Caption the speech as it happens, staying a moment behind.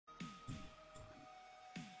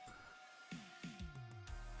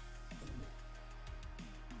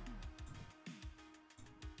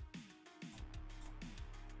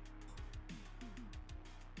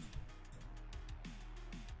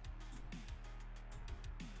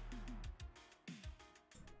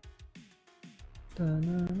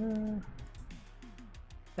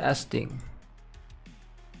Testing.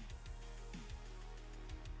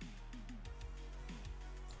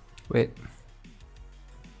 Wait.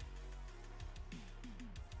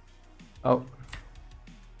 Oh.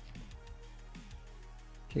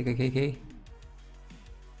 Okay.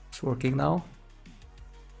 It's working now.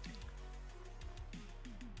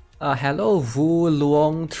 Hello, Vu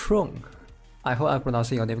Luong Trung. I hope I'm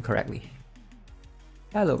pronouncing your name correctly.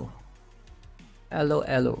 Hello.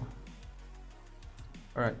 Hello.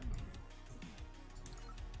 Alright.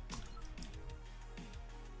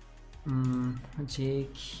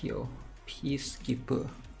 JQ. Peacekeeper.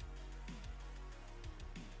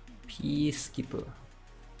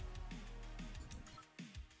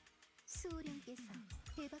 수호령께서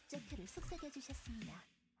대박좌표를 속삭여 주셨습니다.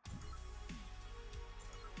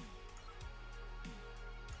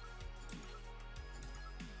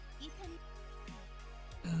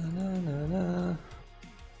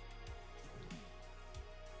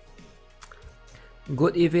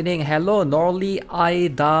 Good evening. Hello, Norli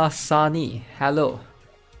Aidasani. Hello.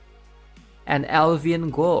 And Alvin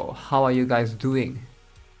Go. How are you guys doing?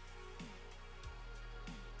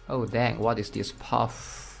 Oh dang, what is this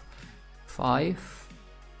path? 5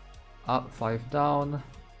 up, 5 down.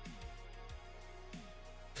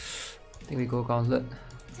 I think we go gauntlet.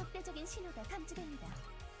 적대적인 신호가 감지됩니다.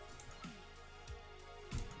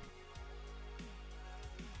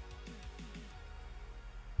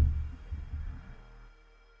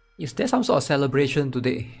 Is there some sort of celebration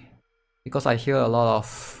today? Because I hear a lot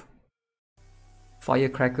of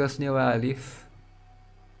firecrackers near where I live.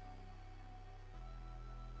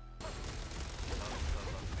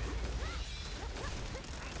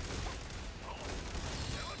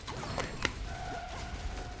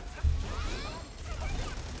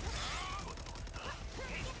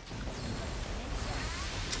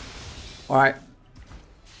 Alright.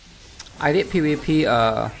 I did PvP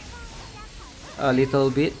a little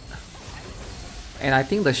bit, and I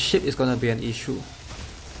think the ship is gonna be an issue.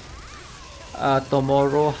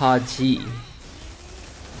 Tomorrow Haji.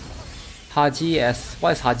 Haji as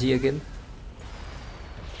what is Haji again?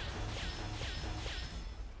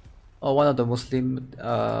 Oh, one of the Muslim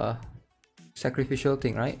sacrificial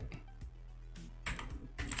thing, right?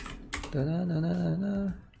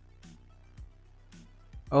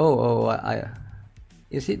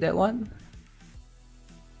 Is it that one?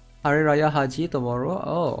 Hari Raya Haji tomorrow?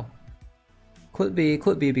 Oh, could be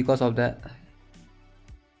because of that.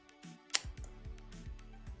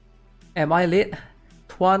 Am I late?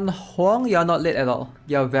 Tuan Huang, you're not late at all.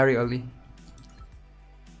 You're very early.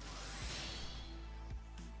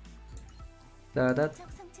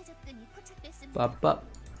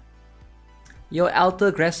 Yo, Alter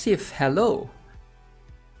Aggressive, hello.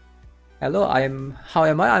 Hello, how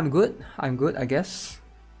am I? I'm good, I guess.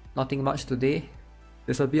 Nothing much today.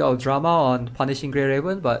 There's a bit of drama on Punishing Grey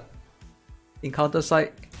Raven, but in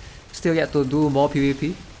Counterside, still yet to do more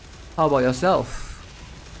PvP. How about yourself?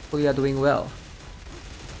 Hope you are doing well.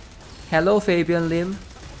 Hello, Fabian Lim.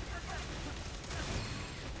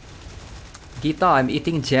 Gita, I'm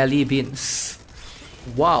eating jelly beans.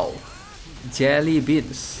 Wow, jelly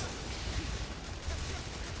beans.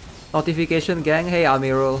 Notification gang, hey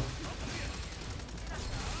Amirul.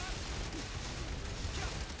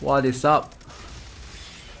 What is up?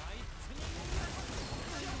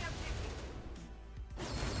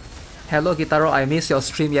 Hello Gitaro, I missed your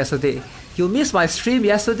stream yesterday. You missed my stream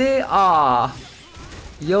yesterday? Ah,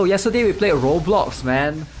 yo, yesterday we played Roblox,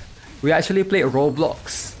 man. We actually played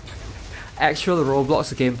Roblox. Actual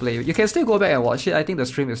Roblox gameplay. You can still go back and watch it. I think the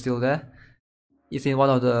stream is still there. It's in one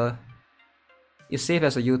of the... It's saved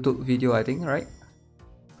as a YouTube video, I think, right?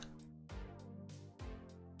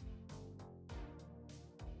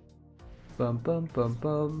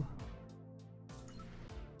 Bum.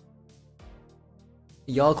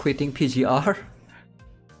 Y'all quitting PGR?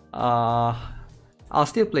 I'll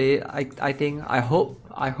still play it. I think, I hope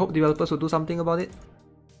developers will do something about it.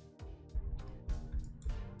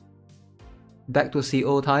 Back to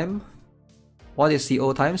CO time. What is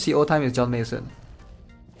CO time? CO time is John Mason.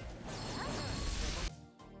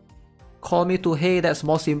 Call me to hey, that's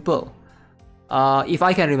more simple. If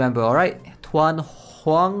I can remember, alright? Tuan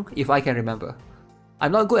Huang, if I can remember.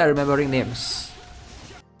 I'm not good at remembering names.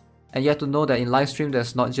 And you have to know that in Livestream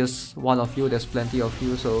there's not just one of you, there's plenty of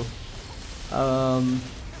you, so...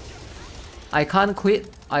 I can't quit.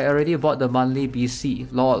 I already bought the monthly BC.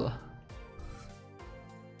 Lol.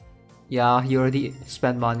 Yeah, you already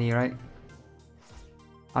spent money, right?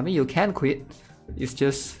 I mean, you can quit. It's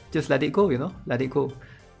just let it go, you know? Let it go.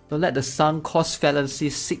 Don't let the sunk cost fallacy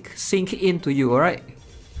sink into you, alright?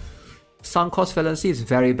 Sunk cost fallacy is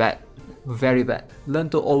very bad. Very bad. Learn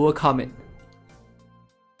to overcome it.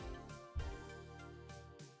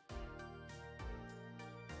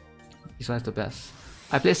 This one is the best.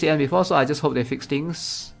 I played CN before, so I just hope they fix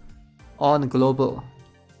things on global.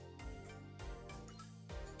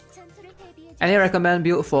 Any recommend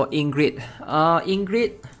build for Ingrid?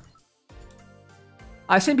 Ingrid,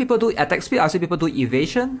 I've seen people do attack speed, I've seen people do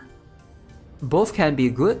evasion. Both can be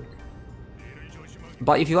good.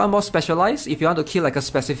 But if you want more specialized, if you want to kill like a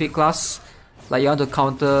specific class, like you want to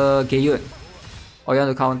counter Gayun, or you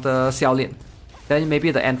want to counter Xiaolin, then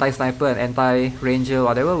maybe the anti-sniper and anti-ranger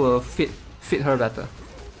whatever will fit her better.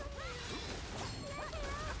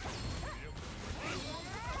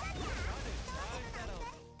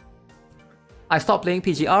 I stopped playing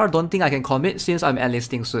PGR, don't think I can commit since I'm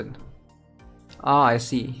enlisting soon. Ah, I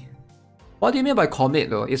see. What do you mean by commit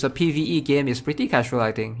though? It's a PvE game, it's pretty casual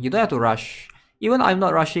I think. You don't have to rush. Even I'm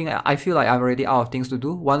not rushing, I feel like I'm already out of things to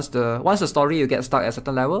do. Once the story you get stuck at a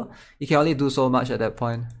certain level, you can only do so much at that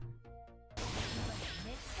point.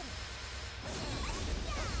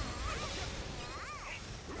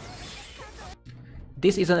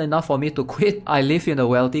 This isn't enough for me to quit. I live in a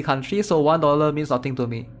wealthy country, so $1 means nothing to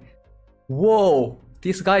me. Whoa!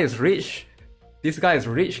 This guy is rich. This guy is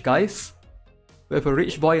rich, guys. We have a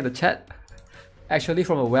rich boy in the chat. Actually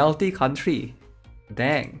from a wealthy country.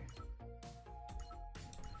 Dang.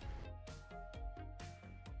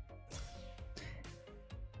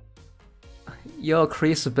 Yo,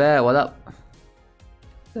 Chris Bear, what up?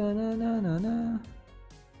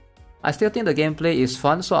 I still think the gameplay is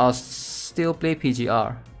fun, so I'll still play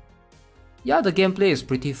PGR. Yeah, the gameplay is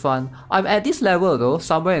pretty fun. I'm at this level though,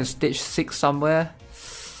 somewhere in stage 6 somewhere.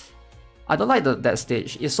 I don't like that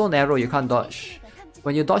stage. It's so narrow, you can't dodge.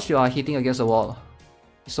 When you dodge, you are hitting against the wall.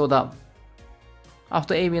 It's so dumb.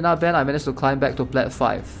 After a Mina ban, I managed to climb back to Plat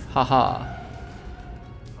 5. Haha.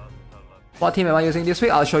 What team am I using this week?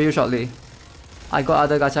 I'll show you shortly. I got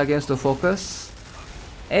other gacha games to focus.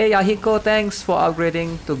 Hey Yahiko, thanks for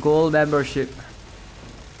upgrading to gold membership.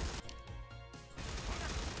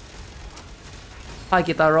 Hi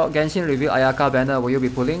Guitar Rock, Genshin review Ayaka banner, will you be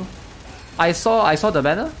pulling? I saw the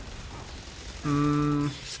banner.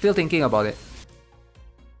 Still thinking about it.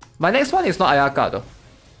 My next one is not Ayaka though.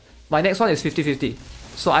 My next one is 50-50.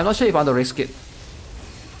 So I'm not sure if I want to risk it.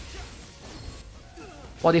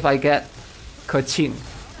 What if I get Keqing?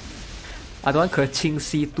 I don't want Keqing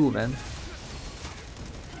C2, man.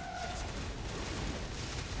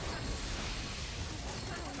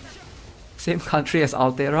 Same country as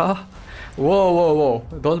Altera? Whoa.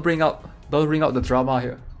 Don't bring up the drama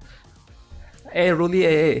here. Hey Ruli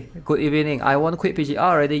AA, good evening. I won't quit PGR,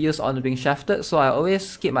 already used on being shafted, so I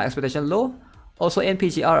always keep my expectation low. Also in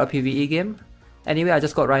PGR a PvE game. Anyway, I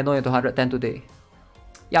just got Rhino into 110 today.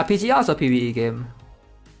 Yeah, PGR is a PvE game.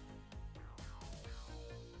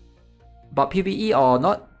 But PvE or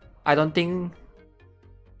not, I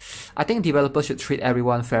think developers should treat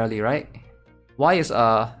everyone fairly, right? Why is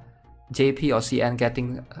JP or CN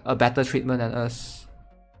getting a better treatment than us?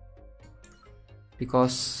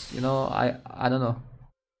 Because, you know, I don't know.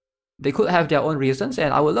 They could have their own reasons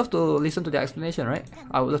and I would love to listen to their explanation, right?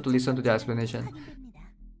 I would love to listen to their explanation.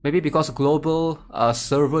 Maybe because global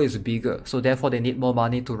server is bigger, so therefore they need more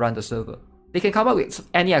money to run the server. They can come up with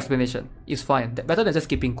any explanation. It's fine. Better than just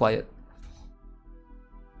keeping quiet.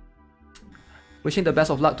 Wishing the best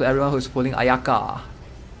of luck to everyone who is pulling Ayaka.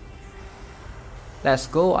 Let's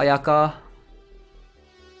go, Ayaka.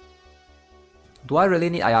 Do I really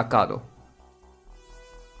need Ayaka though?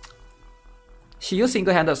 She used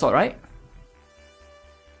single-handed sword, right?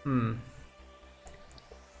 Heard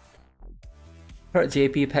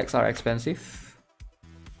JP packs are expensive.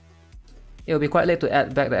 It'll be quite late to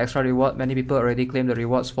add back the extra reward. Many people already claim the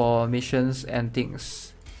rewards for missions and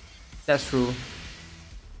things. That's true.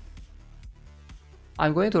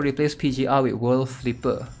 I'm going to replace PGR with World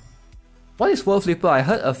Flipper. What is World Flipper? I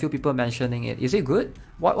heard a few people mentioning it. Is it good?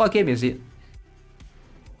 What game is it?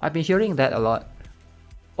 I've been hearing that a lot.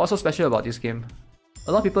 What's so special about this game?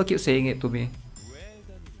 A lot of people keep saying it to me.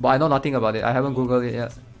 But I know nothing about it. I haven't googled it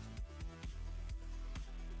yet.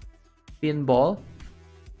 Pinball.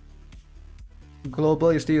 Global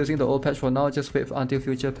is still using the old patch for now. Just wait until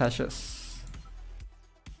future patches.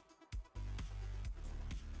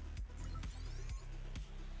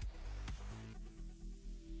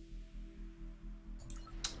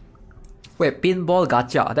 Wait, pinball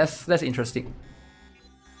gacha. That's interesting.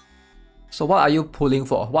 So what are you pulling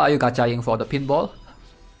for? What are you gachaing for? The pinball?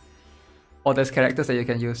 Or there's characters that you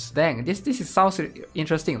can use? Dang, this sounds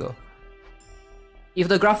interesting though. If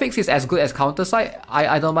the graphics is as good as Counterside,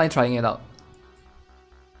 I don't mind trying it out.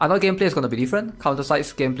 I know gameplay is gonna be different.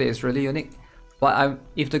 Counterside's gameplay is really unique. But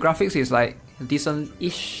if the graphics is like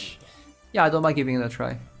decent-ish, yeah, I don't mind giving it a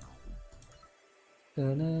try.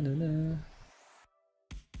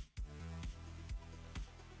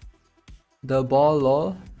 The ball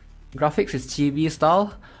lol. Graphics is chibi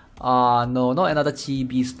style. No, not another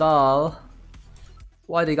chibi style.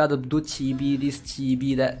 Why they gotta do chibi this,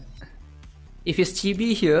 chibi that? If it's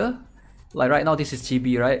chibi here, like right now this is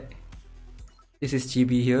chibi, right? This is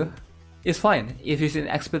chibi here. It's fine. If it's in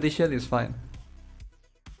expedition, it's fine.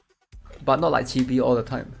 But not like chibi all the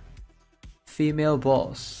time. Female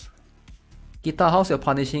boss. Guitar, how's your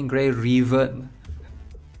Punishing Grey Reven?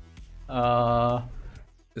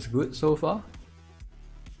 It's good so far.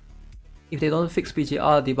 If they don't fix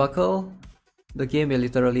PGR debacle, the game will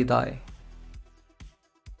literally die.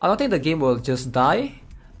 I don't think the game will just die,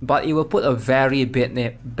 but it will put a very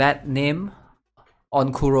bad name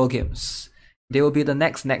on Kuro games. They will be the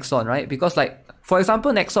next Nexon, right? Because like, for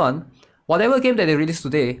example, Nexon, whatever game that they release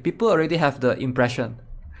today, people already have the impression,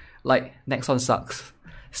 like, Nexon sucks.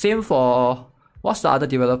 Same for, what's the other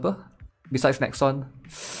developer besides Nexon?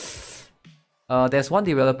 There's one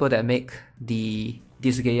developer that make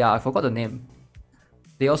this game. I forgot the name.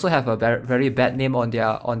 They also have a very bad name on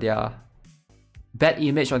their bad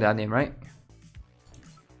image on their name, right?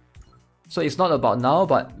 So it's not about now,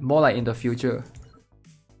 but more like in the future.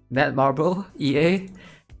 Netmarble, EA.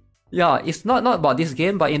 Yeah, it's not about this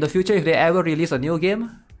game, but in the future, if they ever release a new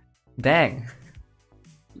game, dang,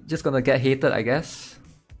 just gonna get hated, I guess.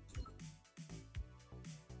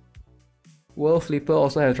 World Flipper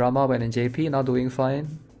also have drama when in JP, now doing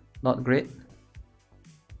fine. Not great.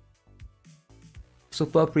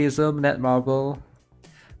 Super Prism, Netmarble.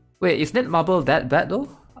 Wait, is Netmarble that bad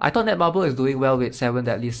though? I thought Netmarble is doing well with 7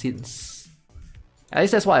 Deadly Sins. At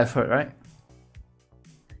least that's what I've heard, right?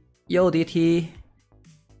 Yo, DT.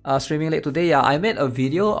 Streaming late today. Yeah, I made a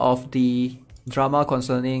video of the drama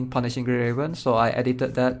concerning Punishing Grey Raven, so I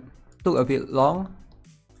edited that. Took a bit long,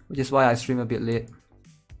 which is why I stream a bit late.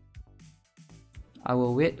 I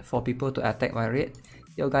will wait for people to attack my raid.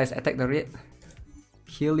 Yo guys, attack the raid.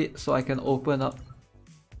 Kill it so I can open up.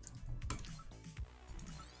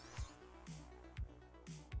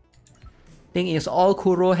 Thing is, all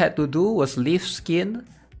Kuro had to do was leave skin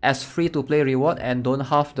as free-to-play reward and don't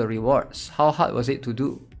halve the rewards. How hard was it to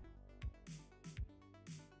do?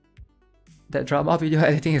 That drama video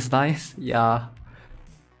editing is nice. Yeah.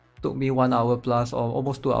 Took me 1 hour plus, or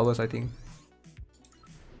almost 2 hours I think.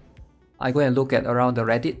 I go and look at around the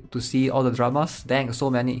Reddit to see all the dramas. Dang, so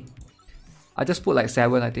many. I just put like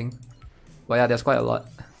 7 I think. But yeah, there's quite a lot.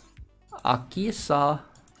 Akisa.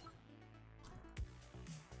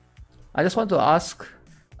 I just want to ask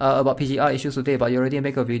about PGR issues today, but you already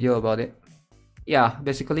make a video about it. Yeah,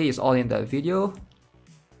 basically it's all in the video.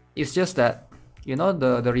 It's just that, you know,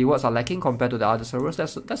 the rewards are lacking compared to the other servers.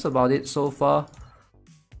 That's about it so far.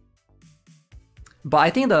 But I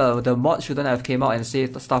think the mod shouldn't have came out and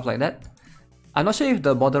said stuff like that. I'm not sure if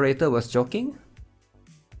the moderator was joking.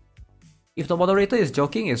 If the moderator is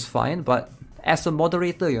joking, it's fine, but as a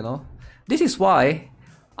moderator, you know, this is why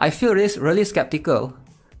I feel really skeptical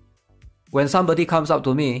when somebody comes up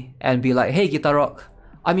to me and be like, hey Guitar Rock,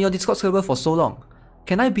 I'm in your Discord server for so long.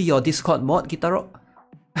 Can I be your Discord mod, Guitar Rock?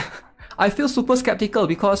 I feel super skeptical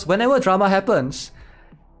because whenever drama happens,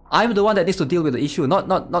 I'm the one that needs to deal with the issue, not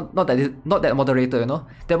that moderator, you know.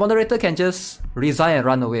 That moderator can just resign and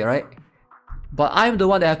run away, right? But I'm the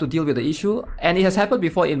one that have to deal with the issue, and it has happened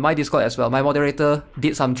before in my Discord as well. My moderator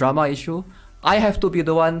did some drama issue. I have to be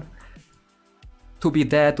the one to be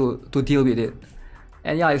there to deal with it.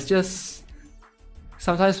 And yeah, it's just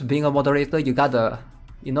sometimes being a moderator, you gotta,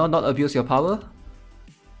 you know, not abuse your power.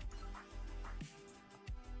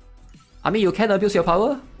 I mean, you can abuse your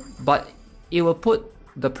power, but it will put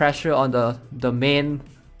the pressure on the main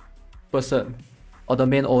person or the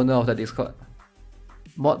main owner of the Discord.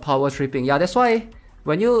 Mod power tripping. Yeah, that's why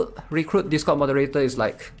when you recruit Discord moderator, it's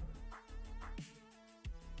like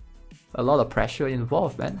a lot of pressure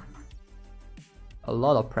involved, man. A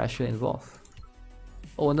lot of pressure involved.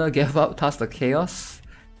 Owner gave up task the chaos.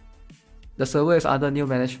 The server is under new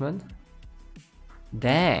management.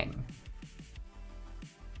 Dang.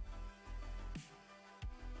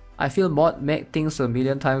 I feel mod make things a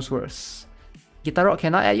million times worse. Guitar Rock,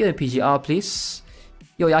 can I add you in PGR, please?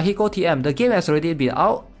 Yo, Yahiko TM, the game has already been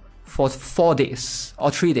out for 4 days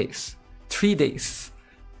or 3 days. 3 days.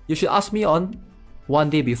 You should ask me on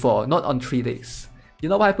 1 day before, not on 3 days. You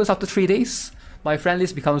know what happens after 3 days? My friend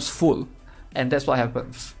list becomes full, and that's what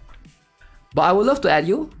happens. But I would love to add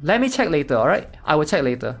you. Let me check later, alright? I will check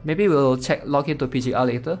later. Maybe we'll log into PGR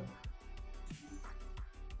later.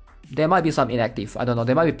 There might be some inactive. I don't know.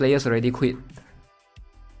 There might be players already quit.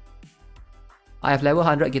 I have level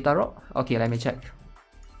 100 Guitar Rock. Okay, let me check.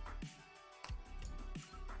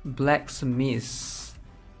 Blacksmith.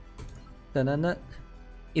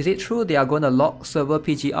 Is it true they are going to lock server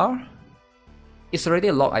PGR? It's already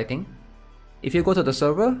locked, I think. If you go to the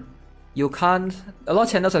server, you can't... A lot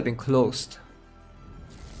of channels have been closed.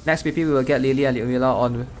 Next PP we will get Lily and Lumila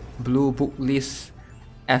on Blue Book List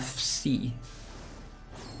FC.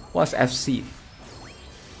 What's FC?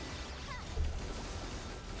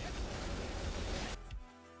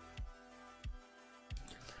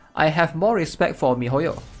 I have more respect for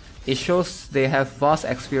MiHoYo. It shows they have vast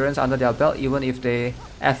experience under their belt even if they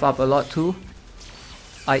F up a lot too,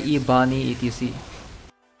 i.e. Barney etc.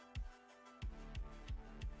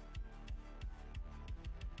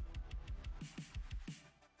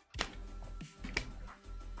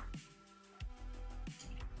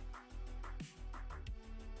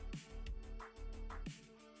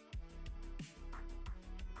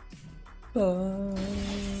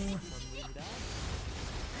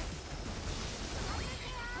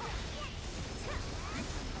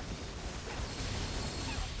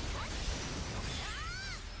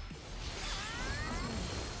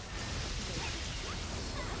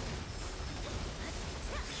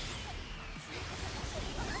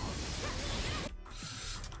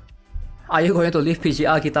 Are you going to leave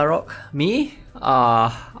PGR Guitar Rock? Me?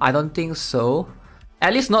 I don't think so.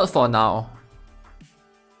 At least not for now.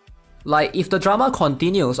 Like, if the drama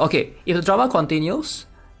continues, okay, if the drama continues,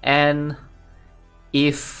 and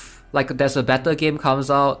if, like, there's a better game comes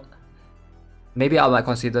out, maybe I might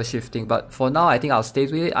consider shifting, but for now, I think I'll stay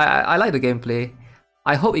with it. I like the gameplay.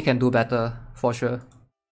 I hope it can do better, for sure.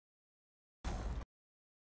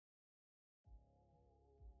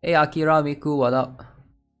 Hey Akira, Miku, what up?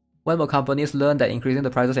 When will companies learn that increasing the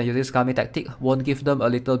prices and using scammy tactic won't give them a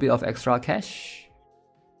little bit of extra cash?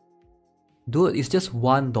 Dude, it's just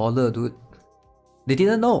 $1, dude. They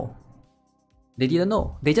didn't know. They didn't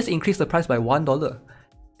know. They just increased the price by $1.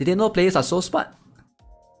 They didn't know players are so smart.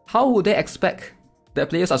 How would they expect that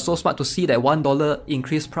players are so smart to see that $1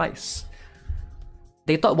 increased price?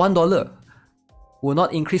 They thought $1 will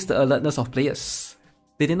not increase the alertness of players.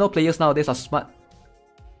 They didn't know players nowadays are smart.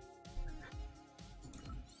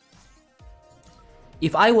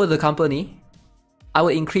 If I were the company, I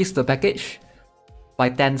would increase the package by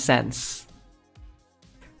 10 cents.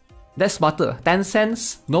 That's smarter. 10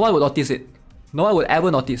 cents, no one would notice it. No one would ever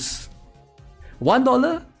notice.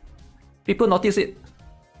 $1, people notice it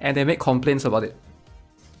and they make complaints about it.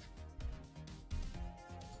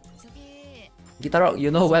 Guitar Rock, you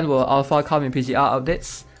know when will Alpha come in PGR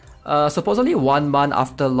updates? Supposedly 1 month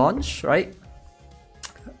after launch, right?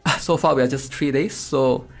 So far we are just 3 days,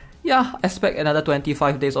 so yeah, expect another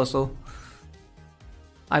 25 days or so.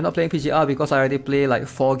 I'm not playing PGR because I already play like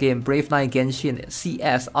 4 games: Brave Knight, Genshin,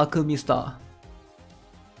 CS, Alchemy Star.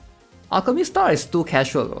 Alchemy Star is too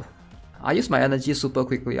casual though. I use my energy super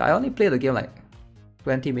quickly. I only play the game like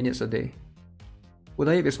 20 minutes a day.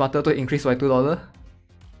 Wouldn't it be smarter to increase by $2?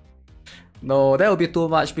 No, that would be too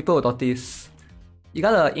much. People will notice. You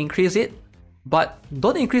gotta increase it, but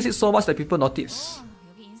don't increase it so much that people notice.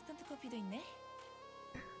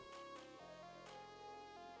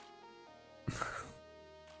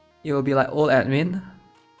 It will be like, old admin,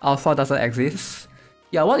 Alpha doesn't exist.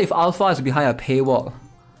 Yeah, what if Alpha is behind a paywall?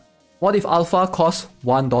 What if Alpha costs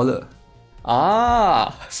 $1?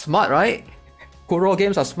 Ah, smart, right? Kuro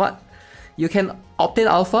games are smart. You can obtain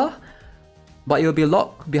Alpha, but you'll be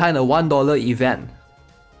locked behind a $1 event.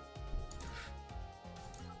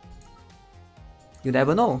 You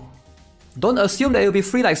never know. Don't assume that it'll be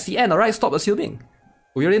free like CN, alright? Stop assuming.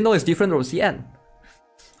 We already know it's different from CN.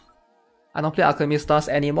 I don't play Alchemy Stars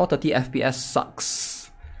anymore, 30 FPS sucks.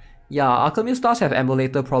 Yeah, Alchemy Stars have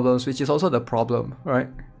emulator problems, which is also the problem, right?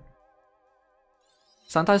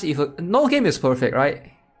 Sometimes no game is perfect,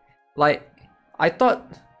 right? Like, I thought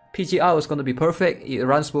PGR was gonna be perfect, it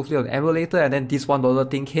runs smoothly on emulator, and then this $1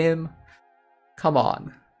 thing came. Come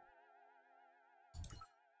on.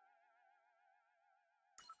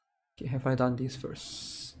 Okay, have I done this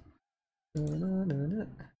first?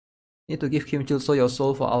 Need to give Kim Chul-so your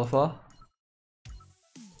soul for Alpha.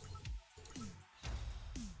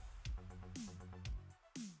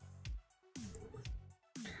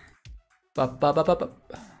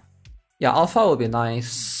 Yeah, Alpha will be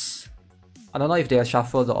nice. I don't know if they'll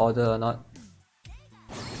shuffle the order or not.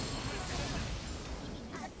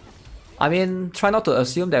 I mean, try not to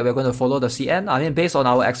assume that we're going to follow the CN. I mean, based on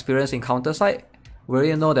our experience in Counterside, we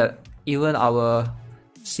already know that even our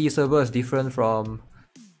C server is different from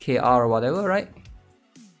KR or whatever, right?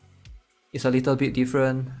 It's a little bit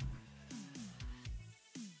different.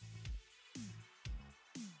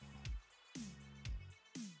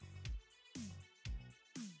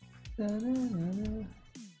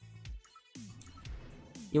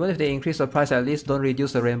 Even if they increase the price, at least don't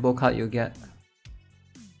reduce the rainbow card you get.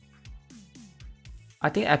 I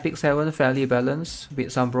think Epic 7 fairly balanced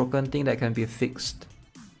with some broken thing that can be fixed.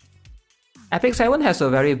 Epic 7 has a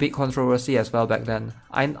very big controversy as well back then.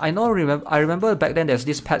 I remember back then there's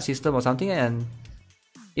this pet system or something, and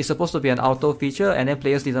it's supposed to be an auto feature, and then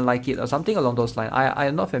players didn't like it or something along those lines.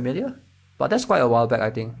 I'm not familiar, but that's quite a while back, I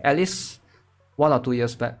think. At least 1 or 2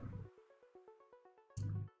 years back.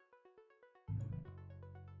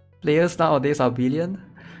 Players nowadays are brilliant.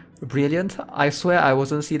 I swear I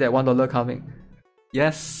wasn't see that $1 coming.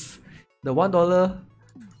 Yes, the $1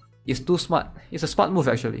 is too smart. It's a smart move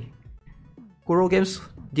actually. Kuro Games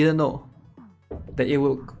didn't know that it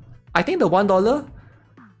will. I think the $1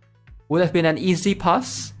 would have been an easy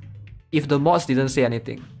pass if the mods didn't say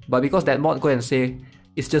anything. But because that mod go and say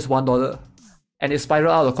it's just $1, and it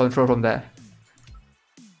spiraled out of control from there.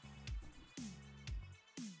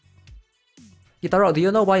 Gitarok, do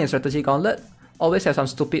you know why in Strategy Gauntlet always have some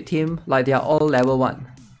stupid team like they are all level 1?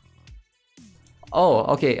 Oh,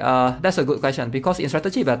 okay, that's a good question. Because in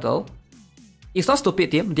Strategy Battle, it's not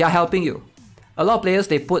stupid team, they are helping you. A lot of players,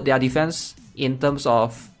 they put their defense in terms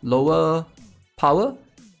of lower power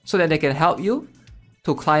so that they can help you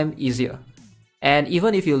to climb easier. And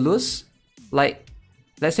even if you lose, like,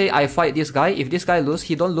 let's say I fight this guy, if this guy loses,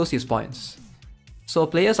 he don't lose his points. So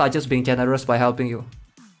players are just being generous by helping you.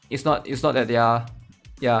 It's not that they are,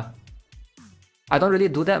 yeah. I don't really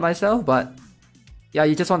do that myself, but yeah,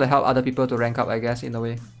 you just want to help other people to rank up, I guess, in a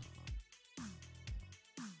way.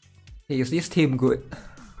 Hey, is this team good?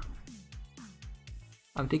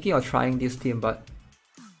 I'm thinking of trying this team, but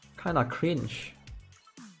kinda cringe.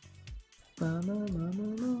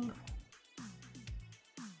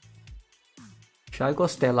 Should I go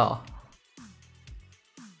Stella?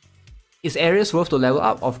 Is Ares worth to level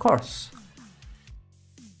up? Of course.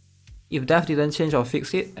 If Death didn't change or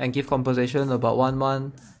fix it and give compensation about 1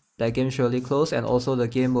 month, that game surely close, and also the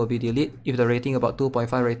game will be deleted if the rating about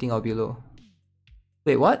 2.5 rating or below.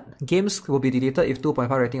 Wait, what? Games will be deleted if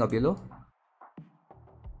 2.5 rating or below?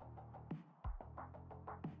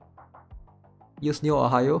 Use New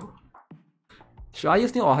Ohio? Should I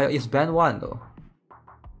use New Ohio? It's band 1 though.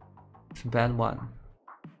 It's band 1.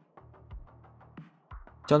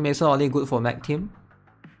 John Mason only good for Mac team?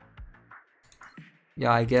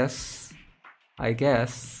 Yeah, I guess.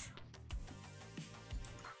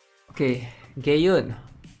 Okay, Gaeyun.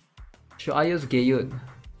 Should I use Gaeyun?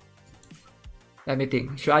 Let me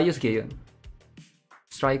think. Should I use Gaeyun?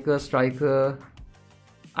 Striker.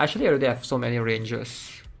 Actually, I already have so many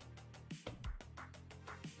rangers.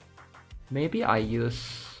 Maybe I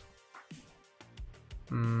use...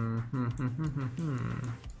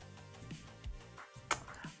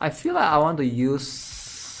 I feel like I want to use...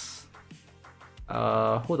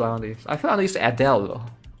 who do I want to use? I feel I want to use Adele though.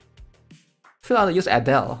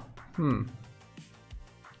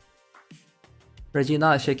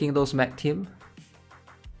 Regina is shaking those Mac team.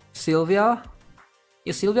 Sylvia?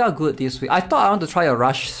 Is Sylvia good this week? I thought I want to try a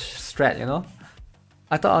rush strat, you know?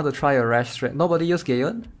 Nobody use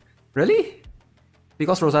Gaeon? Really?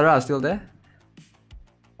 Because Rosara are still there?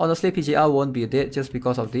 Honestly, PGR won't be dead just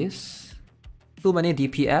because of this. Too many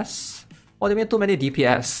DPS? What do you mean too many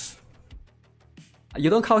DPS? You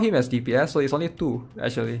don't count him as DPS, so it's only 2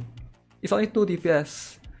 actually. It's only 2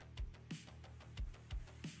 DPS.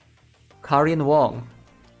 Karin Wong.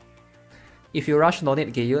 If you rush, no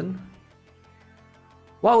need Gaeyun.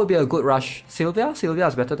 What would be a good rush? Sylvia? Sylvia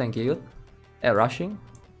is better than Gaeyun at rushing.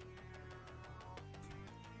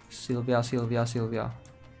 Sylvia.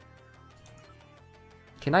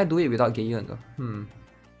 Can I do it without Gaeyun though?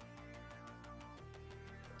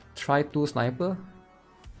 Try 2 sniper.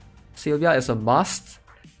 Sylvia is a must.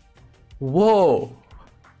 Whoa!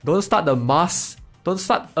 Don't start a mass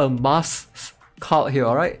cult here,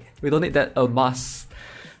 alright? We don't need that, a must.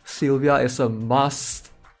 Sylvia is a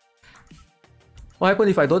must. What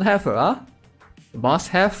happens if I don't have her, huh? Must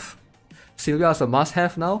have? Sylvia is a must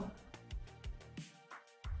have now?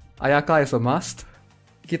 Ayaka is a must?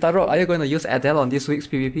 Kitaro, are you going to use Adele on this week's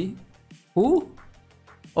PvP? Who?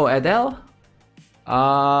 Oh, Adele?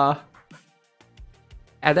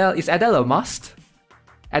 Adele, is Adele a must?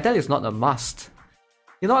 Adele is not a must.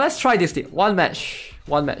 You know, let's try this thing. One match.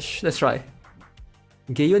 Let's try.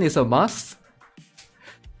 Gaeyun is a must.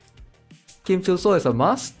 Kim Chul-so is a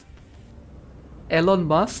must. Elon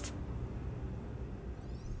must.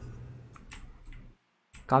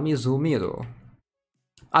 Kamizumi though.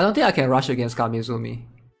 I don't think I can rush against Kamizumi.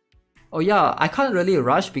 Oh yeah, I can't really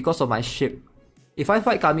rush because of my ship. If I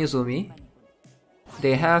fight Kamizumi,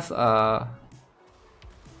 they have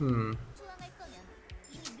투항할 거면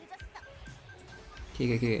이미 늦었어.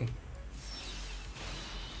 Okay.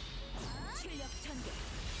 출력 전개.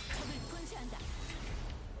 적을 분쇄한다.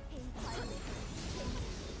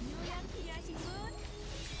 요약 필요하신 분?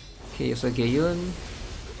 Okay, it's a Gayun.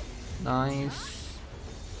 Nice.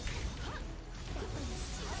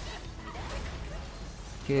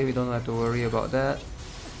 Okay, we don't have to worry about that.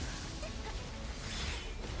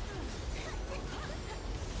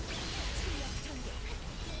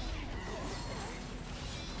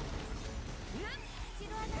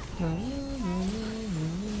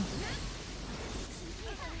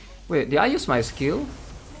 Wait, did I use my skill?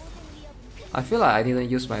 I feel like I didn't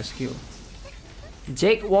use my skill.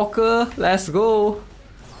 Jake Walker, let's go!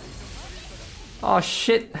 Oh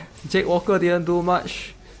shit, Jake Walker didn't do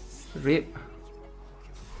much. RIP.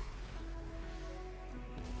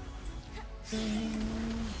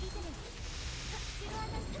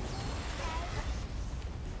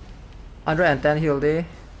 $110 heal day.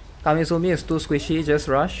 Kamizumi is too squishy, just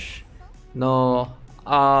rush. No.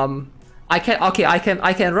 I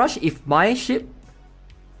can rush if my ship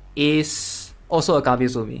is also a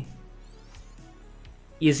Kamizumi.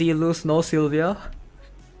 Easy lose, no Sylvia.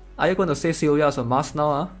 Are you gonna say Sylvia is a must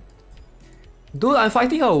now, huh? Dude, I'm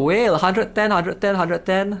fighting a whale. 110, 110,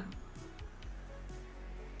 110.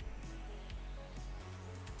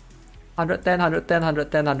 110, 110,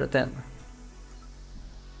 110, 110.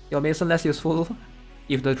 Your Mason less useful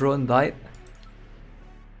if the drone died.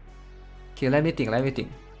 Okay, let me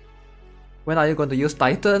think. When are you going to use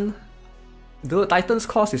Titan? Dude, Titan's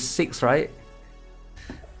cost is 6, right?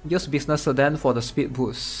 Use Business Sedan for the speed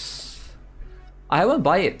boost. I haven't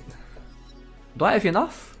buy it. Do I have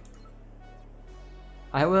enough?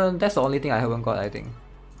 I haven't, that's the only thing I haven't got, I think.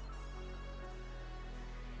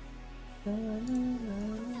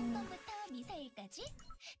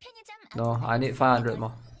 No, I need 500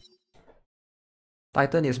 more.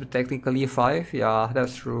 Titan is technically 5, yeah,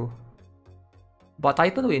 that's true. But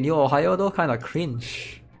Titan with New Ohio though, kinda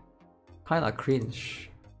cringe.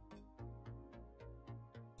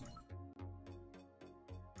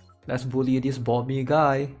 Let's bully this Bobby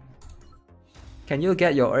guy. Can you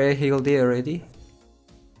get your air heal day already?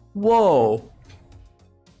 Whoa!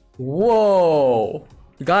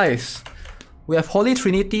 Guys, we have Holy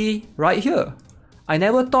Trinity right here. I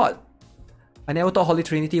never thought Holy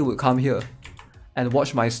Trinity would come here and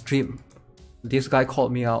watch my stream. This guy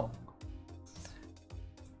called me out.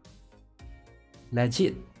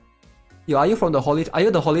 Legit. Yo, are you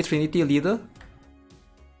the Holy Trinity leader?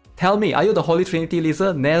 Tell me, are you the Holy Trinity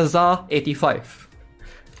leader? Neza85.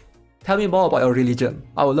 Tell me more about your religion.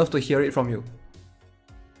 I would love to hear it from you.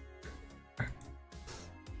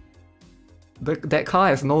 That car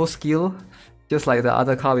has no skill, just like the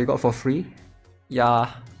other car we got for free.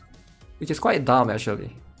 Yeah, which is quite dumb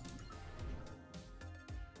actually.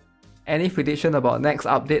 Any prediction about next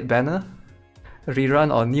update banner?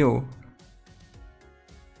 Rerun or new?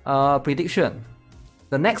 Prediction.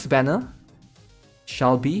 The next banner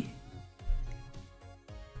shall be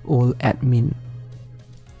all admin.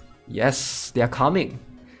 Yes, they are coming.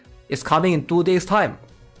 It's coming in 2 days time.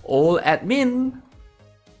 All admin.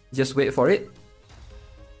 Just wait for it.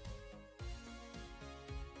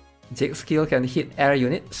 Jake's skill can hit air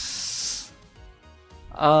units.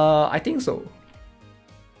 I think so.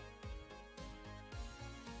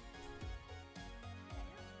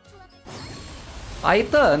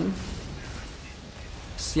 Titan.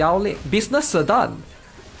 Xiaoling. Business Sedan.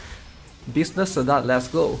 Let's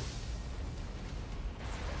go.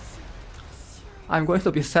 I'm going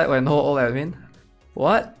to be sad when no all admin.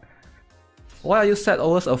 What? Why are you sad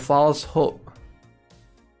over a false hope?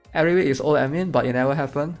 Every week is all admin, but it never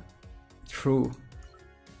happened. True.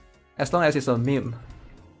 As long as it's a meme.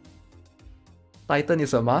 Titan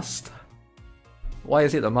is a must. Why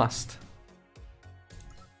is it a must?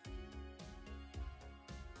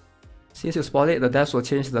 Since you spoiled it, the devs will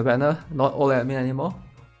change the banner, not all admin anymore.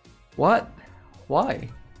 What? Why?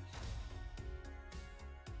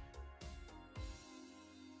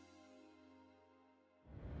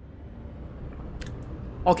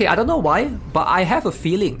 Okay, I don't know why, but I have a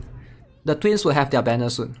feeling the twins will have their banner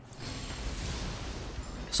soon.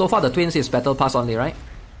 So far the twins is battle pass only, right?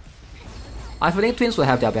 I think twins will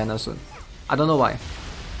have their banner soon. I don't know why.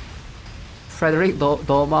 Frederick,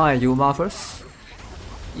 Doma and Yuma first?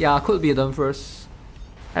 Yeah, could be them first.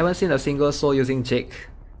 Haven't seen a single soul using Jake.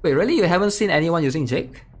 Wait, really? You haven't seen anyone using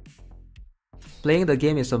Jake? Playing the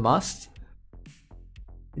game is a must?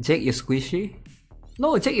 Jake is squishy?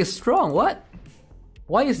 No, Jake is strong, what?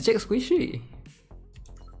 Why is Jake squishy?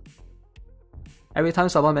 Every time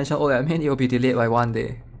someone mentions all admin, it will be delayed by 1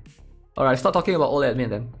 day. Alright, stop talking about old admin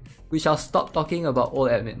then. We shall stop talking about old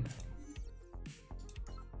admin.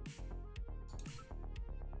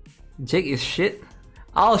 Jake is shit.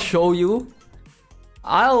 I'll show you.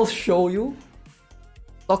 I'll show you.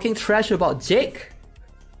 Talking trash about Jake?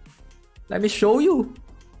 Let me show you.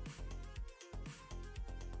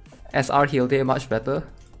 SR Hilde much better.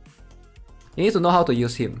 You need to know how to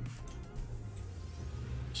use him.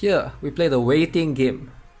 Here, we play the waiting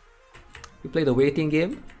game. We play the waiting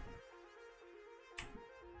game.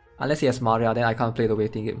 Unless he has Maria, then I can't play the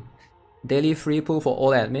waiting game. Daily free pull for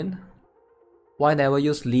all admin. Why never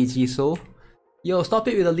use Lee Jisoo? Yo, stop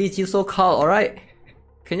it with the Lee Jisoo cult, alright?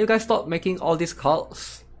 Can you guys stop making all these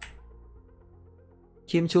cults?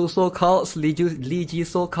 Kim Chul-so cults, Lee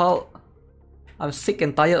Jisoo cult. I'm sick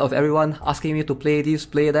and tired of everyone asking me to play this,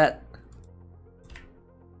 play that.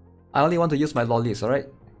 I only want to use my lollies, alright?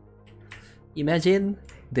 Imagine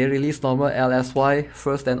they release normal LSY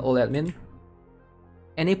first and all admin.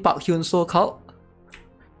 Any Park Hyun-so cult?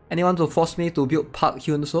 Anyone to force me to build Park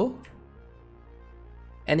Hyun-so?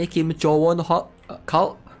 Any Kim Jo-won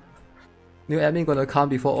cult? New admin gonna come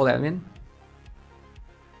before all admin?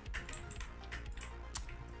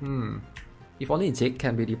 If only Jake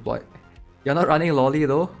can be deployed. You're not running lolly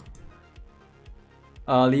though.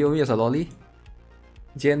 Leomi is a lolly.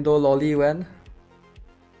 Jendo lolly when?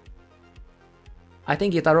 I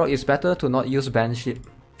think Gitaro is better to not use band ship.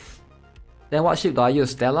 Then what ship do I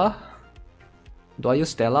use? Stella? Do I use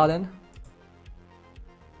Stella then?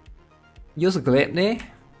 Use Gleipnir?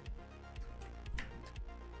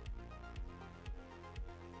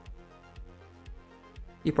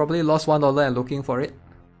 He probably lost $1 and looking for it.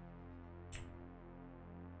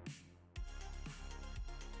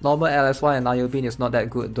 Normal LSY and Nayobin is not that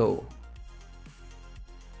good though.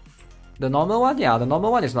 The normal one? Yeah, the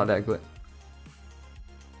normal one is not that good.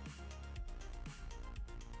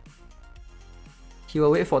 He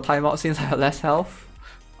will wait for timeout since I have less health.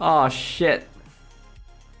 Oh shit.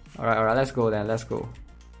 Alright, let's go then, let's go.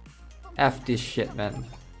 F this shit, man.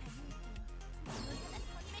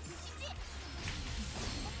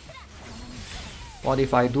 What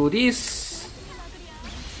if I do this?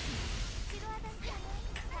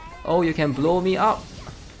 Oh, you can blow me up.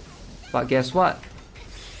 But guess what?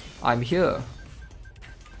 I'm here.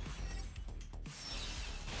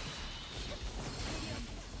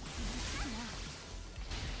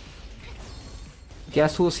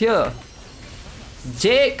 Guess who's here?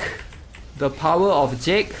 Jake! The power of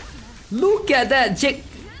Jake. Look at that! Jake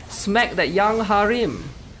smacked that young Harim.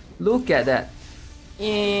 Look at that.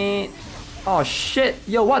 Oh shit!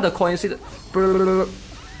 Yo, what the coincidence?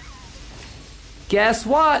 Guess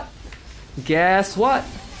what? Guess what?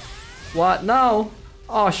 What now?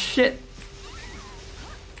 Oh shit!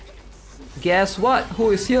 Guess what?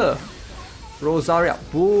 Who is here? Rosaria.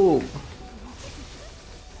 Boom!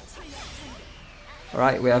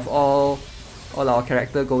 Alright, we have all our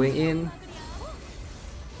character going in.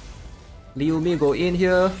 Liumi go in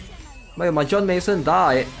here. My John Mason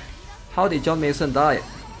died. How did John Mason die?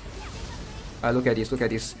 Alright, look at this, look at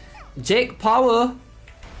this. Jake power!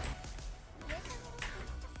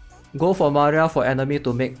 Go for Maria for enemy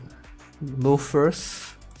to make move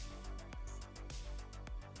first.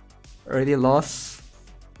 Already lost.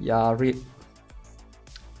 Yeah, rip.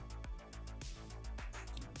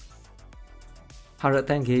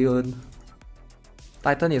 110 Gayun.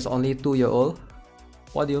 Titan is only 2-year-old.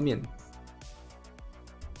 What do you mean?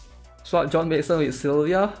 Swap John Mason with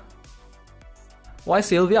Sylvia? Why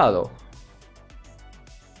Sylvia though?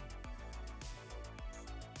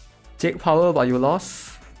 Jake power but you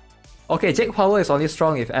lost? Okay, Jake power is only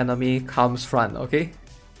strong if enemy comes front, okay?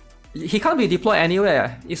 He can't be deployed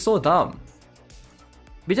anywhere. It's so dumb.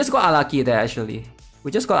 We just got unlucky there actually.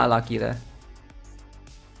 We just got unlucky there.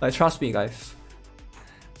 Like, trust me guys.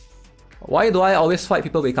 Why do I always fight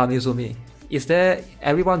people with Kamizumi? Is there...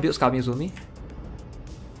 everyone builds Kamizumi?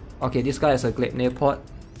 Okay, this guy is a Gleipnir pot.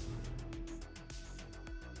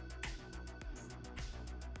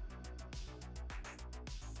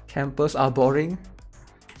 Campers are boring.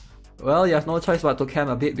 Well, you have no choice but to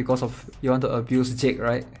camp a bit because of you want to abuse Jake,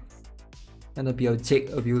 right? You want to be a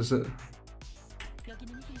Jake abuser.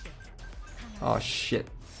 Oh shit.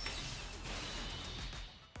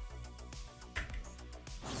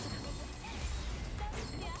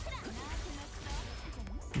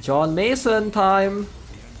 John Mason time!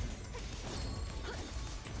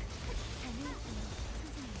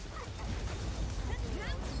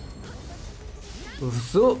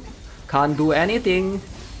 Zoop! Can't do anything!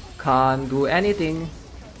 Can't do anything!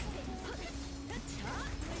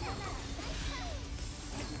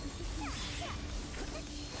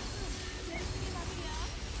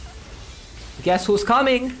 Guess who's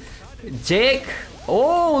coming? Jake.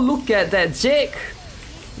 Oh, look at that Jake.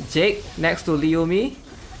 Jake next to Liumi.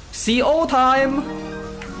 CO time.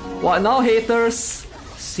 What now, haters?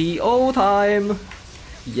 CO time.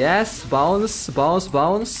 Yes, bounce, bounce,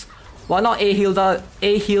 bounce. What now,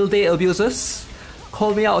 A-Hilde abusers?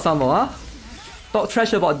 Call me out some more, huh? Talk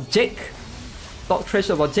trash about Jake. Talk trash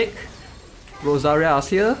about Jake. Rosaria is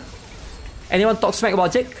here. Anyone talk smack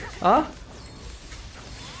about Jake? Huh?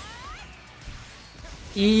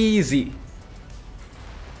 Easy.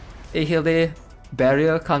 A-Hilde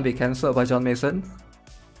barrier can't be cancelled by John Mason.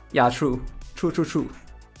 Yeah, true. True, true, true.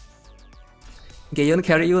 Gayon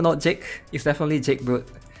carry you, not Jake. It's definitely Jake, dude.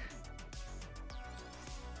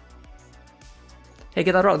 Hey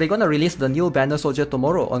Guitar Rock, they're gonna release the new Banner Soldier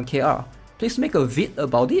tomorrow on KR. Please make a vid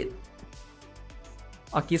about it.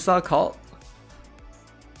 Akisa cult.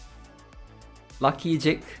 Lucky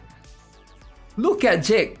Jake. Look at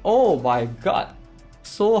Jake! Oh my god.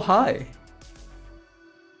 So high.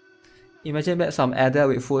 Imagine that some Adele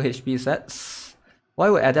with full HP sets. Why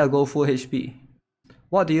would Adele go full HP?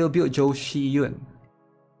 What do you build Jo Shi-Yun?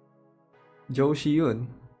 Jo Shi-Yun.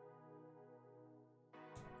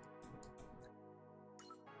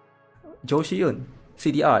 Jo Shi-Yun.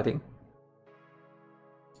 CDR, I think.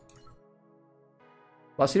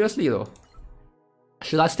 But seriously though,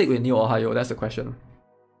 should I stick with New Ohio? That's the question.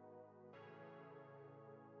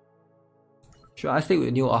 Should I stick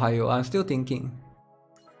with New Ohio? I'm still thinking.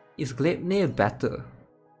 Is Gleipnir better?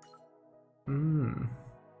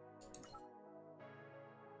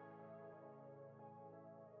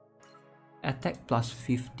 Attack plus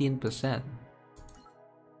 15%.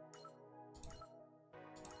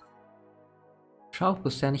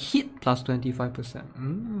 12% hit plus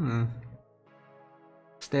 25%.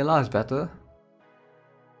 Stella is better.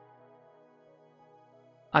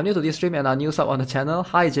 I'm new to this stream and a new sub on the channel.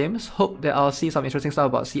 Hi James, hope that I'll see some interesting stuff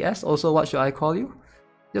about CS. Also, what should I call you?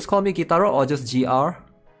 Just call me Guitar Rock or just GR.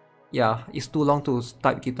 Yeah, it's too long to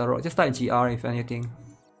type Guitar Rock. Just type GR if anything.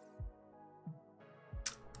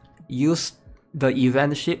 Use the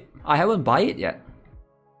event ship. I haven't buy it yet.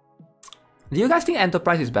 Do you guys think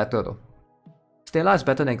Enterprise is better though? Stella is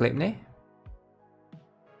better than Gleipnir?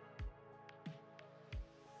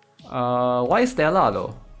 Why Stella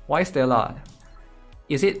though? Why Stella?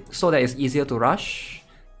 Is it so that it's easier to rush?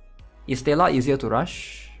 Is Stella easier to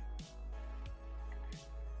rush?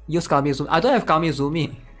 Use Kamizumi. I don't have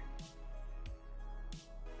Kamizumi.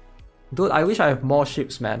 Dude, I wish I have more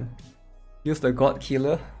ships, man. Use the God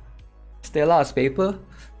Killer. Stella as paper.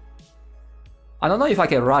 I don't know if I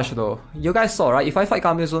can rush though. You guys saw, right? If I fight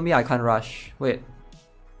Kamizumi, I can't rush. Wait.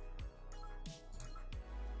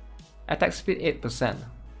 Attack speed 8%.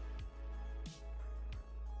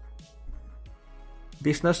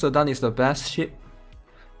 Business Sedan is the best ship.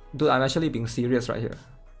 Dude, I'm actually being serious right here.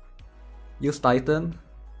 Use Titan.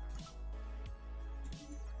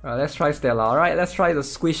 Alright, let's try Stella. Alright, let's try the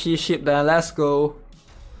squishy ship then. Let's go.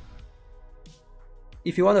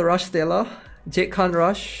 If you want to rush Stella, Jake can't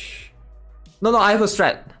rush. No, I have a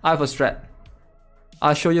strat.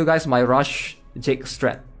 I'll show you guys my rush Jake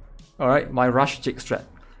strat. Alright, my rush Jake strat.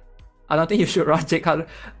 I don't think you should rush Jake.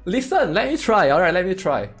 Listen, let me try. Alright, let me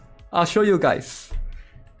try. I'll show you guys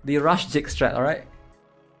the rush Jake strat, alright?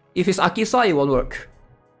 If it's Akisa, it won't work.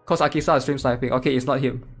 Cause Akisa is stream sniping. Okay, it's not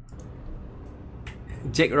him.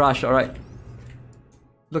 Jake rush, alright.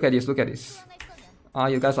 Look at this, look at this.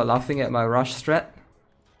 You guys are laughing at my rush strat.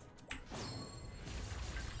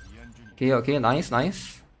 Okay, nice.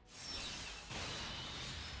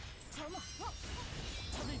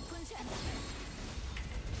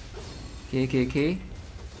 Okay.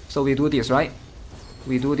 So we do this, right?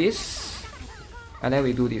 We do this. And then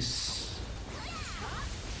we do this.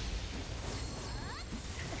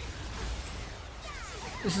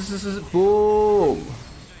 Boom!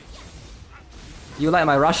 You like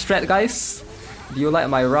my rush strat, guys? Do you like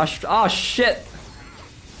my rush? Oh shit!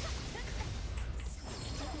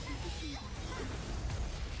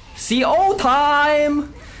 CO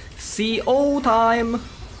time! CO time!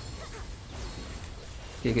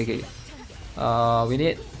 Okay. We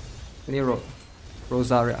need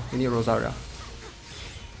Rosaria. We need Rosaria.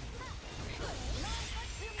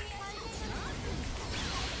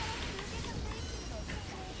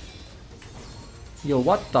 Yo,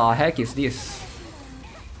 what the heck is this?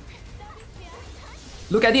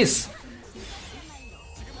 Look at this!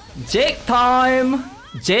 Jake time!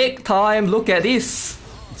 Jake time! Look at this!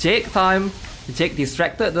 Jake time! Jake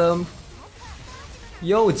distracted them.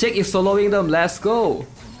 Yo, Jake is soloing them. Let's go!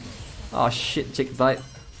 Oh shit, Jake died.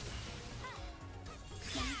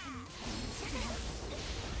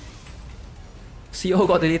 CO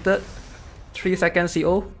got deleted. 3 second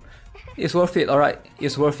CO. It's worth it, alright.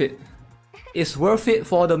 It's worth it. It's worth it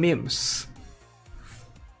for the memes.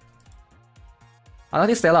 I don't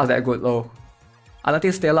think Stella is that good though. I don't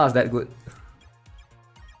think Stella is that good.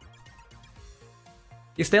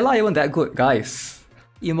 Is Stella even that good, guys?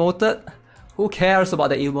 Emoted? Who cares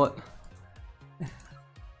about the emote?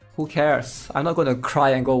 Who cares? I'm not gonna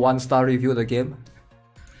cry and go 1-star review the game.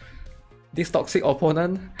 This toxic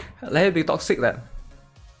opponent? Let it be toxic then.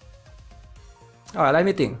 Alright, let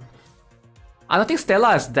me think. I don't think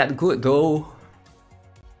Stella is that good though.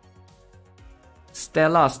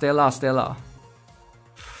 Stella.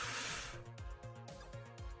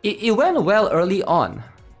 It went well early on.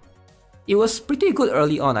 It was pretty good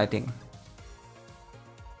early on, I think.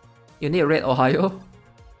 You need Red Ohio?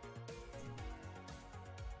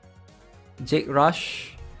 Jake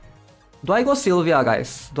Rush. Do I go Sylvia,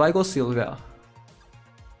 guys? Do I go Sylvia?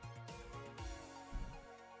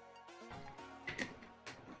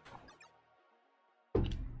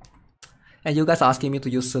 And you guys are asking me to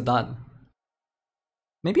use Sedan.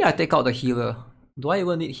 Maybe I take out the healer. Do I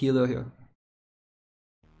even need healer here?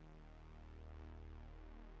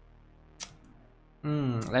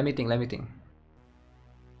 Let me think.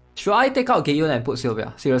 Should I take out Gayun and put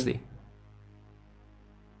Sylvia? Seriously.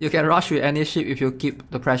 You can rush with any ship if you keep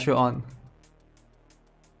the pressure on.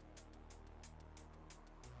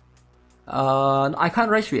 I can't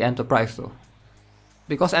rush with Enterprise though.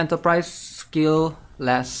 Because Enterprise skill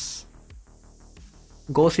less.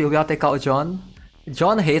 Go Sylvia, take out John.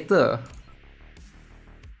 John hater.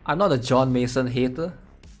 I'm not a John Mason hater.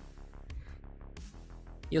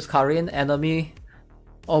 Use Karin, enemy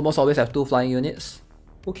almost always have 2 flying units.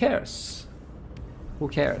 Who cares? Who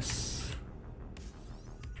cares?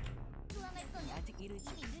 투항할 거냐? 아직 이르지.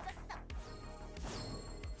 이미 늦었어.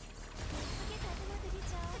 크게 다듬어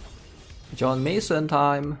드리죠. John Mason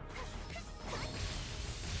time.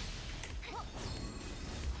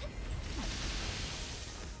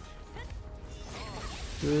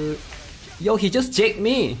 Yo, he just jaked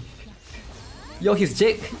me. Yo, his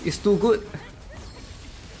jake is too good.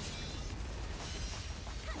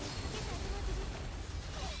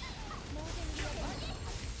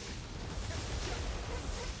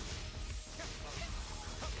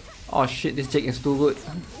 Oh shit, this jake is too good.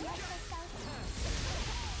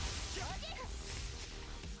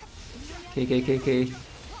 KKKK.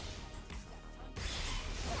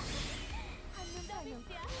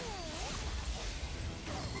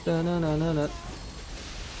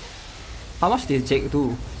 How much did Jake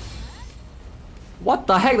do? What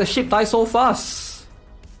the heck? The ship died so fast!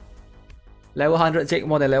 Level 100 Jake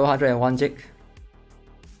more than level 101 Jake.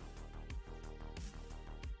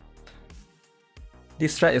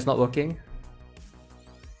 This strat is not working.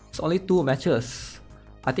 It's only 2 matches.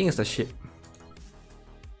 I think it's the ship.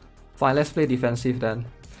 Fine, let's play defensive then.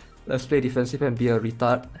 Let's play defensive and be a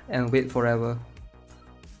retard and wait forever.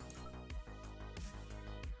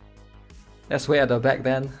 Let's wait at the back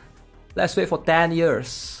then. Let's wait for 10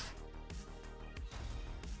 years.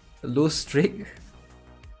 Lose streak?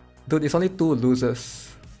 Dude, it's only 2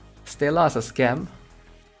 losers. Stella is a scam.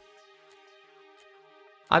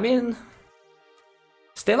 I mean,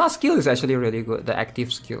 Stella's skill is actually really good, the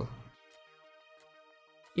active skill.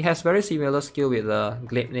 It has very similar skill with the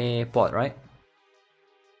Gleipnir pod, right?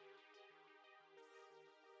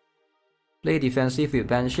 Play defensive with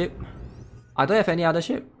band ship. I don't have any other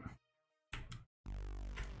ship.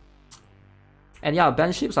 And yeah,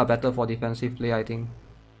 band ships are better for defensive play, I think.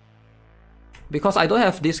 Because I don't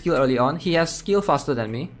have this skill early on, he has skill faster than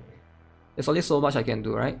me. There's only so much I can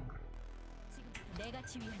do, right?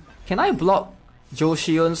 Can I block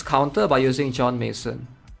Joseon's counter by using John Mason?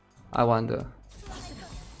 I wonder.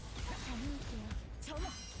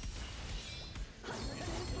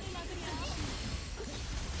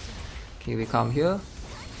 Okay, we come here.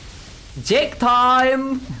 Jake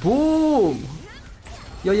time! Boom!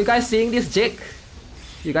 Yo, you guys seeing this Jake?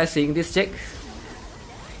 You guys seeing this Jake?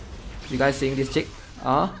 You guys seeing this Jake?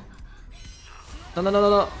 No.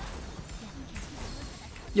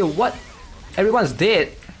 Yo, what? Everyone's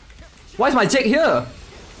dead. Why is my Jake here?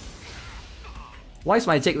 Why is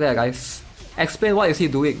my Jake there, guys? Explain, what is he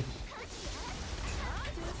doing?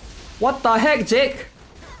 What the heck, Jake?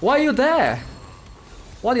 Why are you there?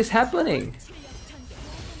 What is happening?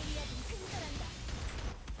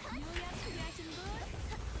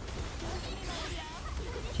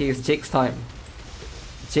 Okay, it's Jake's time.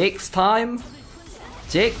 Jake's time.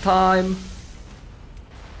 Jake time.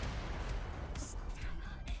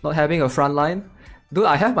 Not having a front line. Dude,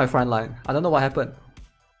 I have my front line. I don't know what happened.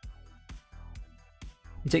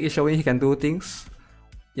 Jake is showing he can do things.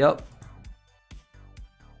 Yup.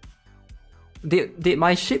 Did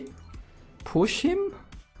my ship push him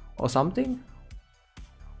or something?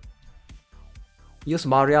 Use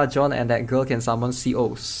Maria, John, and that girl can summon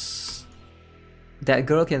COs. That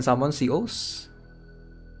girl can summon COs?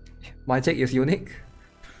 My Jake is unique.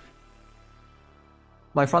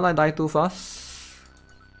 My frontline died too fast.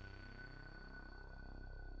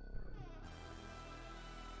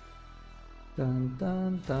 Dun,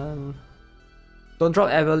 dun, dun. Don't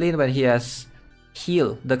drop Evelyn when he has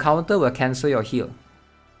heal. The counter will cancel your heal.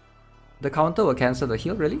 The counter will cancel the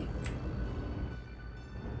heal, really?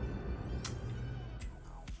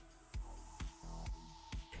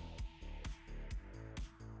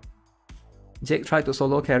 Jake tried to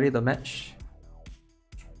solo carry the match.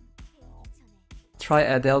 Try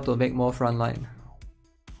Adele to make more frontline.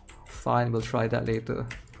 Fine, we'll try that later.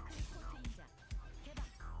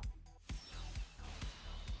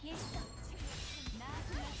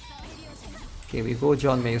 Okay, we go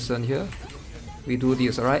John Mason here. We do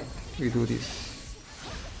this, alright? We do this.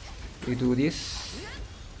 We do this.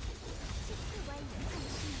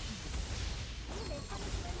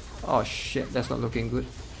 Oh shit, that's not looking good.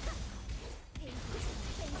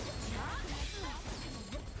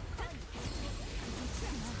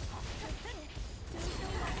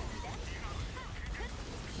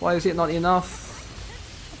 Why is it not enough?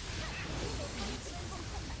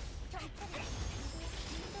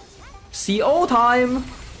 CO time!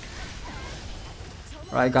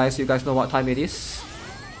 Right guys, you guys know what time it is.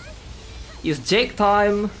 It's Jake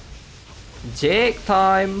time! Jake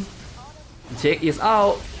time! Jake is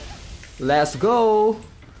out! Let's go!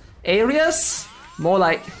 Arius? More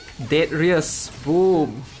like Deadrius.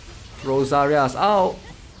 Boom! Rosaria's out!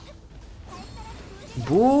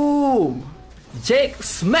 Boom! Jake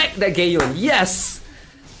smack that Gayun! Yes!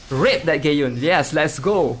 Rape that Gayun! Yes, let's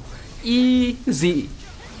go! Easy!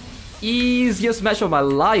 Easiest match of my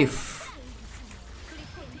life!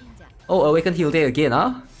 Oh, Awaken Heal Day again,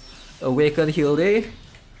 huh? Awaken Heal Day.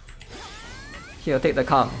 Here, take the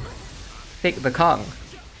Kang. Take the Kang.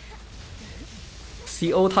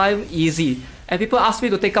 CO time, easy. And people ask me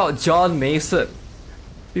to take out John Mason.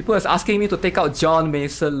 People is asking me to take out John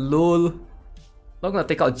Mason, lol. Not gonna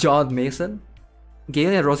take out John Mason.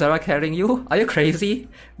 Galen and Rosara carrying you? Are you crazy?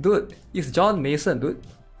 Dude, it's John Mason, dude.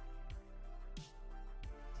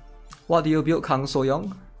 What do you build, Kang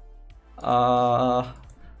So-young?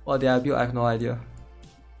 What did I build? I have no idea.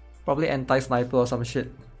 Probably anti-sniper or some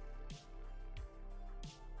shit.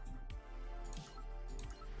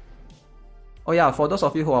 Oh yeah, for those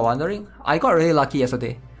of you who are wondering, I got really lucky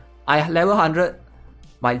yesterday. I level 100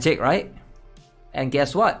 my Jake, right? And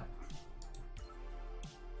guess what?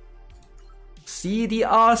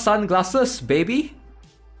 CDR sunglasses, baby!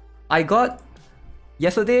 I got...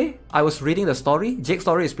 Yesterday, I was reading the story. Jake's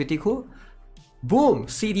story is pretty cool. Boom!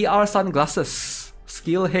 CDR sunglasses.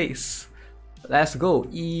 Skill haste. Let's go.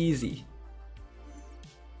 Easy.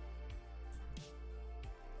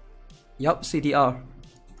 Yup, CDR.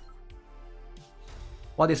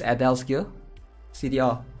 What is Adele's skill?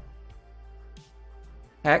 CDR.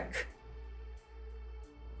 Hack.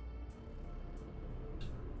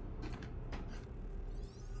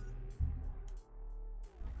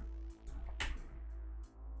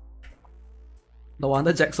 No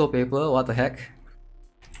wonder Jack so paper, what the heck?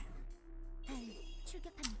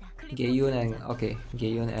 Gayun and... okay,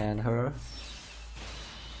 Gayun and her.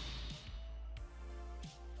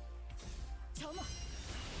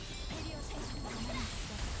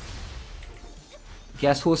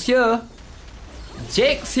 Guess who's here?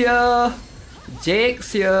 Jake's here!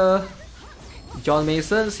 Jake's here! John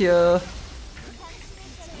Mason's here!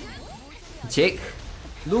 Jake?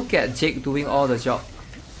 Look at Jake doing all the job.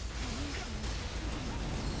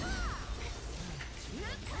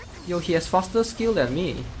 Yo, he has faster skill than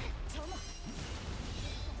me.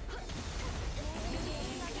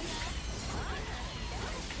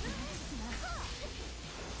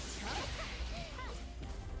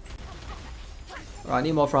 Right, I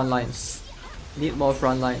need more front lines. Need more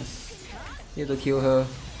front lines. Need to kill her.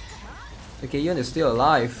 The Gayun is still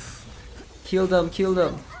alive. Kill them, kill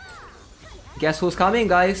them. Guess who's coming,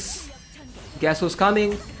 guys? Guess who's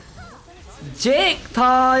coming? Jake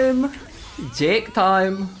time! Jake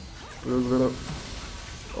time!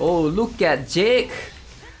 Oh, look at Jake!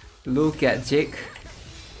 Look at Jake.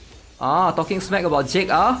 Ah, talking smack about Jake,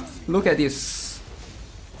 ah? Look at this.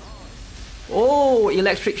 Oh,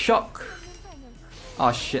 electric shock.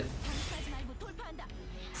 Oh shit.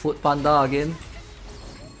 Foot panda again.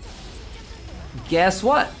 Guess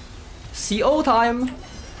what? CO time!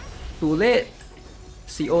 Too late.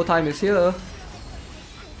 CO time is here.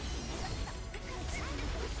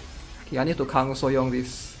 Okay, I need to Kang So-young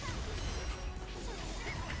this.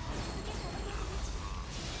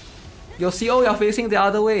 Yo, CO, you're facing the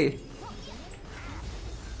other way.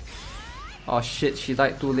 Oh shit, she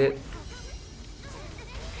died too late.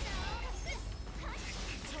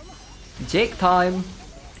 Jake time!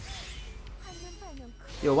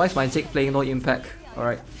 Yo, why is my Jake playing no impact?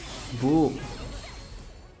 Alright. Boom.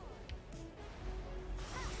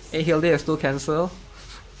 A heal there is still cancel.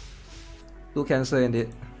 Still cancel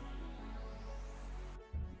indeed.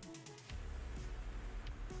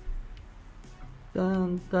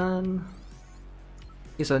 Dun dun.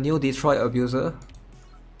 It's a new Detroit abuser.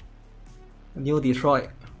 New Detroit.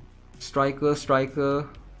 Striker, striker,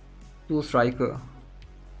 2 striker.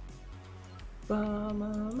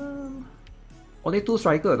 Only 2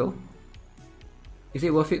 striker though. Is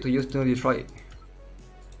it worth it to use New Detroit?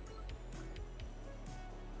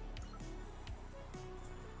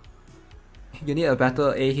 You need a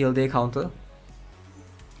better A heal day counter.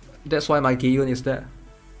 That's why my Giyun is there.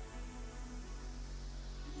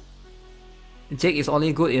 Jake is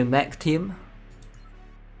only good in mech team.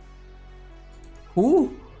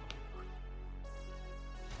 Who?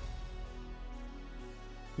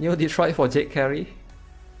 New Detroit for Jake carry.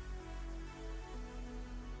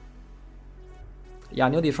 Yeah,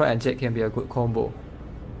 New Detroit and Jake can be a good combo.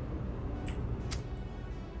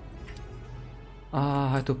 I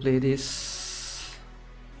have to play this.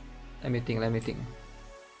 Let me think.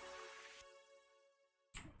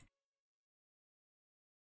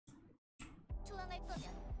 투항할 거면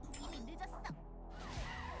이미 늦었어.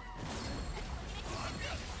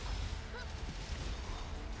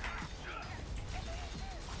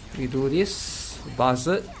 We do this.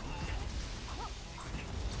 Buzzard.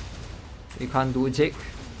 We can't do Jake.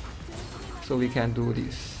 So we can do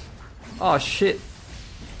this. Oh shit.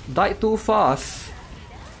 Died too fast.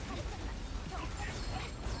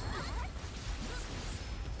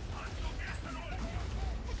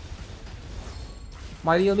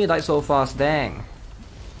 My Yumi died so fast, dang.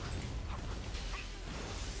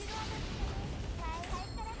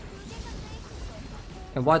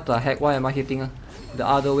 And what the heck, why am I hitting the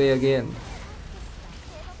other way again?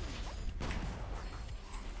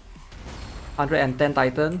 110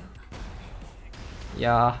 Titan?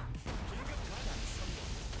 Yeah.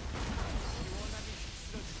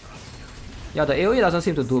 Yeah, the AoE doesn't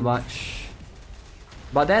seem to do much.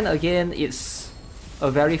 But then again, it's a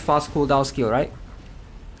very fast cooldown skill, right?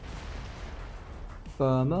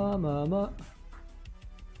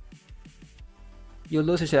 You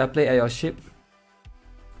lose, should I play at your ship?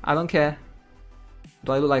 I don't care.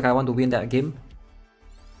 Do I look like I want to win that game?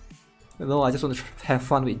 No, I just want to have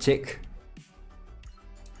fun with Jake.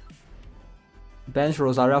 Bench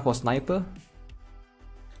Rosaria for sniper.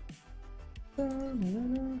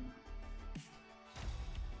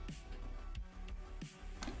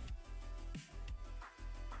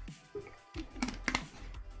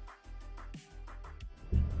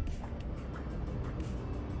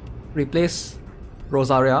 Replace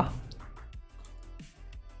Rosaria.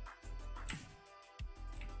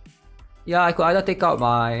 Yeah, I could either take out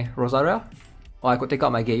my Rosaria or I could take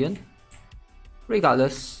out my Gaian.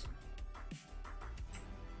 Regardless.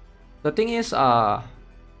 The thing is,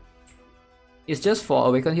 it's just for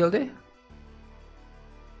Awaken Heal Day.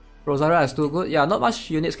 Rosaria is too good. Yeah, not much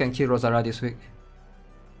units can kill Rosaria this week.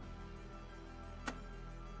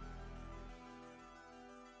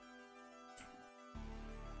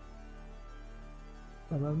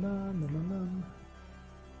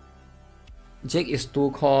 Jake is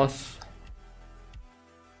 2 cores.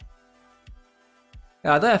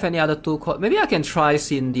 Yeah, I don't have any other 2 cores. Maybe I can try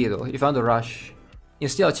Cindy though, if I want to rush.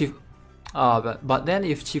 Instead of Chief... but then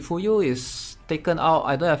if Chifuyu is taken out,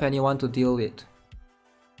 I don't have anyone to deal with.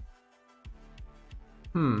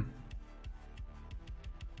 사장님,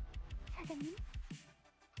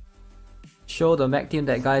 Show the mech team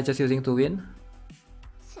that guy is just using to win.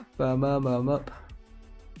 실, 실,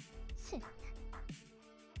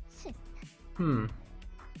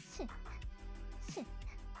 실, 실, 실,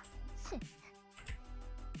 실,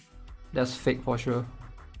 That's fake for sure.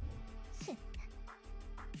 실.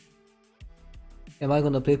 Am I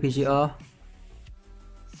gonna play PGR?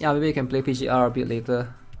 Yeah, maybe I can play PGR a bit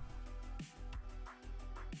later.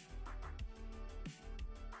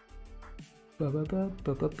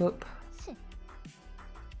 실.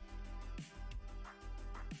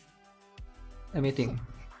 Let me think.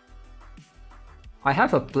 I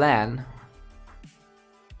have a plan.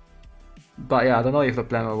 But yeah, I don't know if the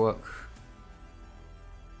plan will work.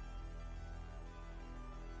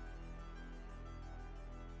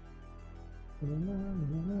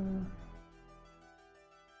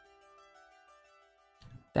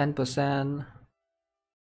 %.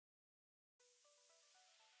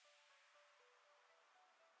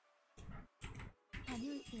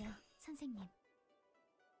 해드릴게요, 선생님.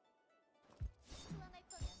 수왕할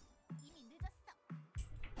거면 이미 늦었어.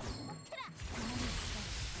 먹혀라.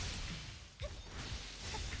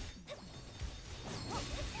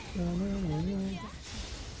 가만히 있어.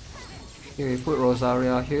 Okay, we put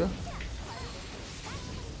Rosaria here.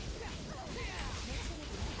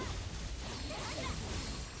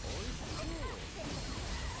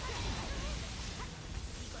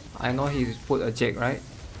 I know he put a Jake, right?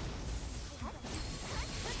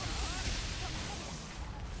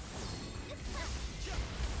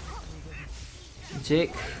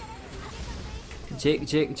 Jake.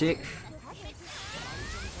 Jake.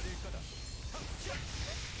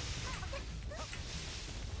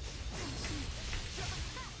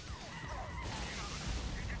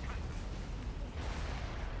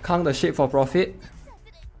 Kang the ship for profit.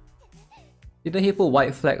 Didn't he put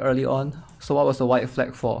white flag early on? So what was the white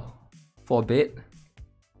flag for? For bait?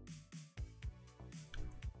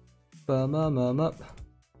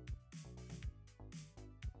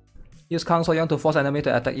 Use Kang So Young to force enemy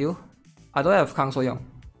to attack you. I don't have Kang So Young.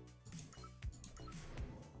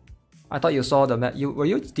 I thought you saw the match.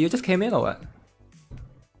 Did you just came in or what?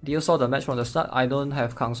 Did you saw the match from the start? I don't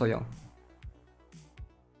have Kang So Young.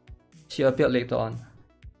 She appeared later on.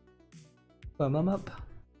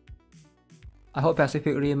 I hope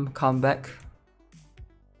Pacific Rim come back.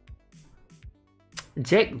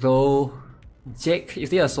 Jake though. Jake, is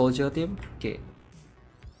there a soldier team? Okay.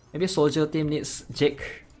 Maybe soldier team needs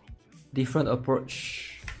Jake. Different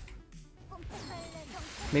approach.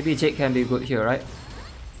 Maybe Jake can be good here, right?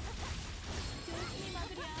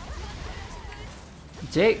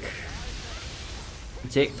 Jake.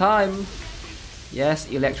 Jake time. Yes,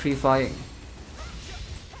 electrifying.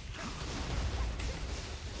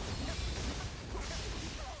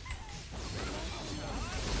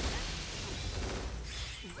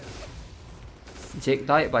 Jake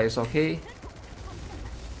died, but it's okay.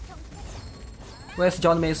 Where's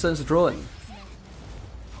John Mason's drone?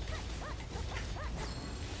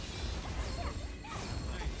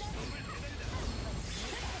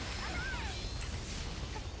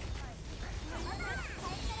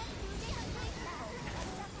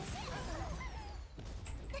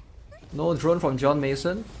 No drone from John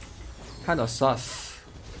Mason? Kinda sus.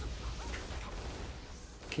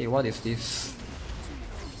 Okay, what is this?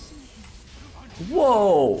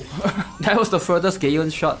 Whoa! That was the furthest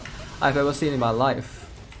Gaion shot I've ever seen in my life.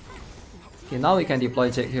 Okay, now we can deploy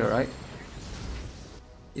Jake here, right?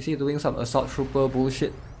 Is he doing some assault trooper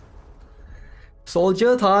bullshit?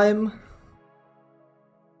 Soldier time!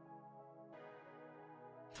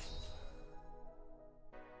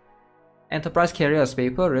 Enterprise carrier's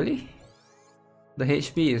paper, really? The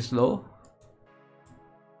HP is low.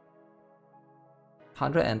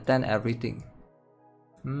 110 everything.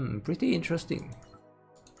 Pretty interesting.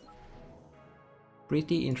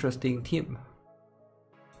 Pretty interesting team.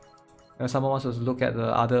 If someone wants to look at the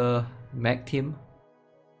other mech team.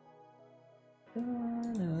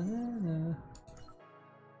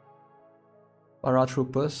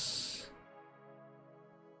 Paratroopers.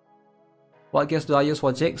 What gears do I use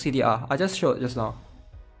for Jake? CDR. I just showed just now.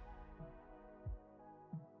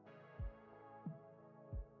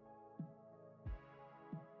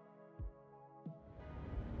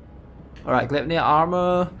 Alright, Gleipnir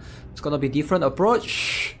armor. It's gonna be different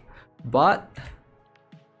approach. But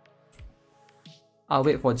I'll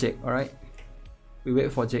wait for Jake, alright? We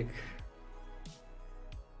wait for Jake.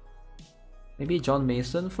 Maybe John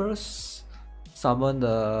Mason first. Summon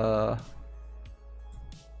the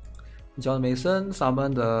John Mason,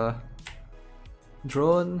 summon the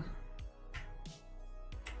drone.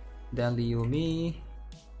 Then Liu Mi.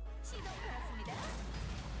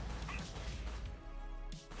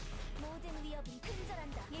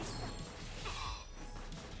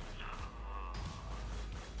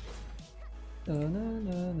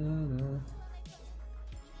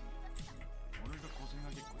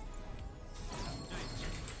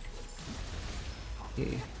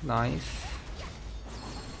 Okay, nice.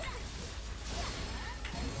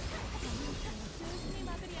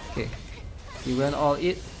 Okay, he went all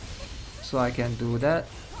it, so I can do that.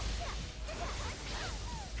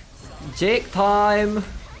 Jake time!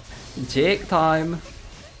 Jake time!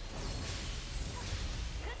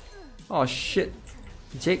 Oh shit,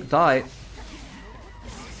 Jake died.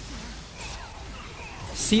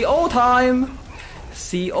 CO time!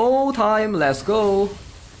 CO time, let's go!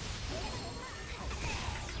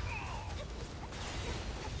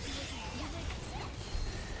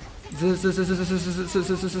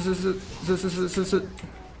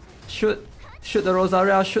 Shoot the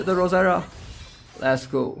Rosaria, shoot the Rosaria. Let's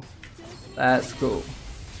go. Let's go.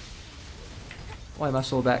 Why am I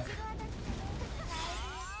so back?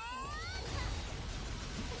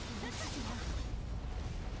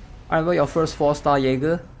 I remember your first 4-star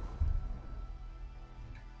Jaeger.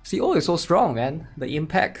 CO is so strong, man. The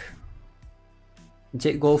impact.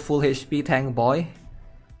 Jake go full HP tank boy.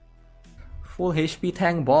 Full HP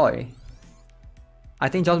tank boy. I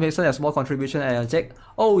think John Mason has more contribution than Jake.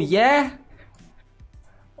 Oh yeah?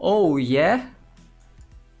 Oh yeah?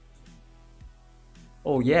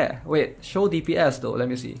 Oh yeah. Wait, show DPS though, let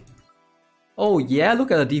me see. Oh yeah, look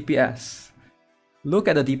at the DPS. Look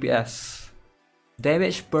at the DPS.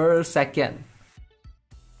 Damage per second.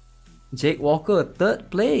 Jake Walker, 3rd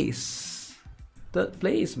place. 3rd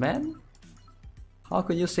place, man. How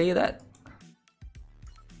can you say that?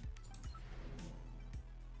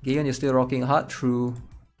 Gigan is still rocking hard, true.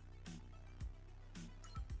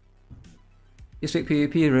 This week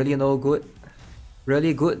PvP really no good.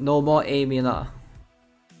 Really good, no more Amina.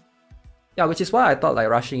 Yeah, which is why I thought like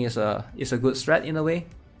rushing is a good strat in a way.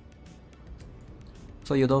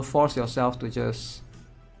 So you don't force yourself to just...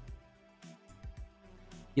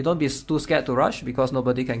 You don't be too scared to rush because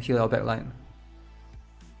nobody can kill your backline.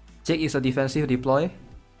 Jake is a defensive deploy.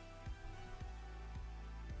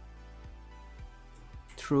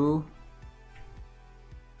 True.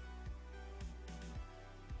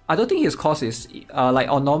 I don't think his cost is like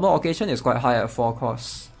on normal occasion is quite high at 4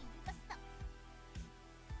 costs.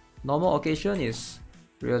 Normal occasion is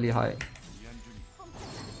really high.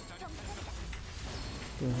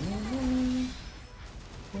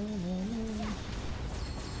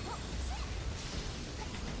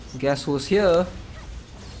 Guess who's here?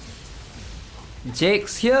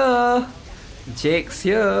 Jake's here! Jake's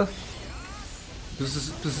here!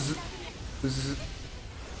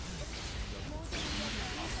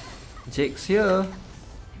 Jake's here!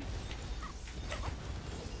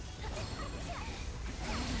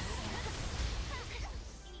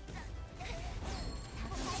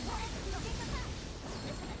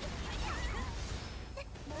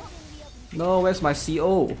 No, where's my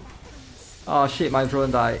CO? Oh shit, my drone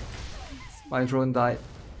died. My drone died.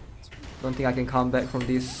 Don't think I can come back from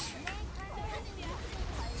this.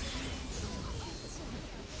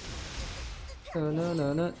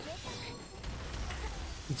 No.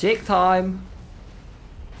 Jake time!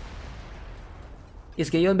 Is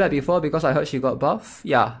Gayon back before because I heard she got buff?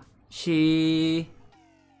 Yeah, she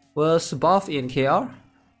was buff in KR.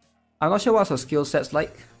 I'm not sure what her skill set's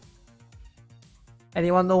like.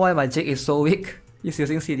 Anyone know why my Jake is so weak? He's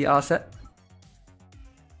using CDR set.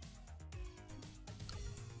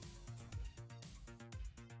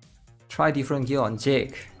 Try different gear on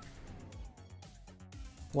Jake.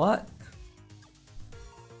 What?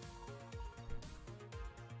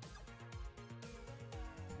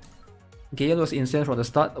 Gale was insane from the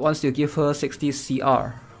start once you give her 60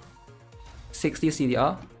 CR. 60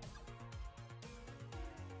 CDR.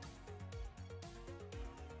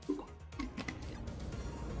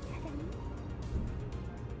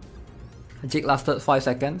 Jake lasted 5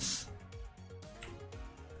 seconds.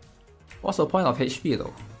 What's the point of HP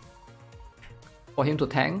though? For him to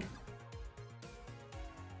tank?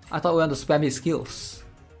 I thought we want to spam his skills.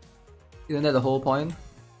 Isn't that the whole point?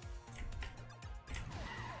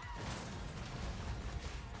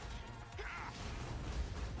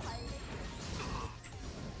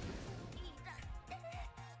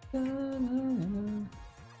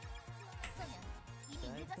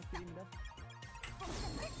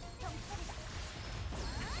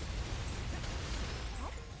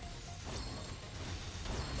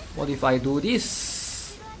 What if I do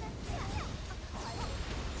this?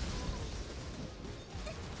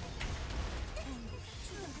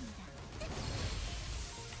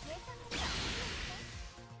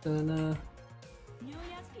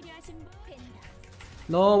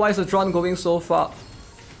 No, why is the drone going so far?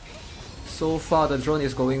 So far, the drone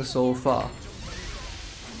is going so far.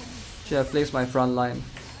 Should have placed my front line.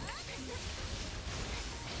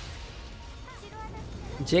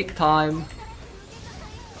 Jake time.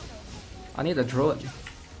 I need a drone.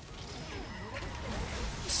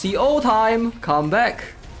 CO time! Come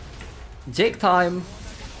back! Jake time!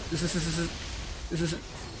 This is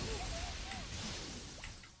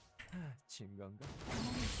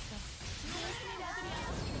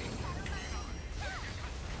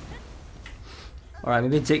Alright,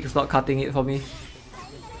 maybe Jake is not cutting it for me.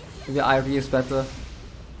 Maybe Ivy is better.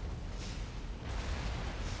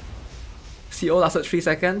 CO lasted 3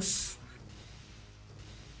 seconds.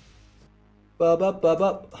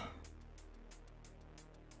 Bub.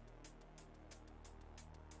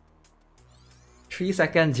 3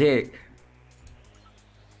 second Jake.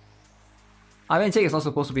 I mean, Jake is not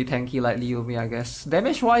supposed to be tanky like Liumi, I guess.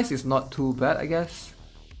 Damage-wise, it's not too bad, I guess.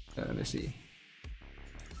 Let me see.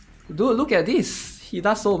 Dude, look at this. He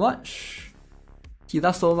does so much. He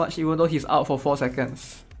does so much even though he's out for 4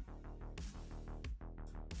 seconds.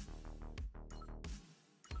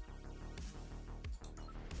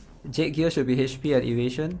 Jake gear should be HP and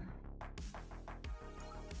evasion.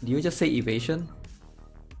 Do you just say evasion?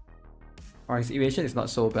 Or his evasion is not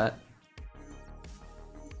so bad.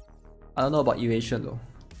 I don't know about evasion though.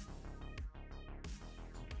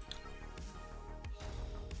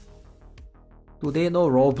 Today no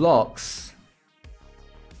Roblox.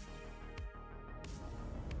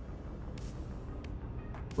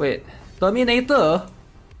 Wait, Terminator?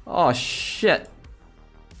 Oh shit.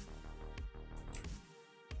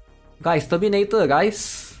 Guys, Terminator,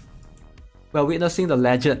 guys. We're witnessing the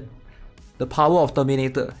legend. The power of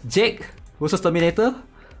Terminator. Jake versus Terminator?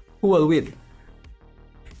 Who will win?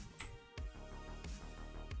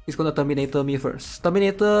 He's gonna Terminator me first.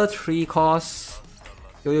 Terminator 3 cost.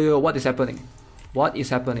 Yo, what is happening? What is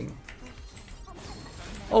happening?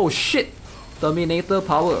 Oh shit! Terminator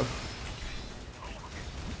power.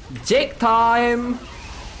 Jake time!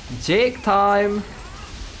 Jake time!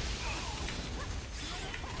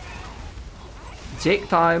 Jake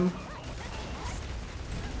time!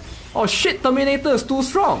 Oh shit! Terminator is too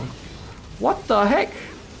strong! What the heck?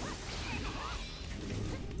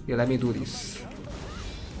 Here, let me do this.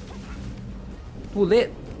 Too late.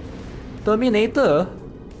 Terminator.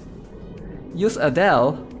 Use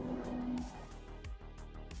Adele.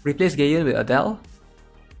 Replace Gaian with Adele.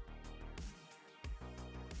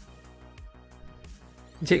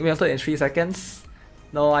 Jake melted in 3 seconds.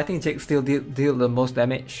 No, I think Jake still deal the most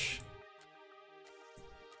damage.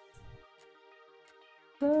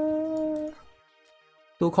 2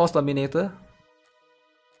 cost Terminator.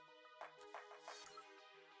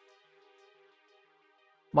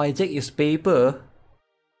 My Jake is paper.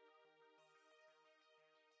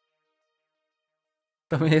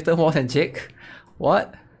 Terminator more than Jake?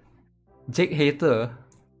 What? Jake hater.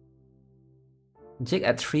 Jake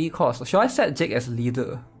at 3 cost. Should I set Jake as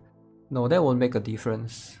leader? No, that won't make a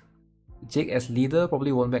difference. Jake as leader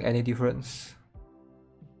probably won't make any difference.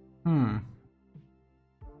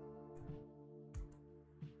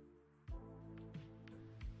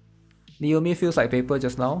 Naomi feels like paper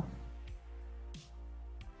just now.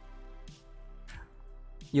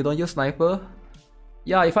 You don't use sniper?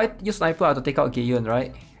 Yeah, if I use sniper I have to take out Gaian,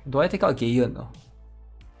 right? Do I take out Gaian? No.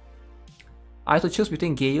 I have to choose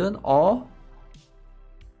between Gaian or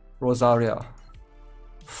Rosaria.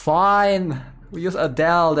 Fine! We use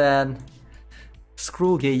Adele then.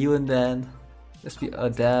 Screw Gaian then. Let's be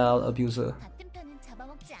Adele abuser. 같은 편은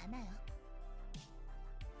잡아먹지 않아요.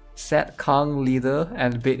 Set Kang leader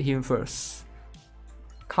and bait him first.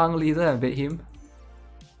 Kang leader and bait him.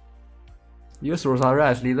 Use Rosaria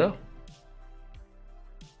as leader.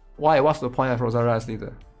 Why? What's the point of Rosaria as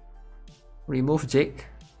leader? Remove Jake.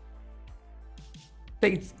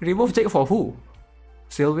 Remove Jake for who?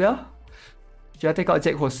 Sylvia? Should I take out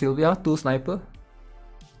Jake for Sylvia? 2 sniper?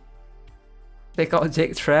 Take out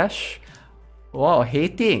Jake trash? Wow,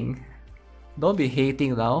 hating. Don't be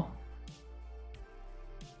hating now.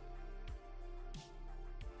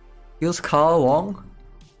 Use Carl Wong.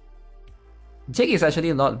 Jake is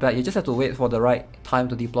actually not bad, you just have to wait for the right time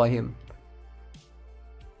to deploy him.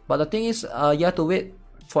 But the thing is, you have to wait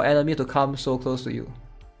for enemy to come so close to you.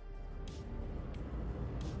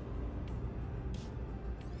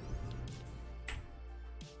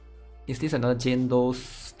 Is this another Jane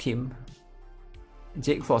Doe's team?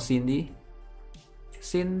 Jake for Cindy.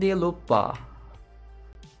 Cindy lupa.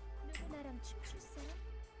 누구나랑 춤출세?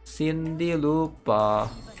 Cindy lupa.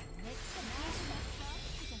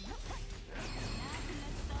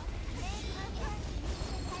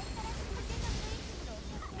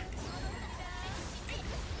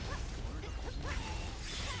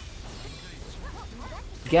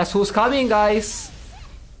 Guess who's coming, guys?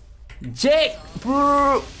 Jake!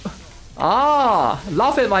 Bro. Ah,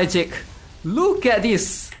 laugh at my Jake. Look at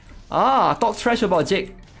this. Ah, talk trash about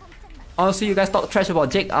Jake. Honestly, you guys talk trash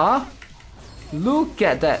about Jake, ah? Look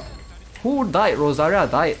at that. Who died? Rosaria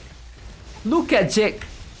died. Look at Jake.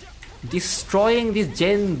 Destroying this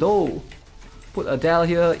Jane Doe. Put Adele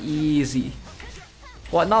here, easy.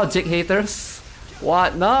 What now, Jake haters?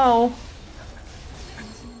 What now?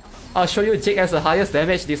 I'll show you Jake has the highest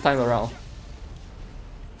damage this time around.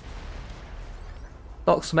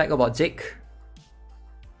 Talk smack about Jake.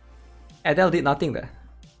 Adele did nothing there.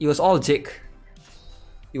 It was all Jake.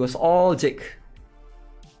 It was all Jake.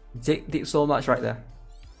 Jake did so much right there.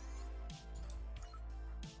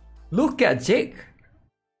 Look at Jake.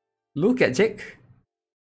 Look at Jake.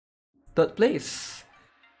 Third place.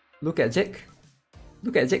 Look at Jake.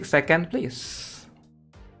 Look at Jake, second place.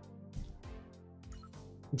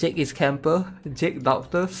 Jake is camper. Jake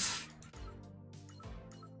doubters.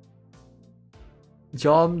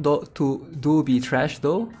 John do be trash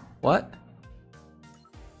though. What?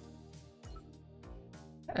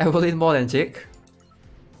 Evelyn more than Jake?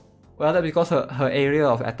 Well, that's because her area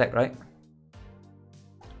of attack, right?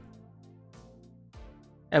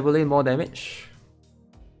 Evelyn more damage.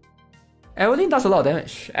 Evelyn does a lot of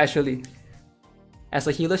damage, actually. As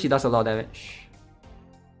a healer, she does a lot of damage.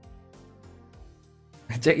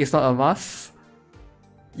 Jake is not a must.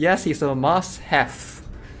 Yes, he's a must-have.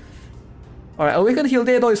 Alright, Awakened Heal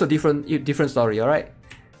Day though is a different story, alright?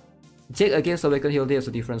 Jake against Awakened Heal Day is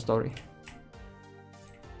a different story.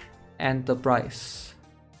 Enterprise.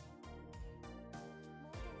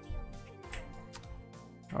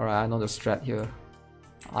 Alright, I know the strat here.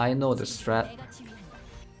 I know the strat.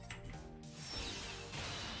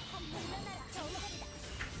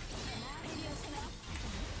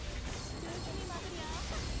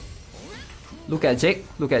 Look at Jake,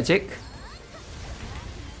 look at Jake.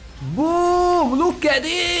 Boom! Look at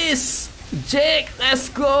this! Jake, let's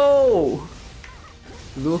go!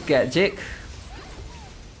 Look at Jake.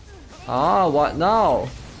 Ah, what now?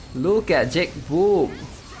 Look at Jake, boom!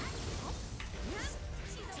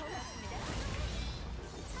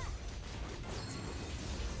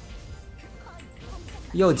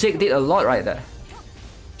 Yo, Jake did a lot right there.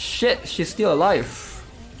 Shit, she's still alive.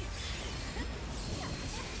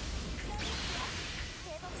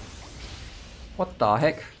 What the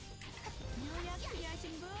heck?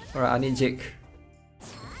 Alright, I need Jake.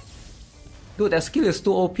 Dude, that skill is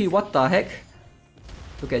too OP, what the heck?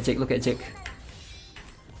 Look at Jake, look at Jake.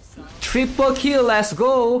 Triple kill, let's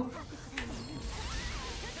go!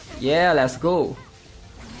 Yeah, let's go.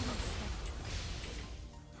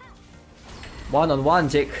 One on one,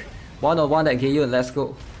 Jake. One on one that Gaeun, let's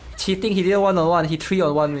go. Cheating, he didn't one on one, he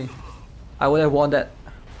 3-on-1 me. I would have won that.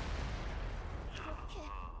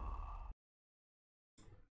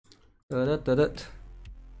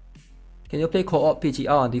 Can you play co-op PGR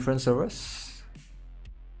on different servers?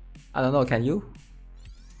 I don't know, can you?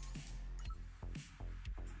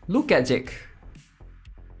 Look at Jake.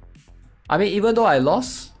 I mean, even though I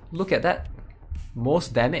lost, look at that.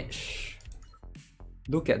 Most damage.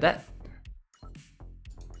 Look at that.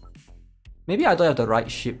 Maybe I don't have the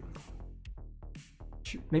right ship.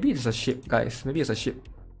 Maybe it's a ship, guys. Maybe it's a ship.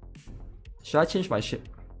 Should I change my ship?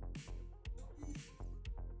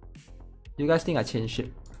 You guys think I change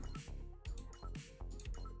ship?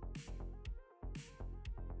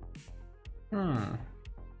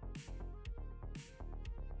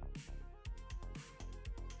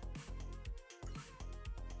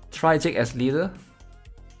 Try Jake as leader.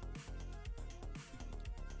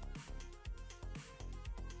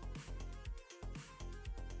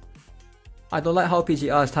 I don't like how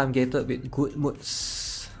PGR is time gated with good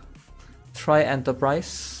moods. Try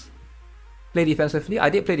Enterprise. Play defensively. I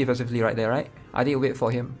did play defensively right there, right? I did wait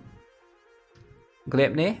for him.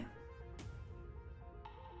 Gleipnir.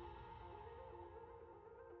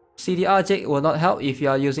 CDR Jake will not help if you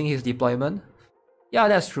are using his deployment. Yeah,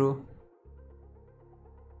 that's true.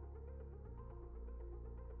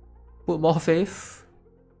 Put more faith.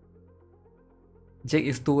 Jake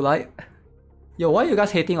is too light. Yo, why are you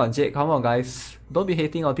guys hating on Jake? Come on, guys. Don't be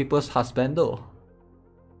hating on people's husband though.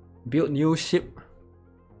 Build new ship.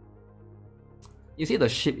 Is it the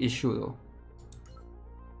ship issue though?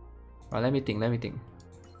 Right, let me think, let me think.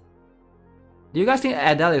 Do you guys think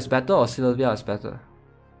Adele is better or Sylvia is better?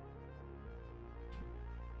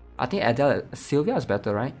 I think Sylvia is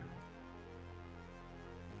better, right?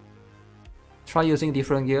 Try using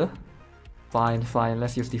different gear. Fine, fine,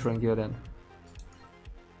 let's use different gear then.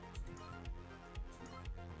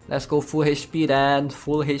 Let's go full HP then,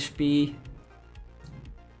 full HP.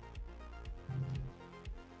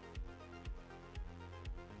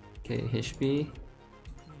 Okay, HP.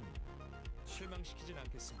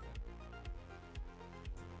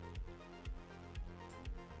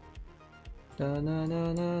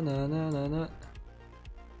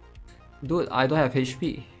 Dude, I don't have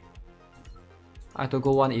HP. I have to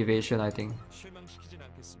go one evasion, I think.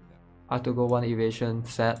 I have to go one evasion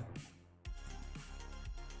set.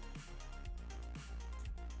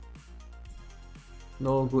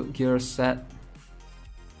 No good gear set.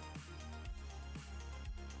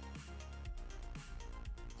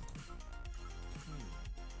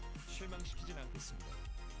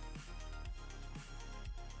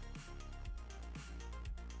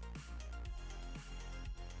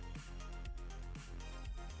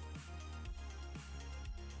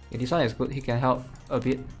 Okay, this one is good, he can help a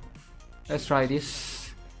bit. Let's try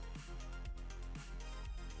this.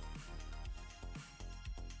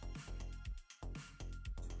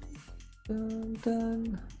 Dun,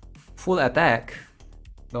 dun. Full attack?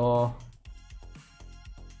 No.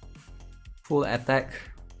 Full attack.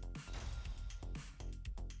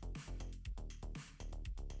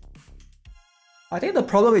 I think the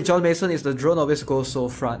problem with John Mason is the drone always goes so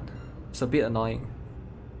front. It's a bit annoying.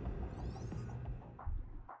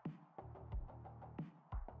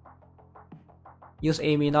 Use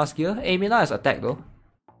Amina's gear. Amina is attack though.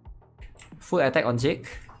 Full attack on Jake.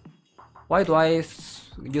 Why do I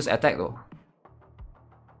use attack though?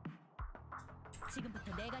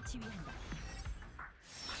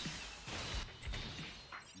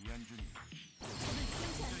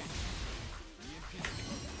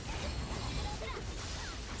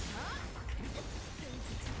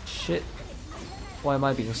 Shit. Why am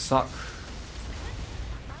I being sucked?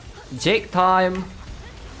 Jake time!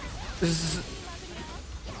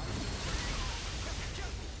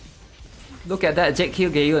 Look at that, Jake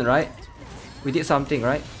killed Gayun, right? We did something,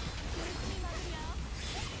 right?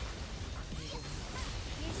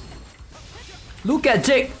 Look at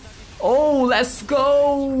Jake! Oh, let's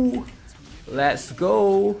go! Let's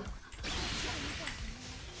go!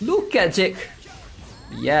 Look at Jake!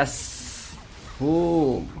 Yes!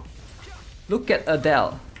 Boom! Look at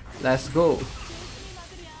Adele. Let's go.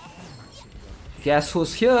 Guess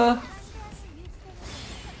who's here?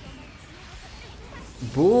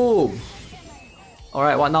 Boom!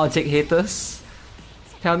 Alright, what now, Jake haters?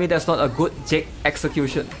 Tell me that's not a good Jake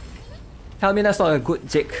execution. Tell me that's not a good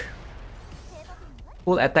Jake.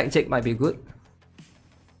 Full attack Jake might be good.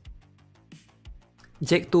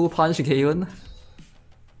 Jake 2 punch Gayun.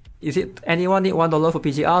 Is it anyone need $1 for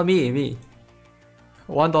PGR? Me.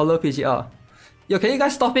 $1 PGR. Yo, can you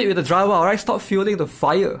guys stop it with the drama, alright? Stop fueling the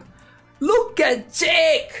fire. Look at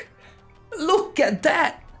Jake! Look at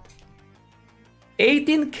that!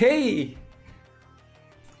 18k!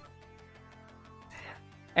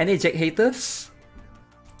 Any Jake haters?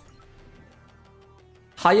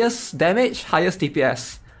 Highest damage, highest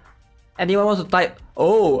DPS. Anyone wants to type,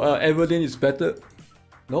 oh, Evelyn is better?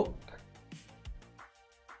 Nope.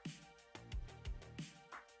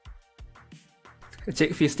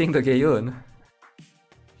 Jake feasting the Gayun.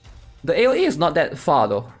 The AoE is not that far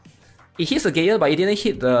though. It hits the Gayun, but it didn't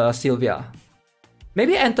hit the Sylvia.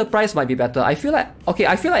 Maybe Enterprise might be better. I feel like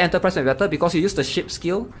Enterprise might be better because you use the ship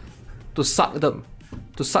skill to suck them.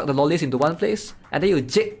 To suck the lollies into one place, and then you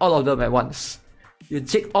jig all of them at once. You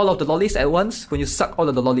jig all of the lollies at once when you suck all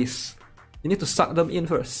of the lollies. You need to suck them in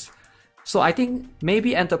first. So I think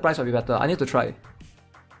maybe Enterprise might be better. I need to try.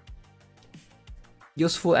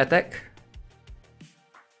 Use full attack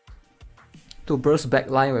to burst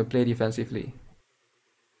backline when play defensively.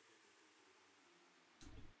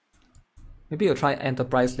 Maybe you'll try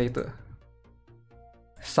Enterprise later.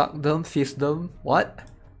 Suck them, feast them. What?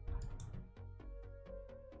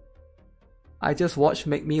 I just watched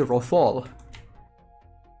make me fall.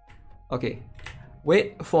 Okay.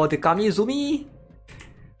 Wait for the Kamizumi.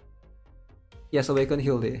 Yes, Awaken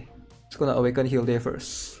Heal Day. It's gonna Awaken Heal Day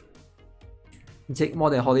first. Jake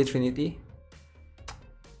more than Holy Trinity.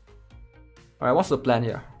 Alright, what's the plan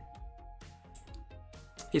here?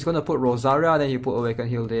 He's gonna put Rosaria, then he put Awaken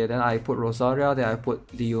Heal Day, then I put Rosaria, then I put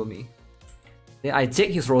Liumi. Then I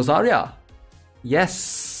Jake his Rosaria.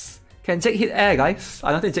 Yes! Can Jake hit air, guys?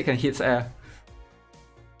 I don't think Jake can hit air.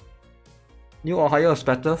 New or higher is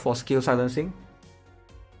better for skill silencing.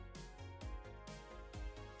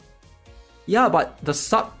 Yeah, but the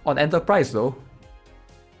suck on Enterprise though.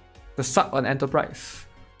 The suck on Enterprise.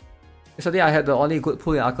 Yesterday I had the only good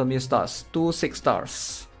pull in Alchemy stars. 2 6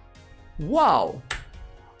 stars. Wow!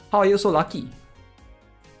 How are you so lucky?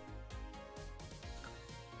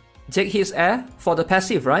 Jake hits air for the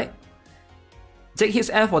passive, right? Jake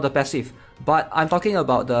hits air for the passive. But I'm talking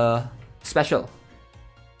about the special.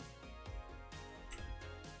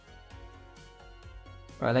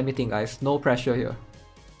 Alright, let me think guys. No pressure here.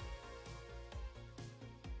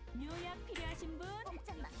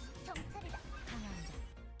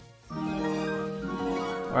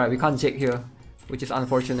 Alright, we can't Jake here, which is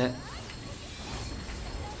unfortunate.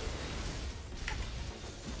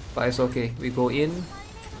 But it's okay. We go in.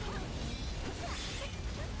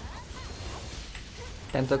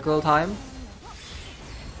 Tentacle time.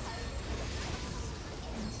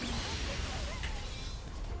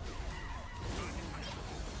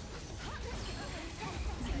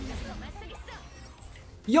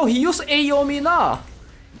 Yo, he used Aomina!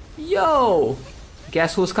 Yo!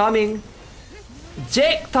 Guess who's coming?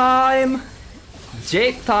 Jake time!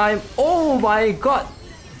 Jake time! Oh my god!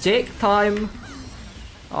 Jake time.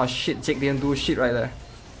 Oh shit, Jake didn't do shit right there.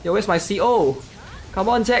 Yo, where's my CO? Come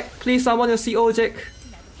on, Jack. Please summon your CO, Jake.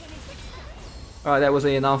 Alright, that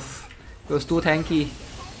wasn't enough. It was too tanky.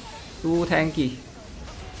 Too tanky.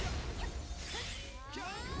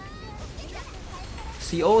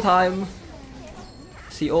 CO time.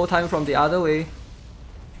 CO time from the other way.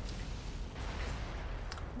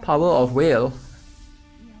 Power of Whale.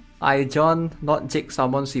 I John, not Jake,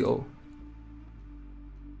 summon CO.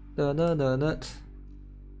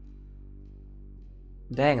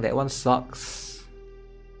 Dang, that one sucks.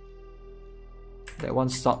 That one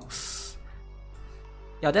sucks.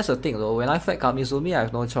 Yeah, that's the thing though. When I fight Kamizumi, I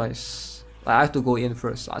have no choice. Like, I have to go in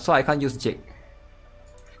first, so I can't use Jake.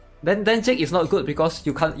 Then Jake is not good because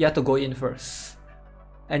you have to go in first,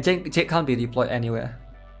 and Jake can't be deployed anywhere.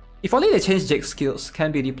 If only they change Jake's skills,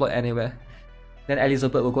 can be deployed anywhere, then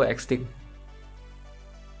Elizabeth will go extinct.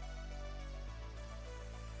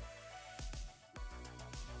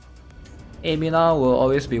 Amina will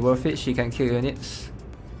always be worth it, she can kill units.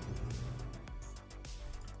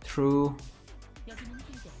 True.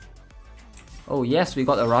 Oh yes, we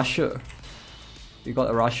got a rusher. We got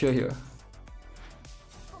a rusher here.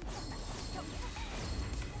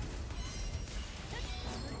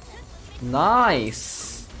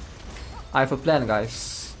 Nice! I have a plan,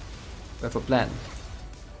 guys. We have a plan.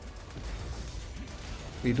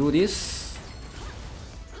 We do this.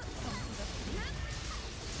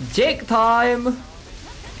 Jake time!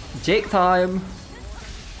 Jake time!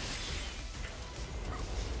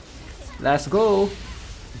 Let's go!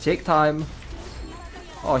 Jake time!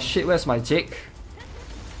 Oh shit, where's my Jake?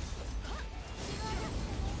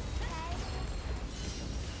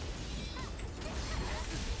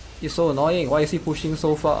 He's so annoying, why is he pushing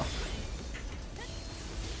so far?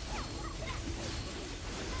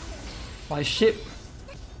 My ship!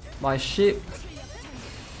 My ship!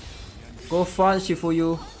 Go front,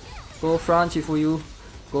 Shifuyu! Go front, Shifuyu!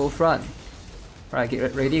 Go front! Alright,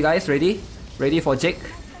 get ready guys, ready? Ready for Jake?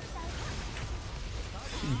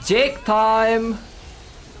 Jake time!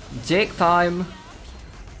 Jake time!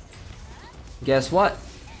 Guess what?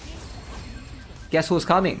 Guess who's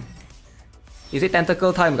coming? Is it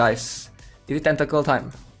tentacle time, guys? Is it tentacle time?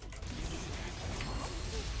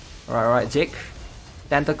 Alright, Jake.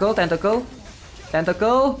 Tentacle, tentacle.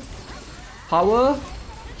 Tentacle. Power.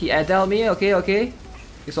 He Adele me, okay.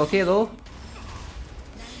 It's okay though.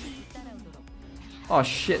 Oh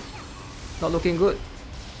shit. Not looking good.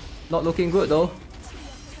 Not looking good though.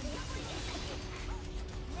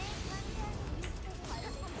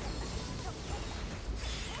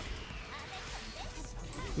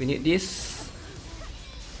 We need this.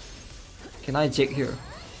 Can I Jake here?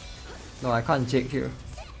 No, I can't Jake here.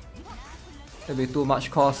 That'll be too much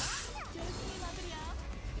cost.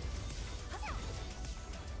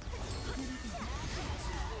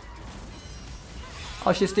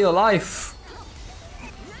 Oh, she's still alive.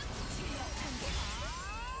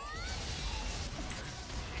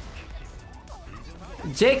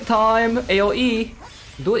 Jake time! AoE!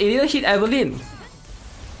 Dude, it didn't hit Evelyn.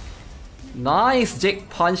 Nice! Jake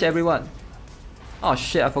punch everyone. Oh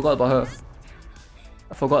shit, I forgot about her.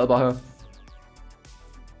 I forgot about her.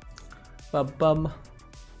 Bum.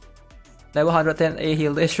 Level 110 A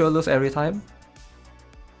heal, they sure lose every time.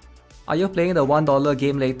 Are you playing the $1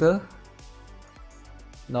 game later?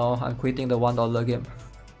 No, I'm quitting the $1 game.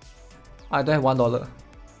 I don't have $1.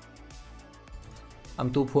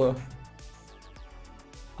 I'm too poor.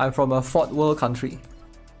 I'm from a fourth world country.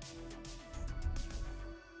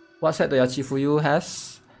 What set do your Chifuyu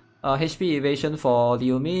has? HP evasion for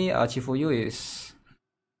Liumi. Chifuyu is...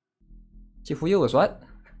 Chifuyu is what?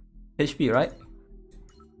 HP, right?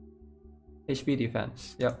 HP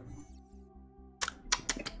defense, yep.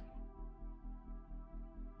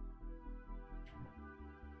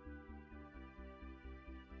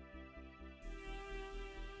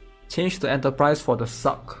 Change to enterprise for the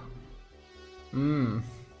suck.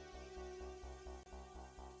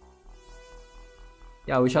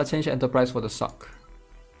 Yeah, we shall change enterprise for the suck.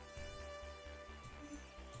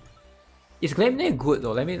 Is Gleipnir good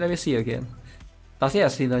though? Let me see again. Does it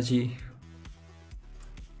have synergy?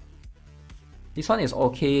 This one is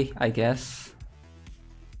okay, I guess.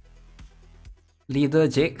 Leader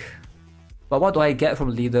Jake. But what do I get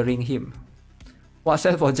from leadering him? What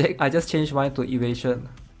set for Jake? I just changed mine to evasion.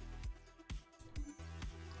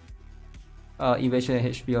 Evasion and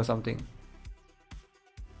HP or something.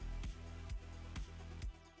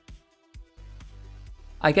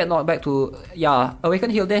 I get knockback to... Yeah,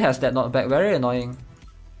 Awakened Heal Day has that knockback. Very annoying.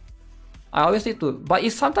 I always need to... But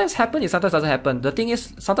it sometimes happens, it sometimes doesn't happen. The thing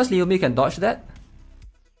is, sometimes Liumi can dodge that.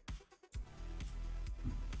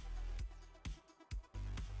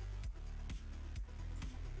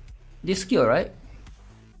 This skill, right?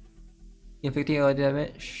 Inflicting all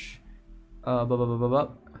damage.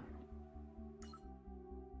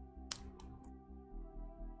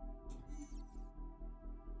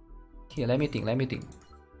 Okay, let me think.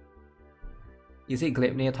 Is it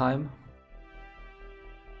Gleipnir time?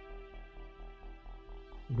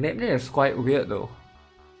 Gleipnir is quite weird though.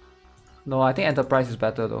 No, I think Enterprise is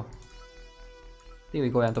better though. I think we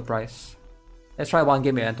go Enterprise. Let's try one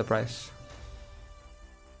game in Enterprise.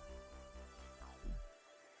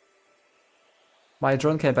 My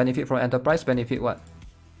drone can benefit from Enterprise. Benefit what?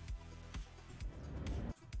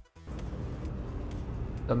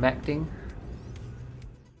 The Mac thing.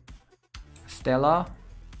 Stella.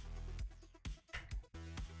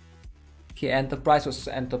 Okay, Enterprise versus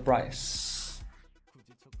Enterprise.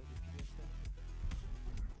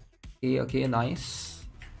 Okay, nice.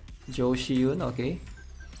 Jo Shi-yoon, okay.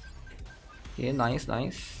 Okay, nice.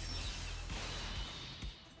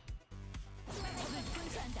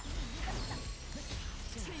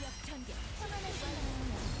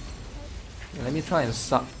 Yeah, let me try and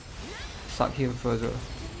suck him further.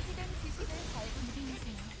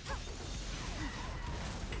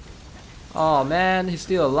 Oh man, he's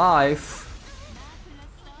still alive.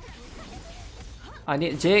 I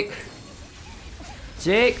need Jake.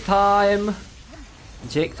 Jake time.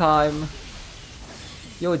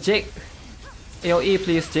 Yo, Jake. AoE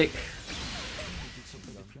please, Jake.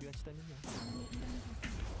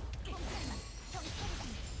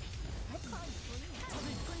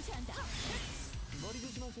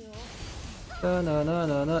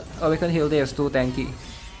 No. Awaken Hill there is too tanky.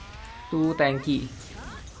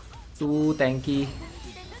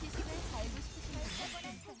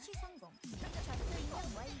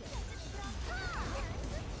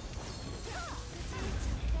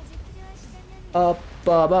 Up.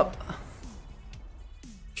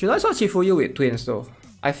 Should I start Chifuyu with twins though?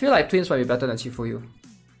 I feel like twins might be better than Chifuyu.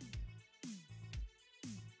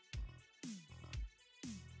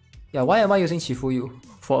 Yeah, why am I using Chifuyu?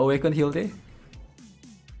 For Awaken Heal Day?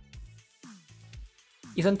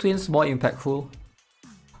 Isn't twins more impactful?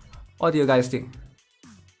 What do you guys think?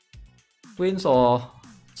 Twins or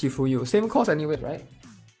Chifuyu? Same cost anyway, right?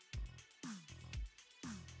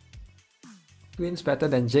 Twins better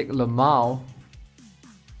than Jake Lamau.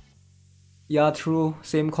 Yeah, true.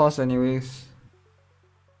 Same cost anyways.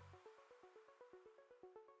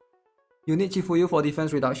 You need Chifuyu for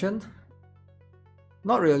defense reduction?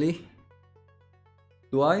 Not really.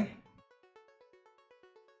 Do I?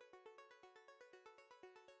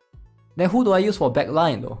 Then who do I use for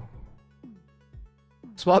backline though?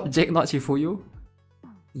 Swap Jake, not Chifuyu?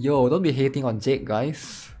 Yo, don't be hating on Jake,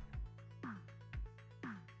 guys.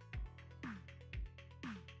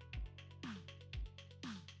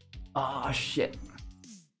 Ah, shit.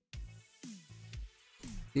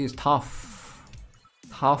 This is tough.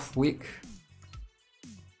 Tough week.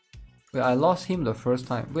 Wait, I lost him the first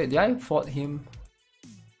time. Wait, did I fought him?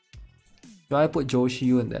 Do I put Jo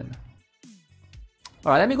Shi-yoon then?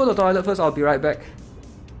 Alright, let me go to the toilet first. I'll be right back.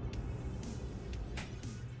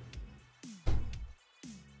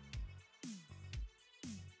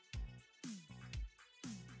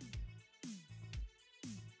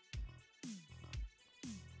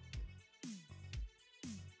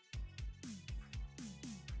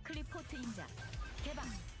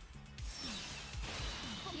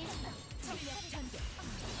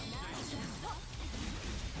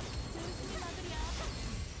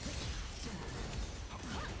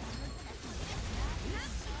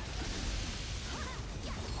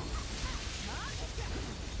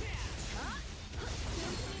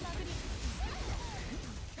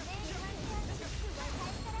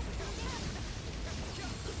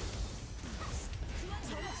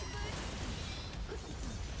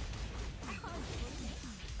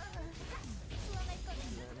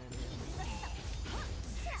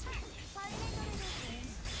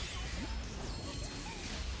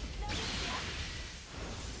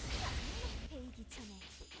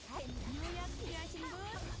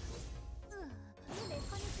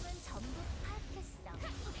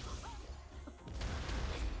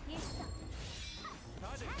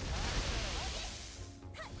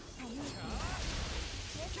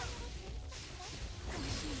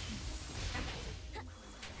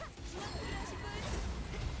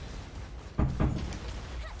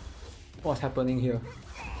 What's happening here?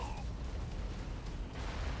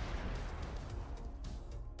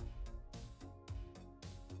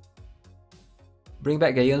 Bring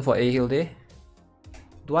back Gaion for A-Heal Day.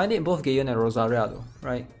 Do I need both Gaion and Rosaria though,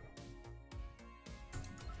 right?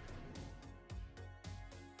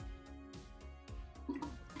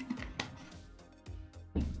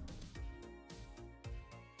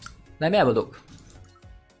 Let me have a look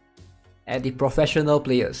at the professional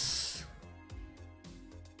players.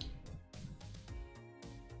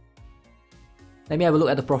 Let me have a look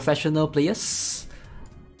at the professional players.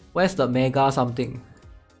 Where's the Mega something?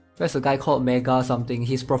 Where's the guy called Mega something?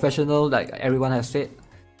 He's professional like everyone has said.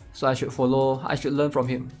 So I should follow, I should learn from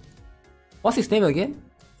him. What's his name again?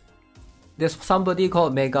 There's somebody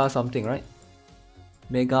called Mega something, right?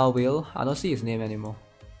 Mega Whale. I don't see his name anymore.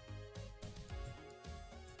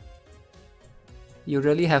 You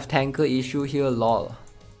really have tanker issue here, lol.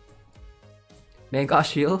 Mega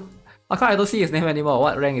Shield? How come I don't see his name anymore?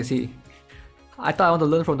 What rank is he? I thought I want to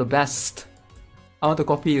learn from the best. I want to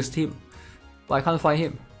copy his team, but I can't find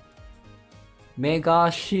him.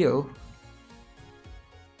 Mega Shield.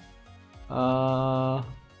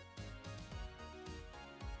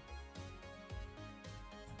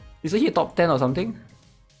 Isn't he top 10 or something?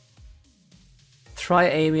 Try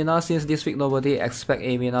Amina since this week nobody expect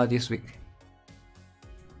Amina this week.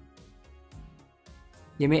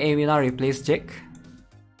 You mean Amina replace Jake?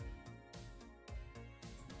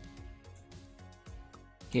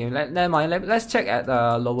 Okay, never mind. Let's check at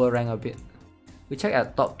lower rank a bit. We check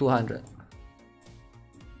at top 200.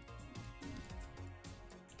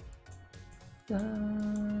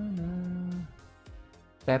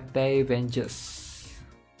 Pepe Vengers.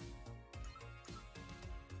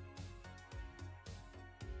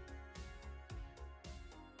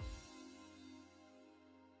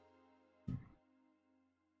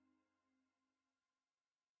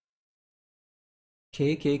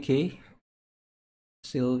 KKK.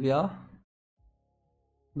 Sylvia.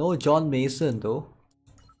 No John Mason though.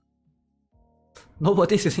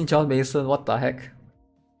 Nobody's using John Mason, what the heck?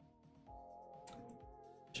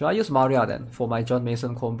 Should I use Maria then for my John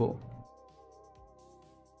Mason combo?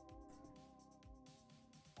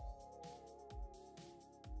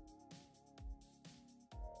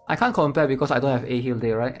 I can't compare because I don't have A heal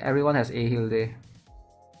day, right? Everyone has A heal day.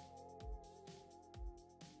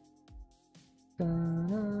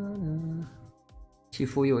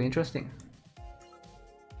 Chifuyo, interesting.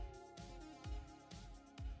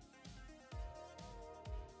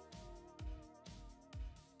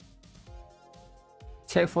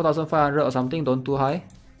 Check 4500 or something, don't too high.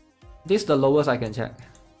 This is the lowest I can check.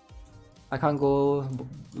 I can't go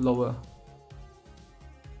lower.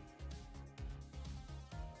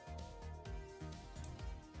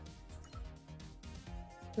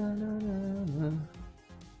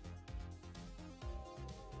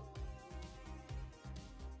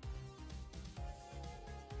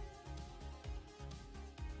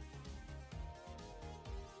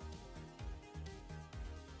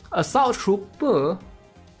 Assault Trooper?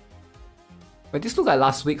 But this looks like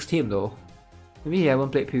last week's team though. Maybe he haven't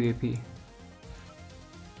played PvP.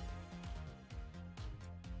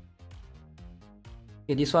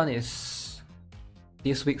 Okay, this one is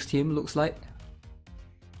this week's team, looks like.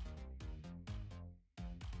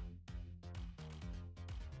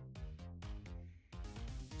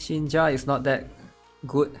 Shinja is not that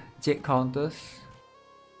good. Jake counters.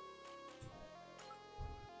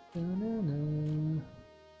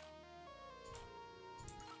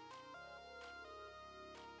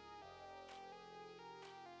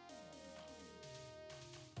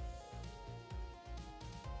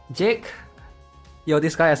 Jake? Yo,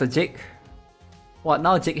 this guy has a Jake. What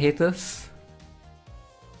now, Jake haters?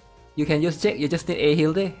 You can use Jake, you just need A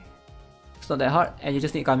heal day. It's not that hard, and you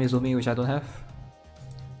just need Kamizumi, which I don't have.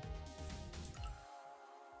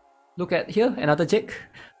 Look at here, another Jake.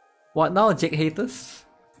 What now, Jake haters?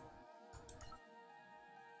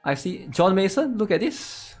 I see John Mason, look at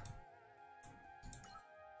this.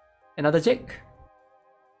 Another Jake.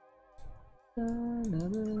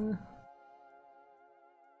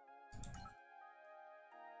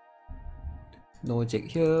 No Jake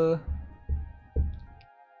here.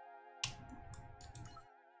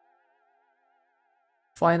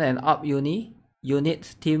 Find an up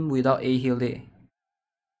unit team without A heal day.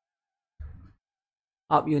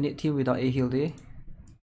 Up unit team without A heal day.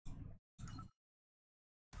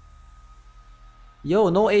 Yo,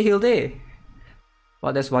 no A heal day.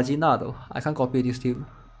 But there's Vagina though. I can't copy this team.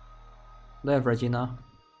 Don't have Regina.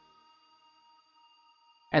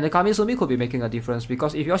 And the Kamizumi could be making a difference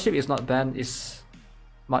because if your ship is not banned, it's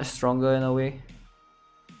much stronger in a way.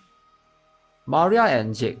 Maria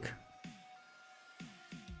and Jake.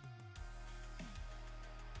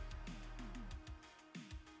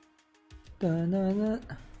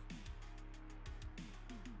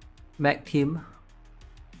 Mac team.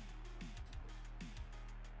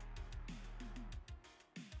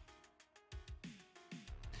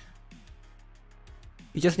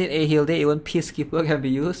 You just need A heal day, even Peacekeeper can be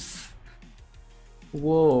used.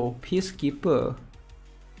 Whoa, Peacekeeper.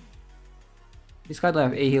 This guy don't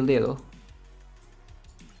have A heal day though.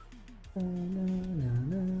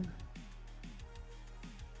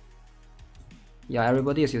 Yeah,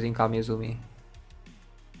 everybody is using Kamizumi.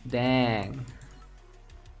 Dang.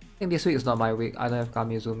 I think this week is not my week. I don't have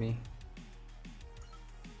Kamizumi.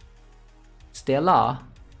 Stella.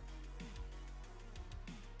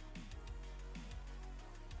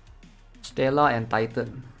 Stella and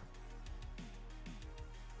Titan.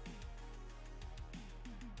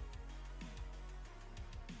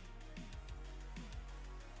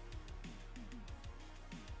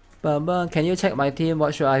 Bum, can you check my team?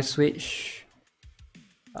 What should I switch?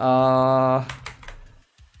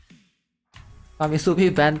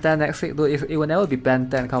 Kamizumi ban 10 next week, dude. It will never be ban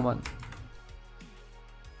 10, come on.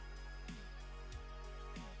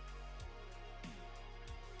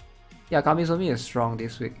 Yeah, Kamizumi is strong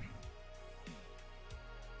this week.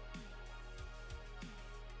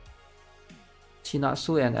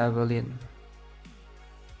 Chinatsu and Evelyn.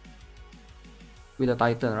 With a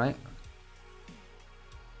Titan, right?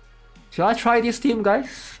 Should I try this team,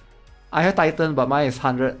 guys? I have Titan, but mine is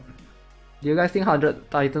 100. Do you guys think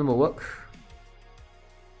 100 Titan will work?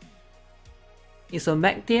 It's a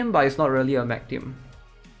mech team, but it's not really a mech team.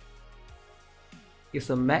 It's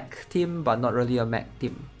a mech team, but not really a mech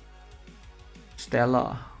team.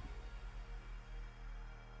 Stella.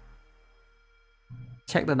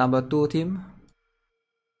 Check the number 2 team.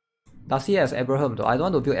 Does he has Abraham though? I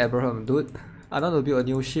don't want to build Abraham, dude. I don't want to build a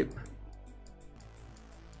new ship.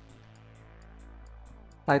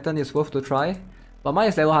 Titan is worth to try. But mine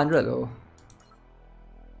is level 100 though.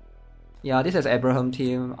 Yeah, this is Abraham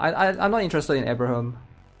team. I'm not interested in Abraham.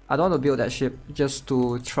 I don't want to build that ship just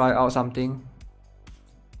to try out something.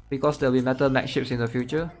 Because there'll be metal mech ships in the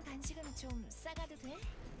future. 간식은 좀 싸가도 돼?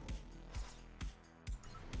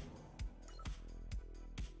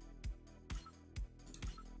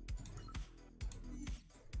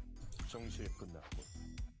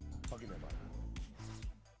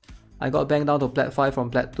 I got banged down to plat 5 from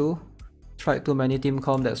plat 2. Tried too many team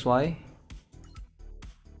comp, that's why.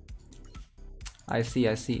 I see.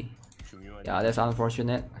 Yeah, that's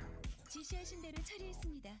unfortunate. 지시하신 대로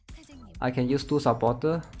처리했습니다, 사장님. I can use 2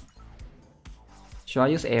 supporter. Should I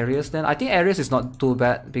use Aries then? I think Aries is not too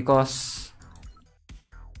bad because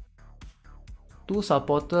 2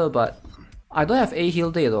 supporter, but I don't have A heal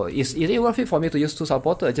day though. Is it worth it for me to use 2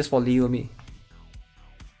 supporter just for Liumi?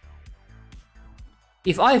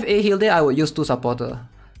 If I have A heal day, I would use 2 supporter.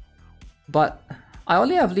 But I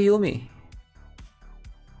only have Liumi.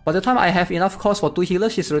 By the time I have enough cost for 2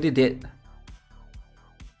 healers, she's already dead.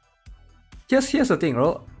 Here's the thing,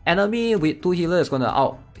 bro. Enemy with 2 healers is gonna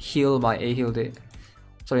out heal my A heal day.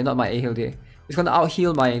 Sorry, not my A heal day. It's gonna out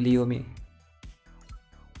heal my Liumi.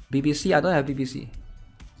 BBC? I don't have BBC.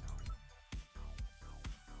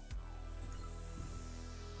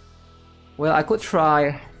 Well, I could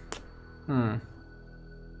try.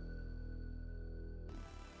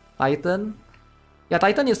 Titan? Yeah,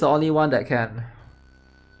 Titan is the only one that can.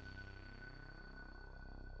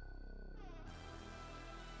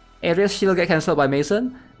 Aries shield get cancelled by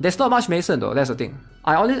Mason. There's not much Mason though, that's the thing.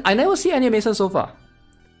 I never see any Mason so far.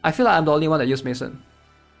 I feel like I'm the only one that used Mason.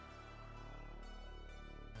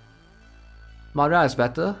 Maria is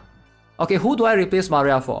better. Okay, who do I replace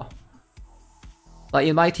Maria for? Like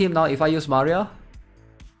in my team now, if I use Maria,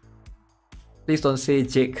 please don't say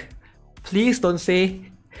Jake. Please don't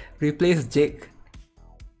say replace Jake.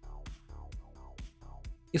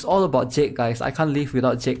 It's all about Jake, guys. I can't live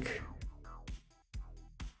without Jake.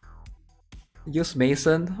 Use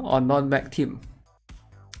Mason or non-mech team.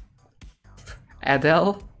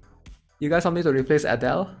 Adele? You guys want me to replace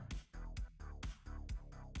Adele?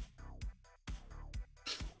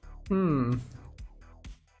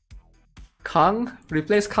 Kang?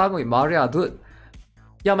 Replace Kang with Maria, dude.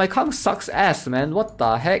 Yeah, my Kang sucks ass, man. What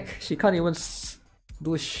the heck? She can't even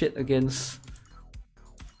do shit against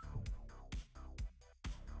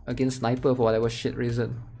Sniper for whatever shit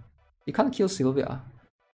reason. You can't kill Sylvia.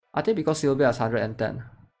 I think because Sylvia has 110.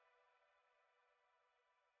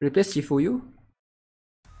 Replace Chifuyu?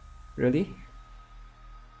 Really?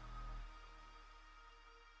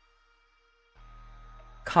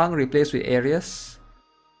 Kang replaced with Aries?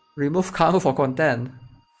 Remove Kang for content.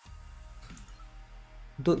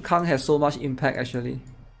 Dude, Kang has so much impact actually.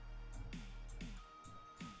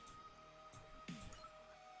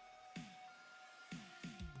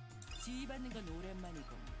 지휘받는 건 오랜만이고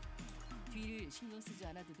뒤를 신경 쓰지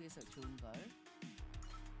않아도 돼서 좋은 걸.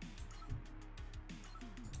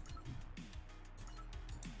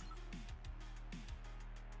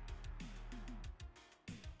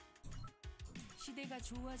 시대가 상태가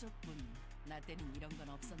좋아졌군. 나 때는 이런 건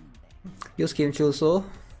없었는데. Use Kim Chul-so.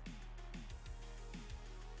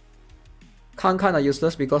 Kang kinda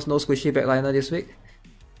useless because no squishy backliner this week.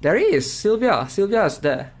 There is Sylvia. Sylvia's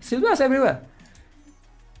there. Sylvia's everywhere.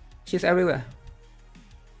 She's everywhere.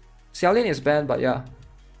 Xiaolin is banned, but yeah.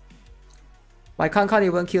 My Kang can't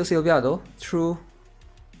even kill Sylvia though. True.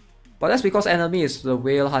 But that's because enemy is the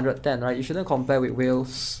whale 110, right? You shouldn't compare with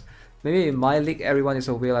whales. Maybe in my league everyone is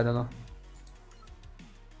a whale, I don't know.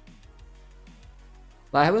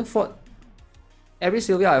 Like, I haven't fought... Every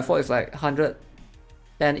Sylvia I fought is like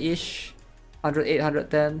 110-ish. 108,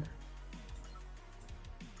 110.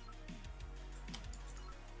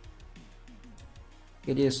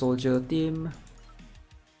 It is soldier team.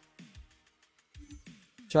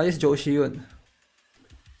 Should I use Zhou Shiyun?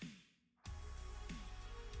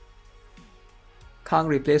 Kang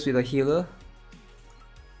replaced with a healer.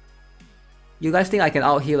 You guys think I can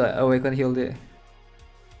out heal Awaken Heal Day?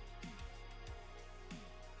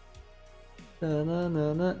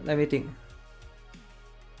 Let me think.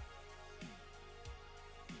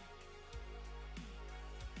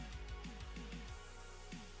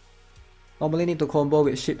 Normally need to combo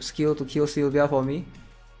with ship skill to kill Sylvia for me.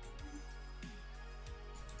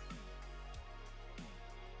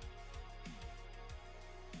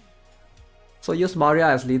 So use Maria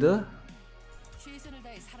as leader. 최선을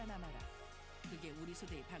다해 살아남아라. 그게 우리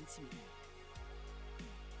소대의 방침이야.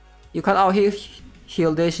 You can't out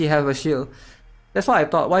heal day, she have a shield. That's why I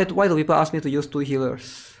thought, why do people ask me to use 2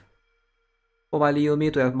 healers? For my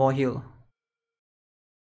Liumi to have more heal.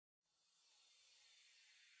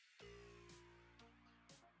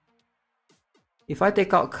 If I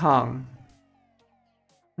take out Kang...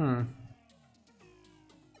 No,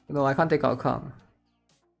 I can't take out Kang.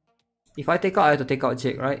 If I take out, I have to take out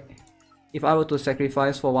Jake, right? If I were to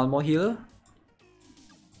sacrifice for 1 more healer...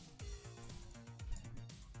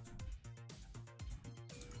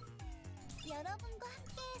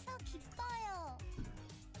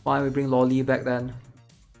 Fine, we bring Lolly back then.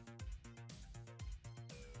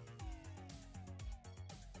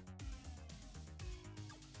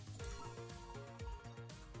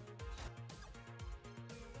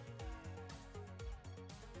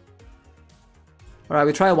 Alright,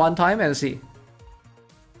 we try 1 time and see.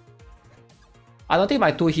 I don't think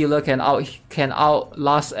my 2 healer can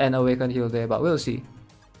outlast an Awaken Heal Day, but we'll see.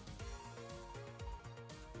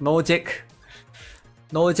 No Jake.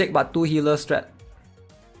 No Jake, but 2 healer strat.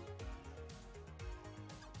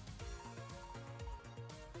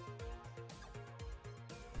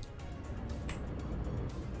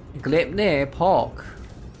 Glepne Pork.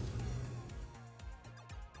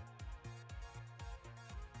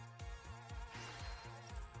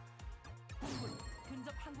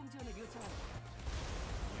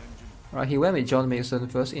 Right, he went with John Mason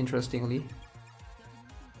first, interestingly.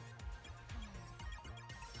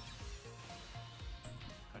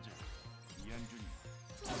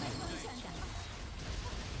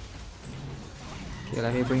 Okay,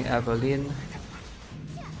 let me bring Evelyn.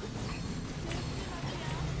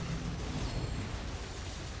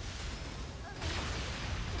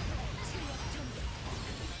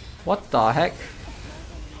 What the heck?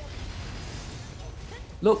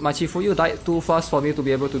 Look, my Chifuyu died too fast for me to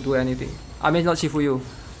be able to do anything. I mean, not Chifuyu.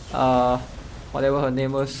 Whatever her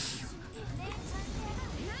name was.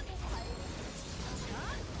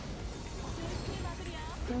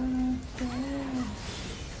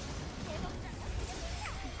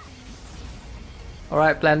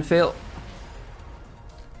 Alright, plan failed.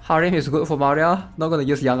 Harim is good for Maria. Not gonna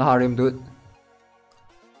use young Harim, dude.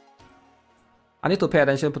 I need to pay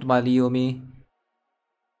attention to my Liumi.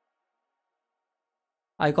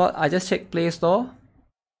 I just checked Play Store.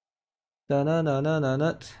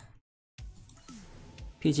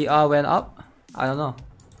 PGR went up. I don't know.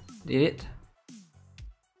 Did it?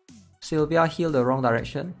 Sylvia healed the wrong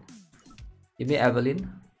direction. Give me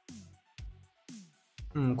Evelyn.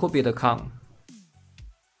 Could be the Kang.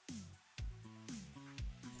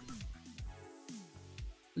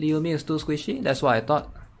 Liumi is too squishy. That's what I thought.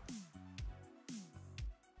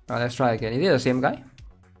 Alright, let's try again. Is it the same guy?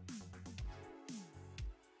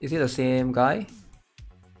 Is it the same guy?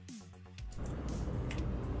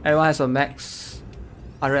 Everyone has a max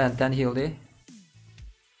 110 heal day.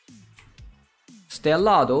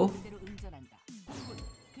 Stella though?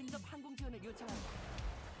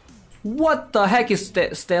 What the heck is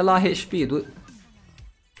Stella HP, dude?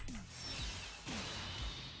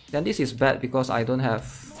 Then this is bad because I don't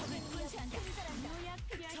have...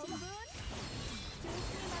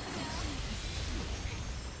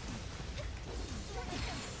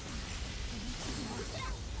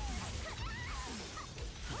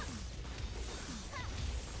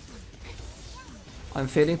 I'm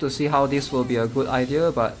failing to see how this will be a good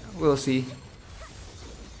idea, but we'll see.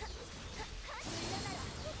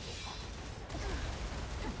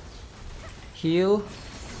 Heal.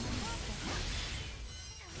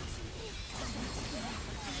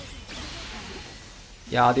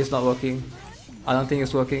 Yeah, this is not working. I don't think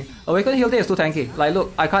it's working. Awaken heal day is too tanky. Like,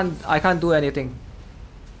 look, I can't do anything.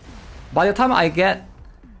 By the time I get,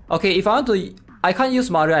 okay, if I want to, I can't use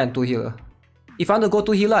Maria and 2 healer. If I want to go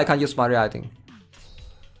 2 healer, I can't use Maria. I think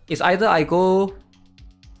it's either I go,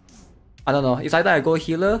 I don't know. It's either I go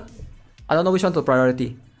healer. I don't know which one to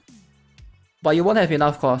priority. But you won't have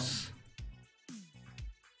enough cost.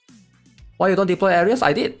 Why you don't deploy areas?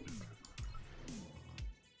 I did.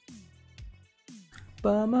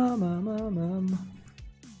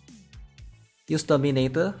 Use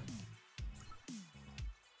Terminator.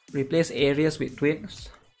 Replace areas with twins.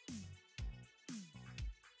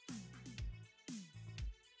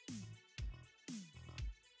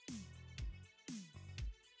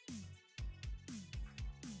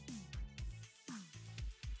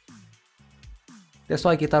 That's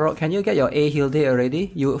why Guitar Rock, can you get your A heal day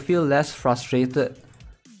already? You feel less frustrated.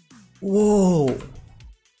 Whoa!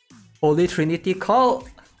 Holy Trinity call!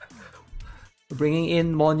 Bringing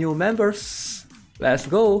in more new members. Let's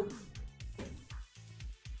go!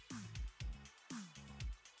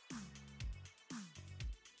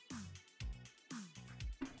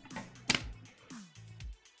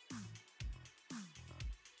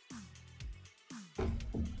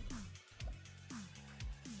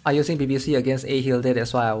 I'm using BBC against A heal day,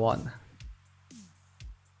 that's why I won.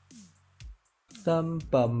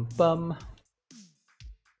 Bum.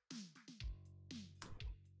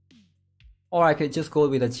 Or I could just go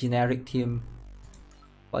with a generic team.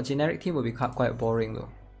 But generic team will be quite boring though.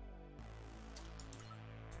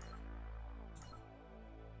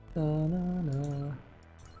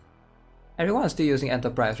 Everyone is still using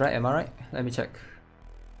Enterprise, right? Am I right? Let me check.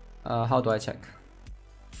 How do I check?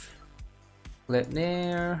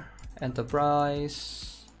 Gleipnir,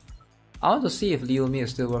 Enterprise. I want to see if Liumi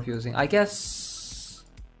is still worth using. I guess.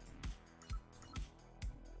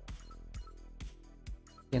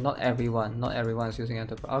 Yeah, not everyone is using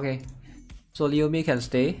Enterprise. Okay, so Liumi can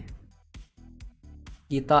stay.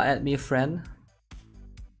 Gita, add me friend.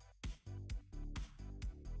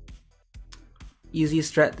 Easy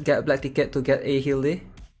strat, get black ticket to get A heal day.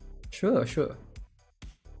 Sure.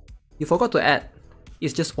 You forgot to add.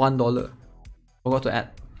 It's just $1. Forgot to add.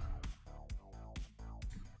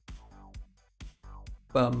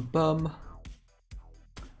 Bum.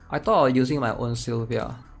 I thought I was using my own Sylvia.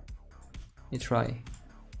 Let me try.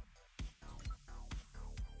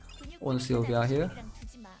 Own Sylvia here.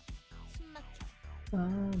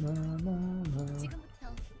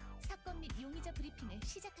 지금부터 사건 및 용의자 브리핑을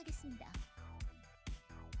시작하겠습니다.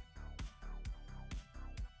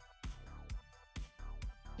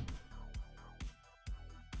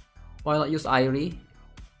 Why not use Irie?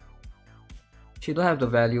 She don't have the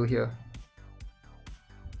value here.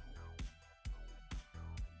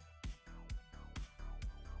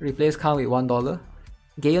 Replace count with $1.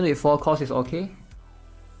 Gain with 4 cost is okay.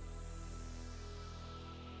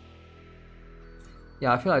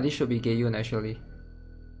 Yeah, I feel like this should be Gaeyun actually.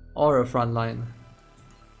 Or a frontline.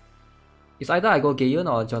 It's either I go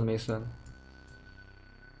Gaeyun or John Mason.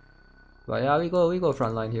 But yeah, we go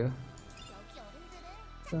frontline here.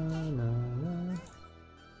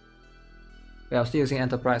 Yeah, I'm still using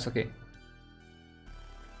Enterprise, okay.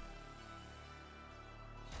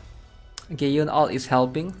 Gaeyun ult is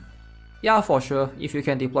helping. Yeah, for sure, if you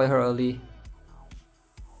can deploy her early.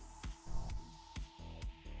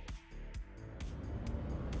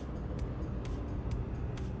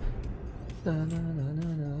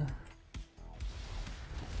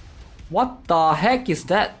 What the heck is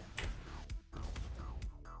that?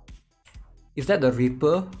 Is that the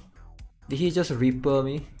Reaper? Did he just Reaper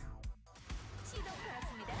me?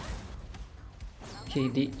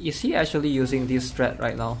 Okay, is he actually using this strat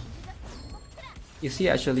right now? Is he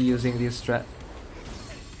actually using this strat?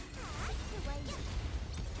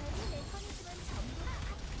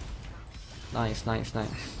 Nice.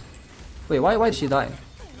 Wait, why did she die?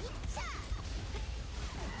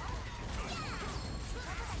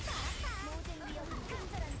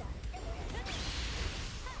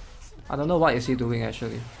 I don't know what is he doing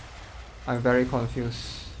actually. I'm very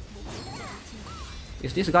confused.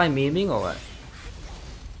 Is this guy memeing or what?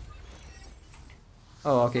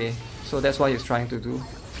 Oh, okay. So that's what he's trying to do.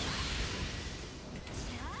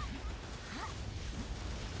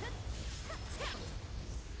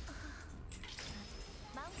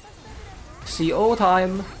 CO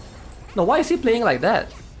time! No, why is he playing like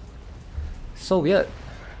that? So weird.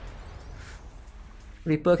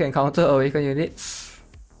 Reaper can counter awaken units.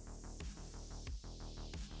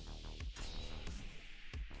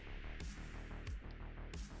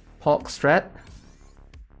 Hawk strat.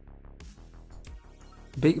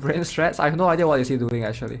 Big brain strats. I have no idea what is he doing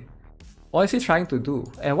actually. What is he trying to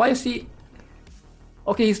do? And why is he...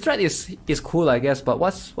 Okay, his strat is cool I guess, but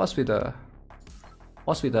what's with the...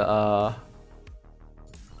 What's with the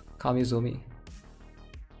Kamizumi?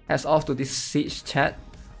 Hats off to this Siege chat.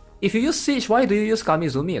 If you use Siege, why do you use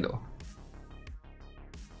Kamizumi though?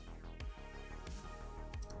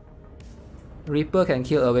 Reaper can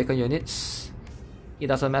kill awaken units. It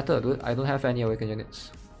doesn't matter, dude. I don't have any awaken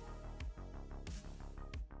units.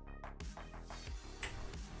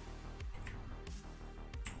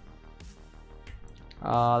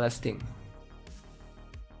 Let's think.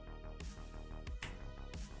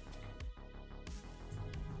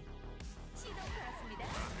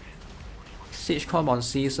 Siege come on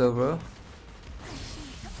C server.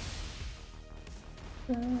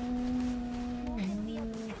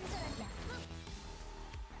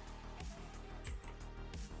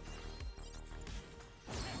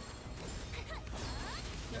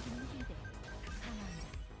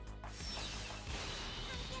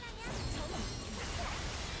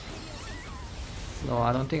 No,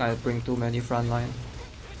 I don't think I bring too many frontline.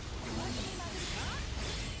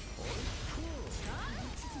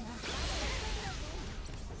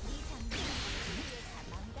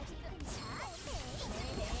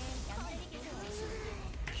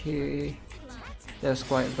 Okay, that's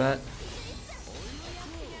quite bad.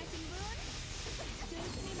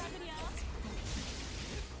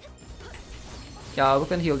 Yeah, we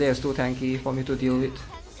can heal there is too tanky for me to deal with.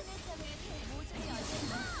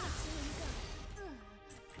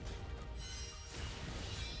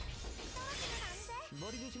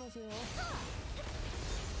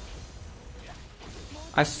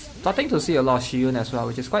 I'm starting to see a lot of Shiyun as well,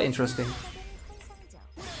 which is quite interesting.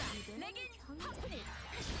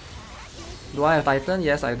 Do I have Titan?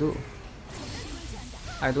 Yes, I do.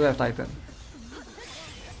 I do have Titan.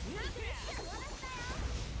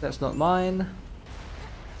 That's not mine.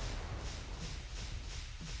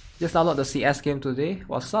 Just download the CS game today.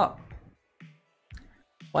 What's up?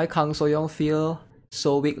 Why Kang Soyoung feel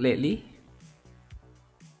so weak lately?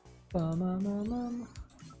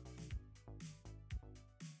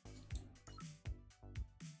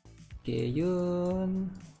 Gayun.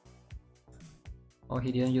 Oh,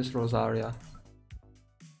 he didn't use Rosaria.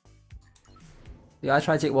 Did I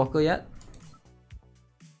try Jake Walker yet?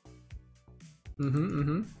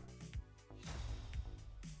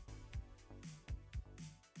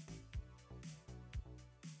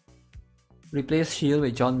 Replace Shield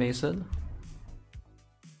with John Mason.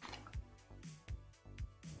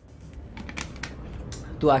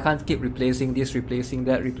 Dude, I can't keep replacing this, replacing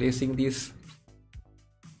that, replacing this.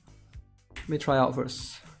 Let me try out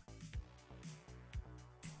first.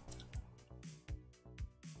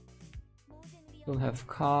 Don't have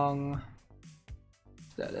Kang.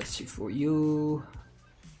 Let's check for you.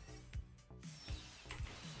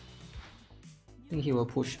 I think he will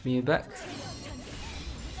push me back.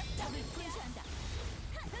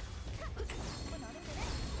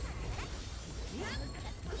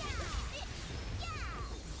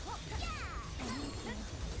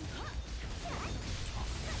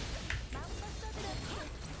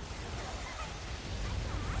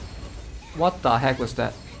 What the heck was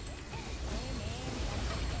that?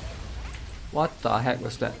 What the heck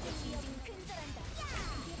was that?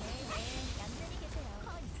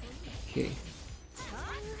 Okay.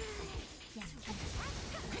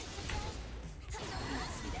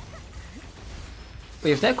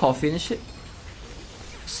 Wait, is that coffin shit?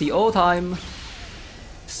 CO time.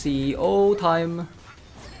 CO time.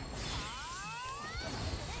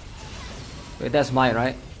 Wait, that's mine,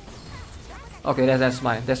 right? Okay, that's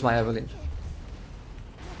mine. That's my Evelyn.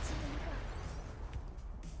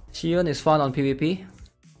 Shion is fun on PvP.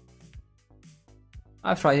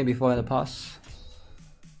 I've tried him before in the past.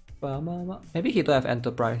 Maybe he don't have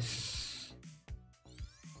Enterprise.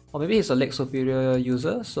 Or maybe he's a leg superior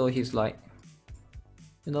user, so he's like,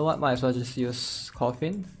 you know what, might as well just use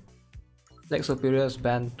Coffin. Leg superior is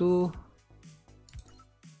band 2.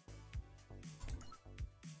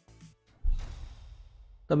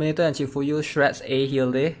 Terminator and Chifuyu shreds A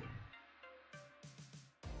heal day.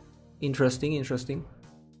 Interesting, interesting.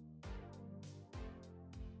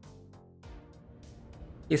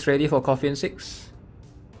 He's ready for Coffin 6.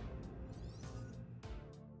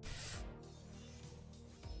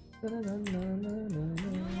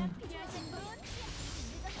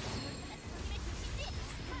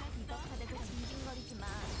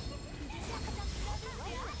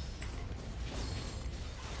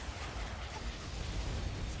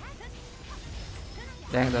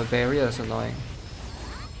 Dang, the barrier is annoying.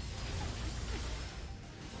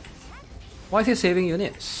 Why is he saving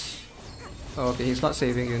units? Oh, okay, he's not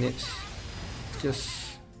saving units.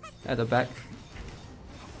 Just at the back.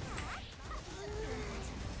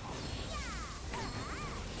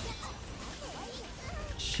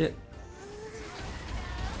 Shit.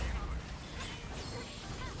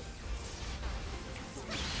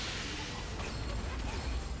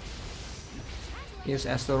 Here's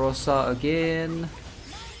Estarossa again.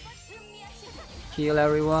 Kill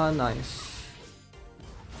everyone, nice.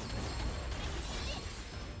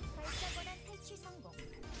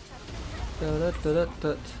 I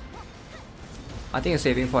think it's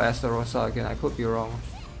saving for Estarossa again, I could be wrong.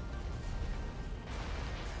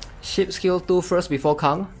 Ship skill 2 first before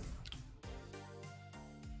Kang.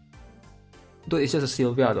 Dude, it's just a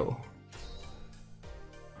Sylvia though.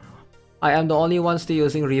 I am the only one still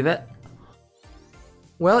using Rivet.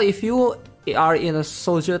 Well, if you are in a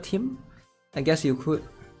soldier team, I guess you could.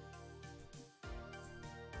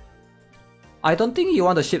 I don't think you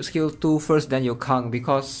want the ship skill 2 first then you Kang,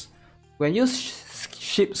 because when you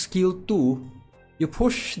ship skill 2, you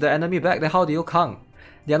push the enemy back, then how do you Kang?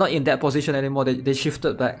 They are not in that position anymore, they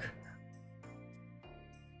shifted back.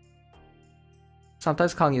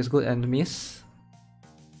 Sometimes Kang is good and miss.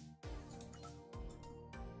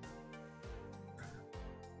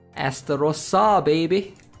 Estarossa,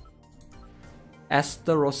 baby!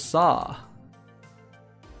 Estarossa!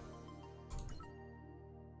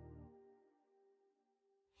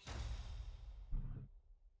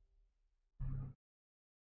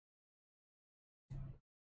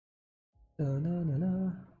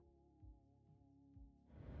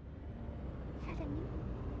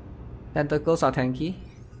 Tentacles are tanky.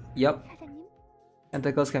 Yup.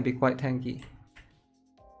 Tentacles can be quite tanky.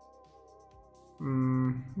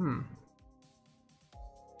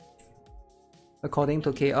 According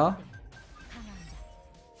to KR,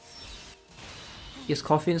 is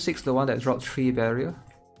Coffin 6 the one that dropped 3 barrier?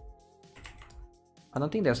 I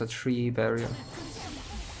don't think there's a 3 barrier.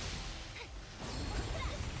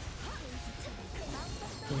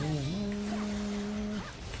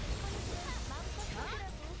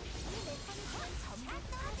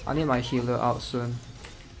 I need my healer out soon.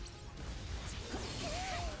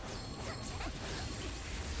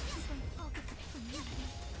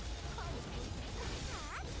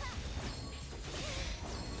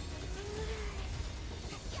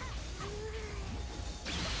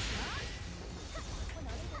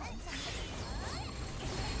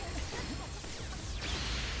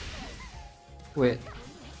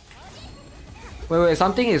 Wait,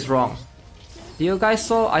 something is wrong. Do you guys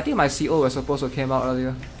saw? I think my CO was supposed to came out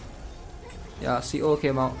earlier. Yeah, CO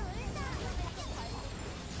came out.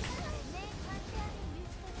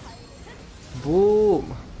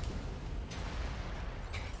 Boom!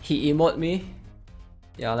 He emote me?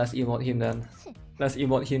 Yeah, let's emote him then. Let's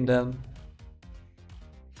emote him then.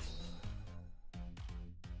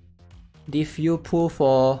 Diff you pull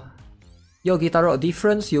for... Yo, Guitar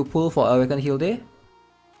difference you pull for Awaken Heal Day?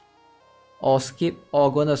 Or skip,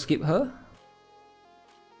 or gonna skip her?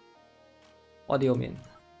 What do you mean?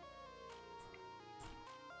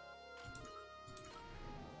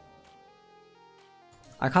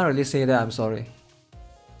 I can't really say that, I'm sorry.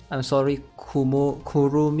 I'm sorry,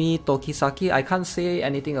 Kurumi Tokisaki. I can't say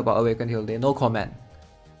anything about Awaken Heal Day. No comment.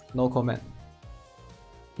 No comment.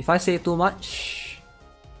 If I say too much,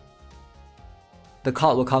 the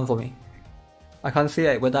card will come for me. I can't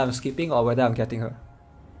say whether I'm skipping or whether I'm getting her.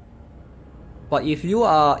 But if you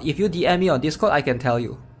DM me on Discord, I can tell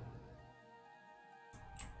you.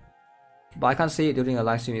 But I can't say it during a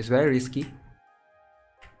live stream, it's very risky.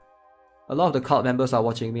 A lot of the cult members are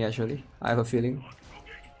watching me actually, I have a feeling.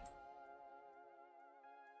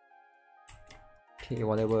 Okay,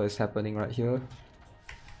 whatever is happening right here.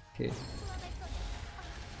 Okay.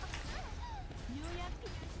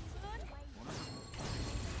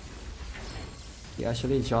 Okay,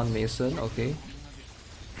 actually John Mason, okay.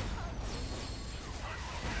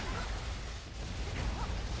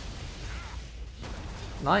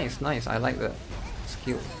 Nice, nice, I like the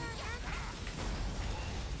skill.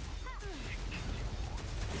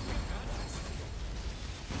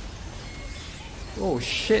 Oh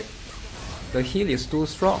shit, the heal is too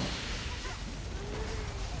strong.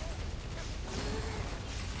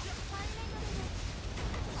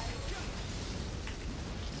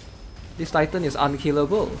 This Titan is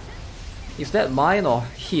unkillable. Is that mine or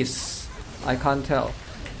his? I can't tell.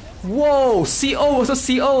 Whoa, CO versus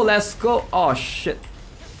CO, let's go. Oh shit.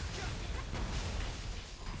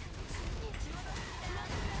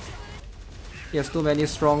 He has too many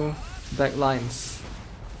strong backlines.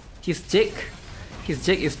 His Jake His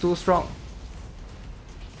Jake is too strong.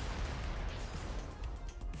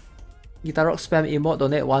 Guitar Rock spam emote,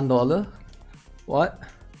 donate $1. What?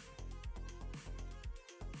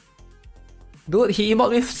 Dude, he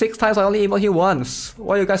emote me 6 times, I only emote him once.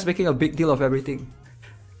 Why are you guys making a big deal of everything?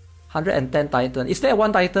 110 Titan. Is there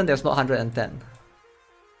one Titan that's not 110?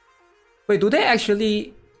 Wait, do they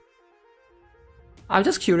actually... I'm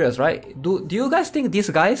just curious, right? Do you guys think these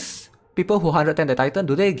guys, people who 110 the Titan,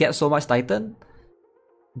 do they get so much Titan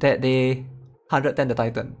that they 110 the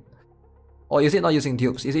Titan? Or is it not using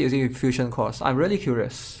dupes? Is it using fusion cores? I'm really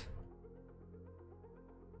curious.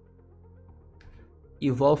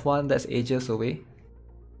 Evolve 1, that's ages away.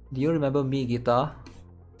 Do you remember me, Guitar?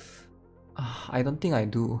 I don't think I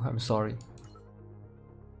do, I'm sorry.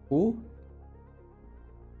 Who?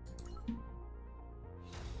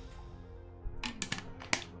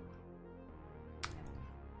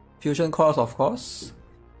 Fusion cores, of course.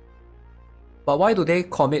 But why do they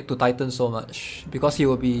commit to Titan so much? Because he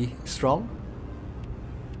will be strong?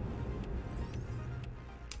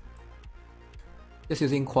 Just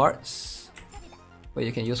using quartz. Wait,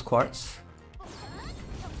 you can use quartz?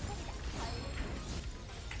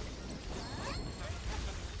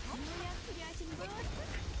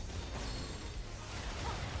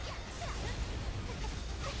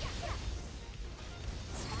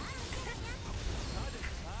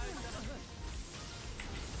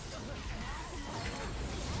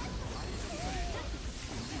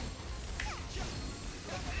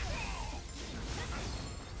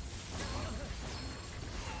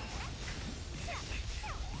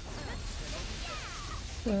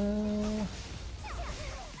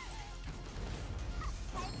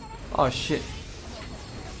 Oh shit.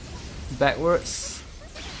 Backwards.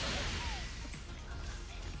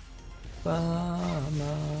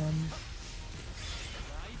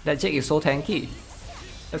 That Jake is so tanky.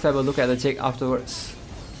 Let's have a look at the Jake afterwards.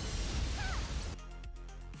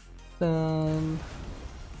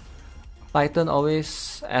 Titan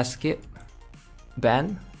always escape.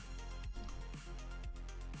 Ban.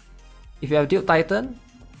 If you have Duke Titan,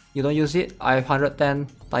 you don't use it. I have 110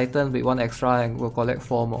 Titan with 1 extra and will collect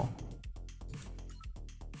 4 more.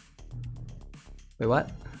 Wait,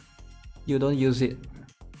 what? You don't use it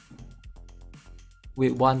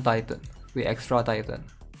with 1 Titan, with extra Titan.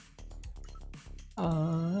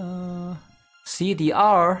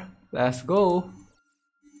 CDR, let's go.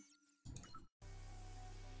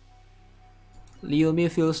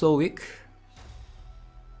 Liumi feels so weak.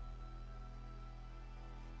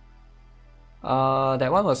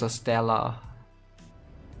 That one was a Stella.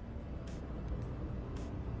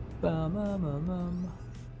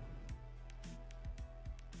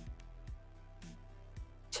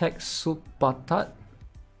 Check Supatat.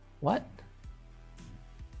 What?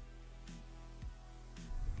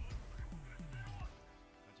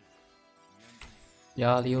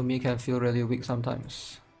 Yeah, Liumi can feel really weak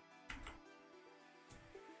sometimes.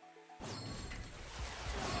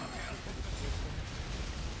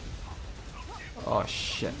 Oh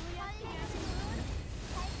shit.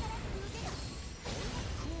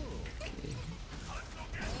 Okay.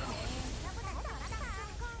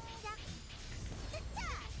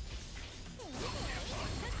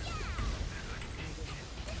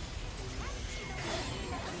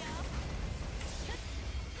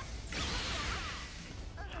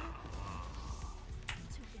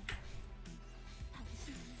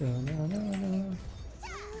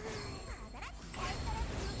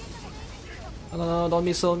 No, don't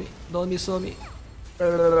miso me. Don't miso me.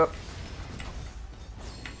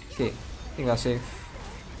 Okay, I think we're safe.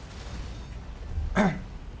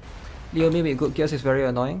 Liumi with good gears is very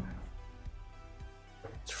annoying.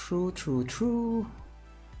 True.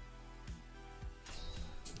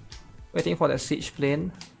 Waiting for that siege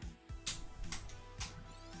plane.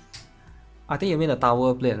 I think you mean the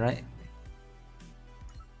tower plane, right?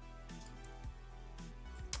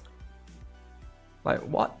 Like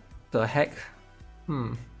what the heck?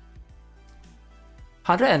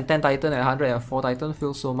 110 Titan and 104 Titan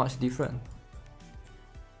feel so much different.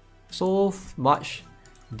 So much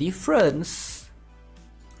difference.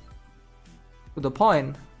 To the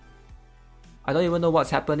point, I don't even know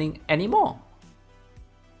what's happening anymore.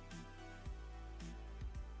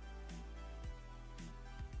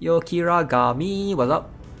 Yo Kiragami, what's up?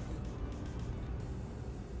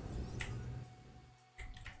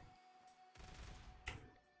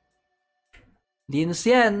 Lin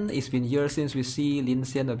Xian, it's been years since we see Lin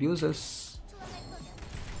Xian abuses.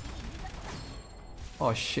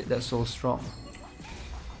 Oh shit, that's so strong.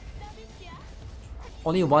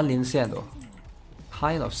 Only 1 Lin Xian though.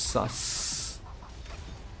 Kind of sus.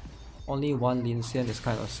 Only 1 Lin Xian is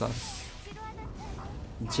kind of sus.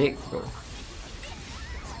 Jake bro.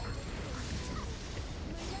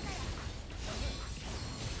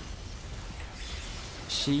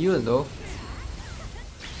 Shiyun though.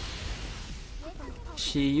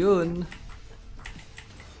 Shiyun.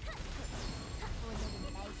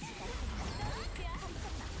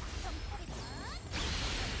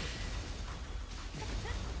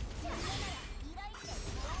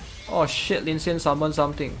 Oh shit, Lin Xin summoned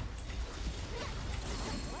something.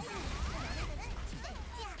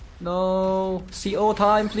 No, CO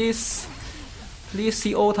time please. Please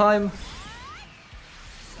CO time.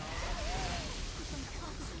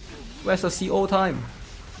 Where's the CO time?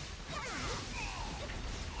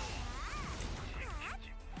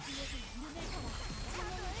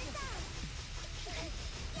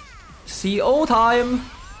 CO time!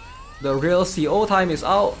 The real CO time is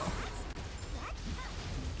out.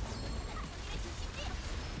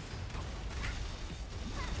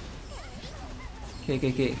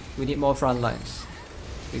 Okay. We need more front lines.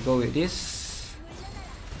 We go with this.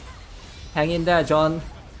 Hang in there, John.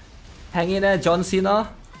 Hang in there, John Cena.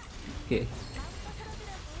 Okay.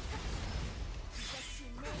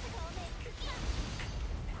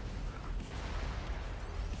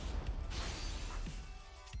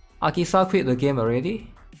 Akisa quit the game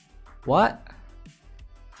already? What?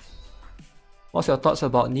 What's your thoughts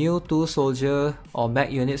about new 2 soldier or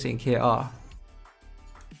mech units in KR?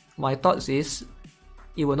 My thoughts is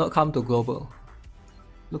it will not come to global.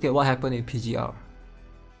 Look at what happened in PGR.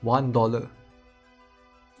 $1.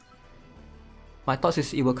 My thoughts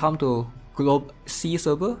is it will come to C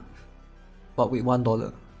server, but with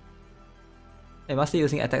 $1. Am I still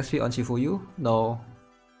using attack speed on Chifuyu? No.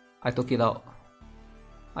 I took it out.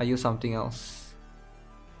 I use something else.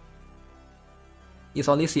 It's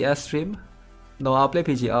only CS stream? No, I'll play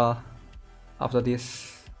PGR after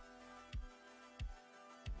this.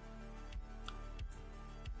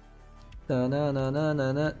 But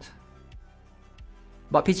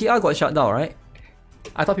PGR got shut down, right?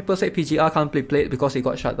 I thought people said PGR can't be played because it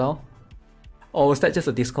got shut down. Or was that just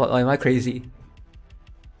a Discord, or am I crazy?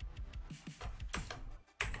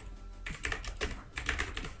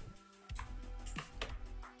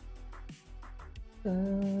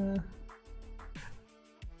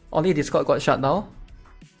 Only Discord got shut down,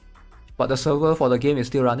 but the server for the game is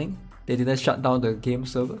still running. They didn't shut down the game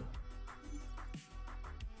server.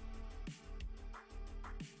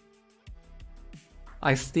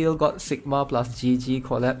 I still got Sigma plus GG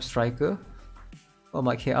collab striker on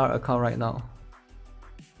my KR account right now.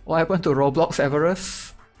 What happened to Roblox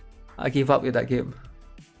Everest? I give up with that game.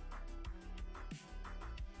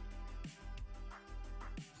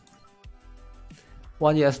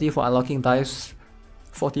 $1 USD for unlocking dice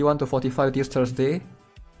 41 to 45 this Thursday.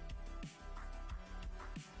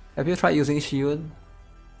 Have you tried using Shiyun?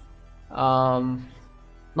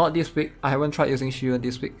 Not this week. I haven't tried using Shiyun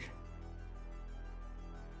this week.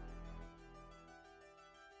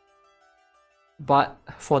 But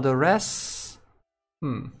for the rest, I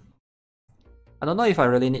don't know if I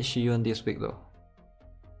really need Shiyun this week though.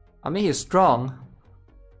 I mean, he's strong,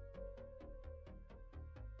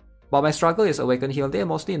 but my struggle is Awaken Heal Day,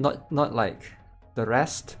 mostly not like the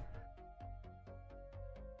rest.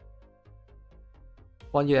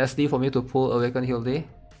 $1 USD for me to pull Awaken Heal Day.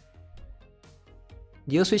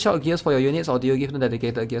 Do you switch out gears for your units or do you give them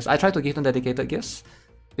dedicated gears? I try to give them dedicated gears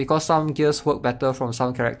because some gears work better from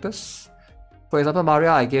some characters. For example,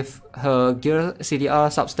 Maria, I give her gear CDR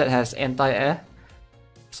substat has anti-air,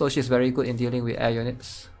 so she's very good in dealing with air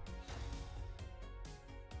units.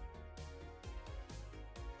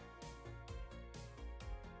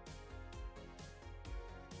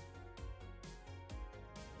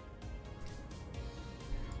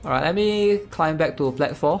 Alright, let me climb back to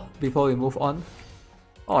Plat 4 before we move on.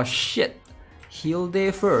 Oh shit! Heal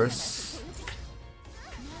Day first.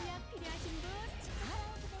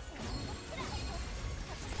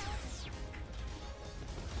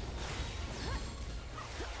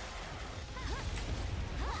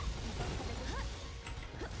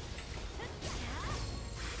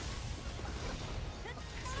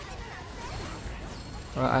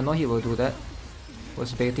 Alright, I know he will do that.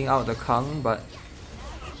 Was baiting out the Kang, but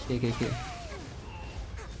okay.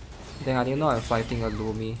 Then I didn't know I'm fighting a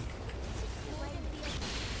Lumi.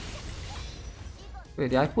 Wait,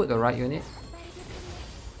 did I put the right unit?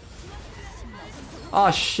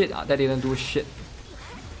 Oh shit, that didn't do shit.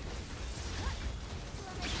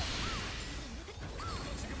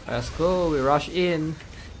 Let's go, we rush in.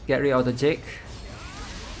 Get rid of the Jake.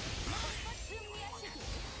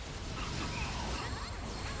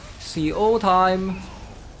 CO time.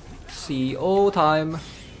 CO time.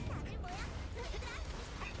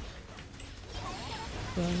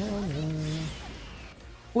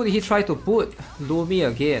 Who did he try to put? Lumi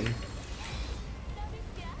again.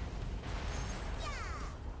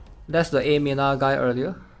 That's the A Mina guy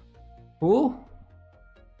earlier. Who?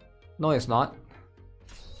 No, it's not.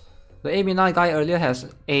 The A Mina guy earlier has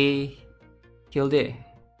A Hilde.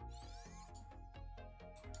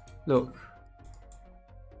 Look.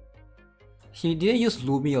 He didn't use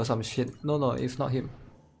Lumi or some shit. No, it's not him.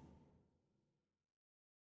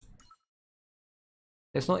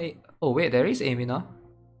 There's no A. Oh wait, there is A Mina.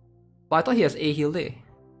 But I thought he has A Hilde.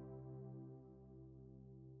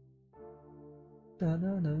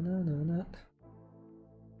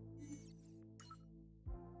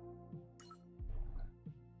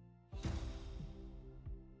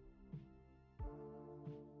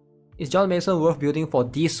 Is John Mason worth building for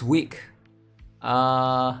this week?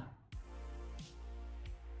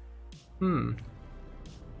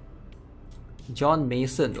 John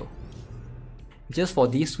Mason though. Just for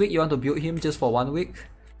this week, you want to build him just for 1 week?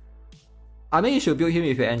 I mean, you should build him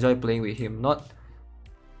if you enjoy playing with him.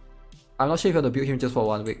 I'm not sure if you want to build him just for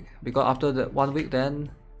 1 week, because after the 1 week,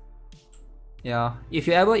 then yeah, if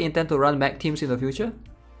you ever intend to run mech teams in the future,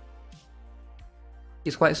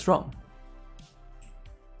 he's quite strong.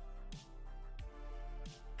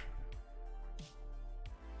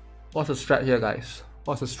 What's the strat here, guys?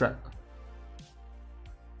 What's the strat?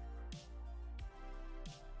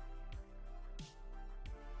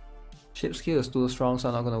 Ship skill is too strong, so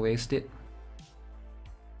I'm not gonna waste it.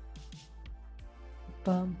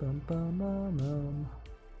 Bum, bum, bum, bum, bum.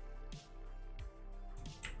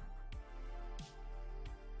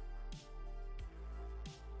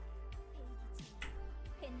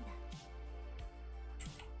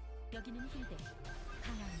 여기는 힐대.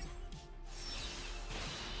 강화한다.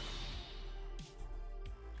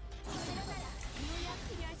 요약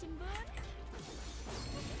필요하신 분?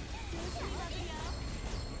 조심히 가세요.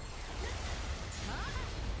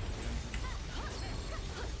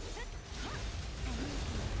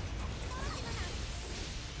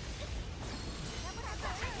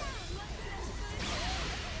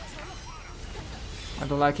 I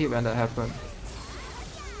don't like it when that happens.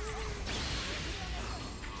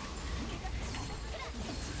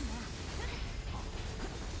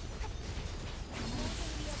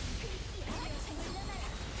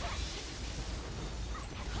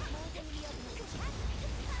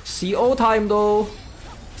 CO time though.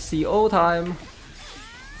 CO time.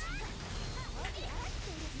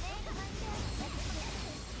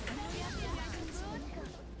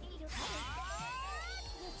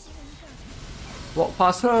 Walk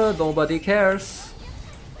past her, nobody cares.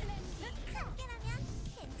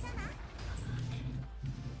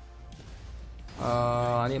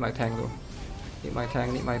 I need my tank though. Need my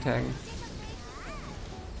tank.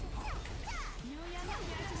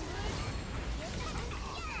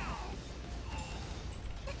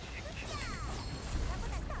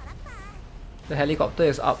 The helicopter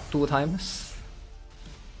is up 2 times.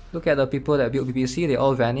 Look at the people that built BBC, they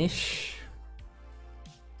all vanish.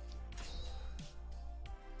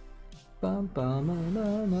 Bum, bum, bum,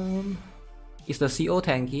 bum, bum. Is the CO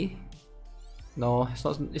tanky? No, it's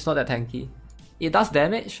not that tanky. It does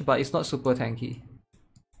damage, but it's not super tanky.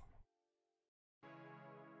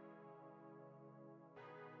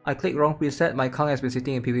 I clicked wrong preset, my Kang has been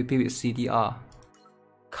sitting in PvP with CDR.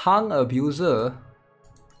 Kang abuser?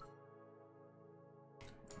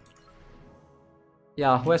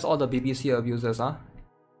 Yeah, where's all the BBC abusers, huh?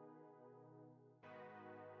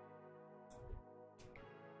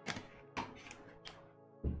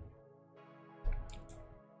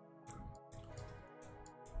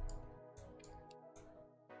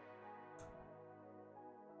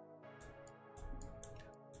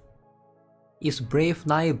 Is Brave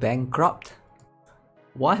Knight bankrupt?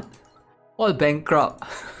 What? What bankrupt?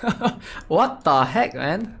 What the heck,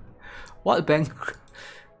 man? What bankrupt?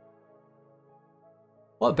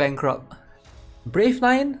 Brave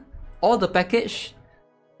 9, all the package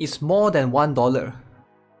is more than $1.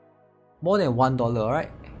 More than $1,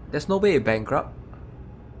 alright? There's no way it bankrupt.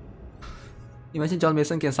 Imagine John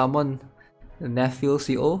Mason can summon the Nephill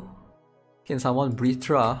CO, can summon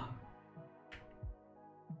Britra.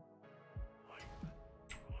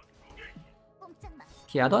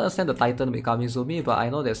 Okay, I don't understand the Titan with Kamizumi, but I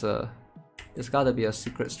know there's gotta be a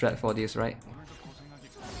secret strat for this, right?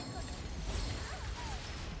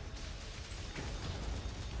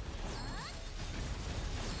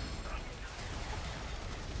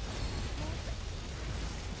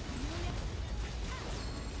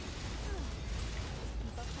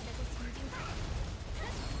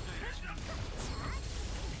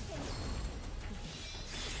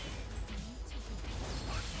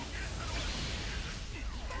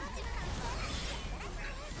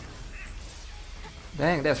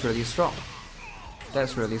 Dang, that's really strong.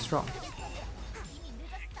 That's really strong.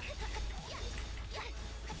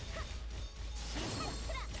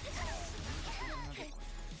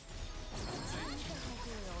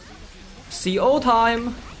 CO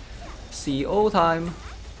time! CO time!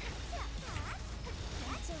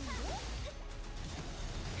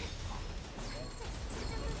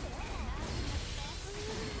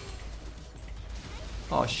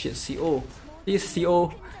 Oh shit, CO. This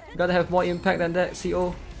CO. You gotta have more impact than that,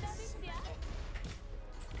 CO.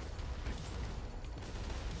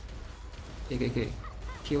 Okay.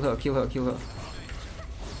 Kill her, kill her, kill her.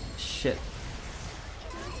 Shit.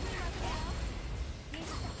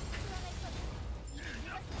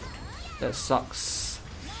 That sucks.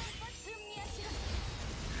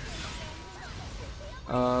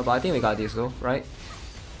 But I think we got this though, right?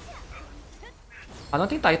 I don't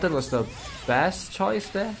think Titan was the best choice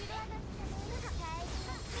there.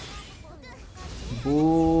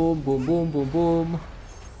 Boom, boom, boom, boom, boom.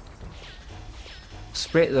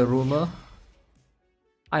 Spread the rumor.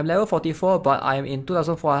 I'm level 44, but I'm in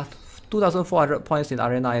 2,400 points in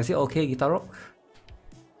Arena. Is it okay, Guitar Rock?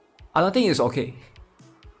 I don't think it's okay.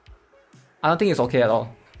 I don't think it's okay at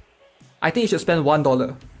all. I think you should spend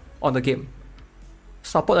 $1 on the game.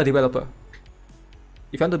 Support a developer.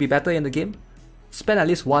 If you want to be better in the game, spend at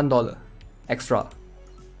least $1 extra.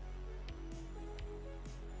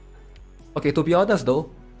 Okay, to be honest though,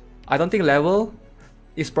 I don't think level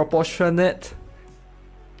is proportionate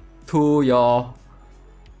to your...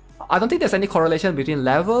 I don't think there's any correlation between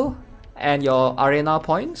level and your arena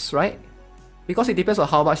points, right? Because it depends on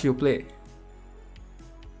how much you play.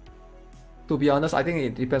 To be honest, I think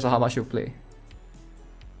it depends on how much you play.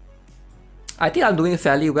 I think I'm doing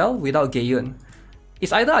fairly well without Gayun.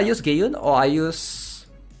 It's either I use Gayun or I use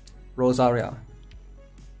Rosaria.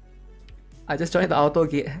 I just joined the auto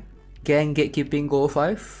gang gatekeeping goal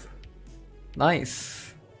 5.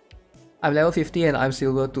 Nice. I'm level 50 and I'm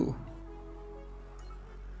silver 2.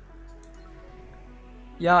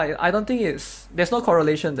 Yeah, I don't think it's... There's no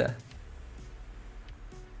correlation there.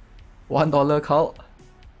 $1 cult.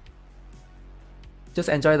 Just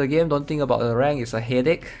enjoy the game, don't think about the rank, it's a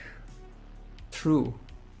headache. True.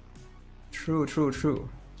 True.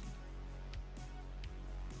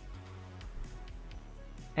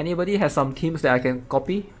 Anybody has some teams that I can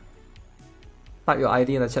copy? Type your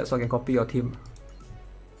ID in the chat so I can copy your team.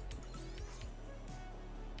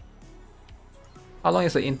 How long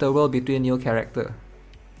is the interval between new character?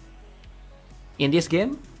 In this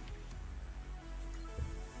game?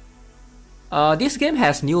 This game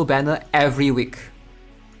has new banner every week.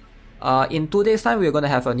 In 2 days time we're gonna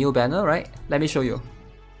have a new banner, right? Let me show you.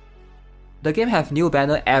 The game have new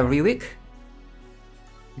banner every week,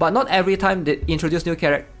 but not every time they introduce new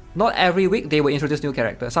character. Not every week they will introduce new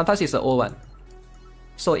character. Sometimes it's the old one.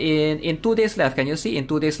 So in 2 days left, can you see? In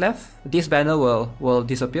 2 days left, this banner will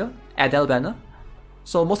disappear. Adele banner.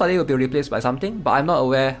 So most likely will be replaced by something, but I'm not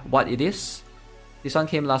aware what it is. This one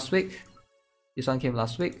came last week. This one came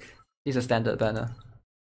last week. This is a standard banner.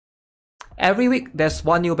 Every week there's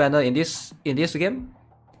one new banner in this game,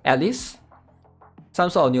 at least some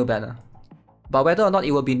sort of new banner. But whether or not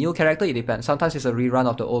it will be new character, it depends. Sometimes it's a rerun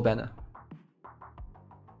of the old banner.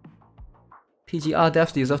 PGR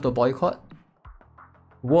devs deserve to boycott.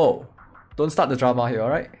 Whoa! Don't start the drama here,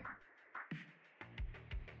 alright?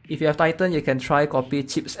 If you have Titan, you can try copy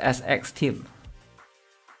Chips SX team.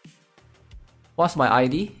 What's my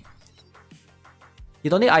ID? You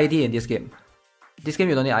don't need ID in this game. This game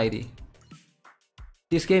you don't need ID.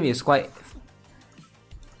 This game is quite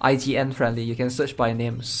IGN friendly. You can search by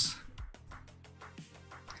names.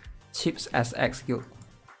 Chips SX guild.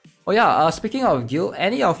 Oh yeah, speaking of guild,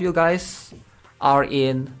 any of you guys are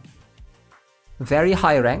in very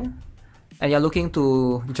high rank and you're looking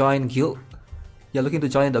to join guild, you're looking to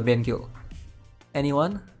join the main guild.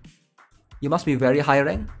 Anyone? You must be very high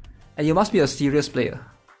rank and you must be a serious player.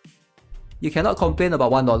 You cannot complain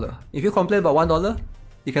about $1. If you complain about $1,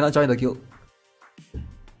 you cannot join the guild.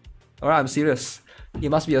 Alright, I'm serious. You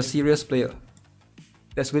must be a serious player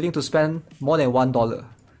that's willing to spend more than $1.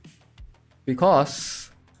 Because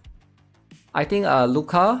I think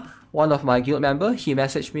Luca, one of my guild member, he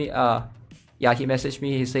messaged me.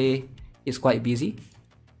 He say he's quite busy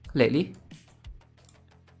lately.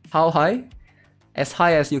 How high? As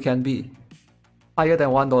high as you can be. Higher than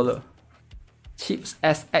 $1. Chips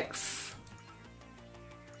SX.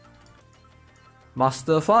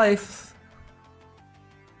 Master 5.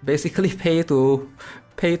 Basically pay to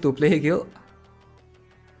play guild.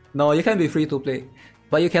 No, you can be free to play,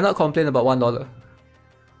 but you cannot complain about $1.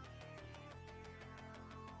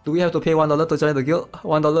 Do we have to pay $1 to join the guild?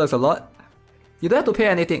 $1 is a lot. You don't have to pay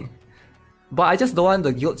anything. But I just don't want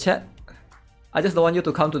the guild chat. I just don't want you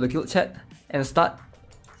to come to the guild chat and start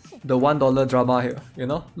the $1 drama here, you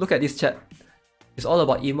know? Look at this chat. It's all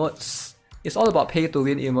about emotes. It's all about pay to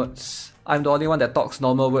win emotes. I'm the only one that talks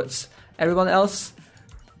normal words. Everyone else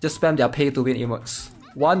just spam their pay to win emotes.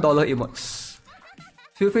 $1 emotes.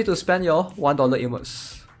 Feel free to spend your $1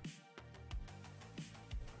 emotes.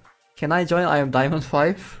 Can I join? I am Diamond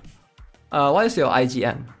 5. What is your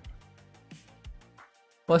IGN?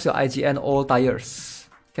 What's your IGN all tires?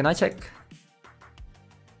 Can I check?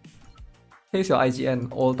 Here's your IGN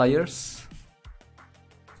all tires.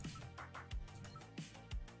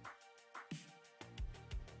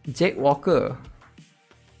 Jake Walker.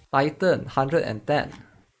 Titan 110.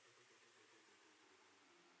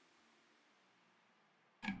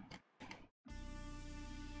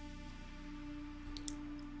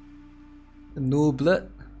 New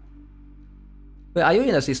Blood. Wait, are you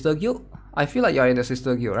in a sister guild? I feel like you're in a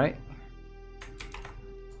sister guild, right?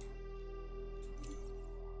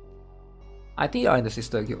 I think you're in the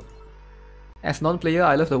sister guild. As non-player,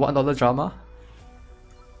 I love the $1 drama.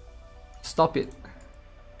 Stop it.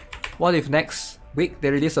 What if next week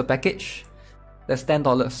they release a package that's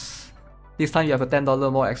 $10? This time you have a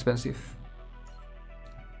 $10 more expensive.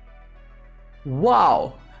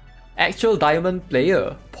 Wow! Actual diamond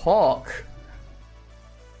player. Pork.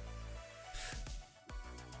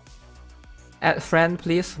 Add friend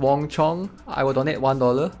please, Wong Chong. I will donate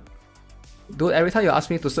 $1. Dude, every time you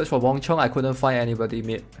ask me to search for Wong Chong, I couldn't find anybody,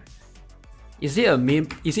 mate. Is it a meme?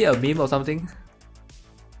 Is it a meme or something?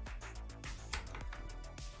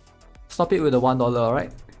 Stop it with the $1,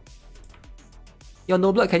 alright? Yo,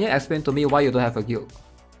 Noblood, can you explain to me why you don't have a guild?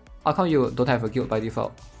 How come you don't have a guild by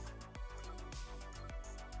default?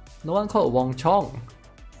 No one called Wong Chong.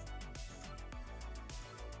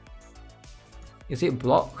 Is it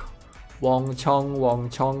block? Wong Chong,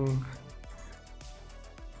 Wong Chong.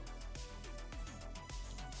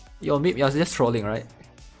 Yo, Meep, you're just trolling, right?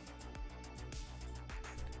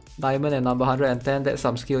 Diamond and number 110, that's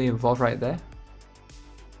some skill involved right there.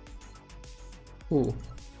 Ooh.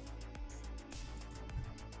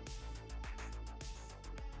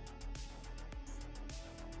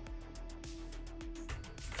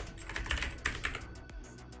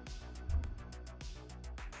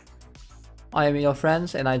 I am your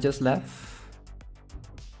friends and I just left.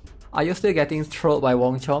 Are you still getting trolled by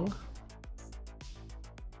Wong Chong?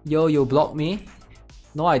 Yo, you blocked me?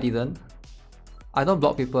 No, I didn't. I don't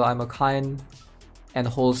block people, I'm a kind and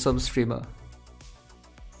wholesome streamer.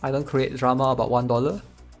 I don't create drama about $1.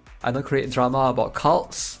 I don't create drama about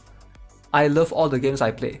cults. I love all the games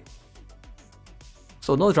I play.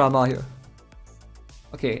 So no drama here.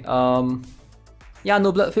 Okay, yeah,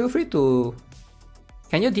 Noblood, feel free to...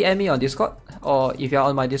 Can you DM me on Discord? Or if you're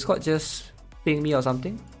on my Discord, just ping me or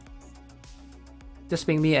something. Just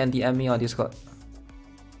ping me and DM me on Discord.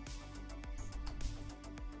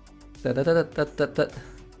 Look,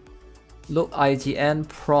 IGN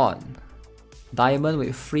prawn. Diamond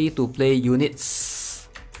with free to play units.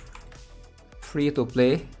 Free to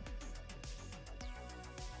play.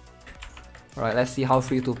 Alright, let's see how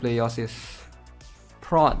free to play yours is.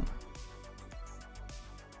 Prawn.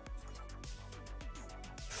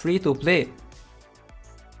 Free to play.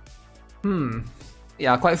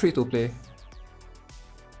 Yeah, quite free to play.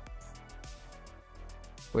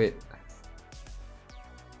 Wait.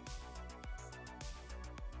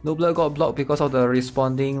 Nobler got blocked because of the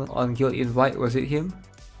responding on guild invite. Was it him?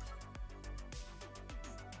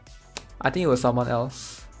 I think it was someone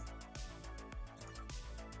else.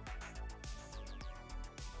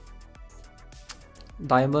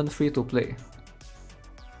 Diamond free to play.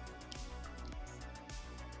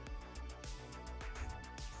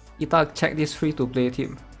 Ita, check this free to play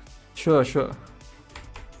team. Sure.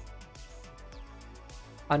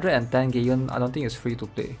 110 Gayon, I don't think it's free to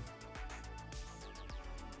play.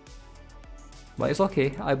 But it's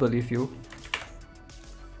okay, I believe you.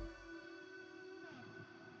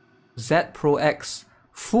 Z Pro X,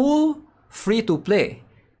 full free to play.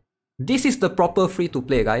 This is the proper free to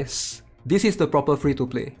play, guys. This is the proper free to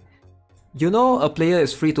play. You know a player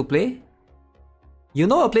is free to play? You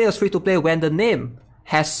know a player is free to play when the name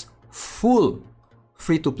has full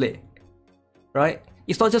free to play. Right?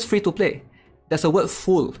 It's not just free to play. There's a word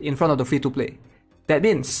full in front of the free to play. That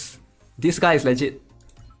means this guy is legit.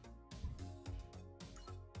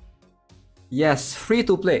 Yes, free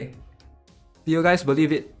to play. Do you guys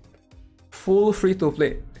believe it? Full free to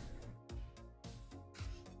play.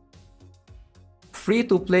 Free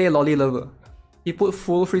to play lolly lover. He put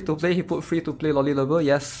full free to play, he put free to play lolly lover.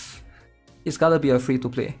 Yes, it's gotta be a free to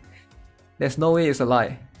play. There's no way it's a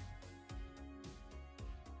lie.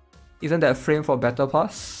 Isn't that frame for Battle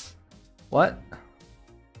Pass? What?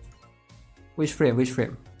 Which frame? Which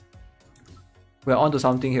frame? We're on to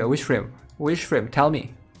something here. Which frame? Which frame? Tell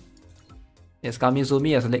me. Is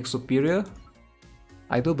Kamizumi as Lake Superior?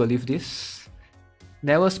 I do believe this.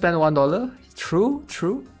 Never spend $1. True,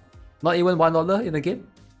 true. Not even $1 in the game.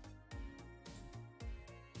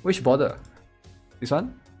 Which border? This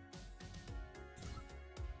one?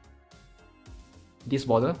 This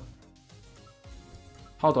border?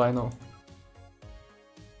 How do I know?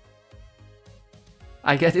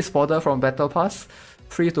 I get this border from Battle Pass.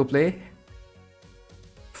 Free to play.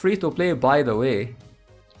 Free to play, by the way.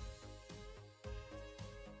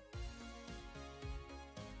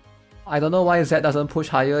 I don't know why Zed doesn't push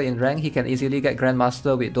higher in rank. He can easily get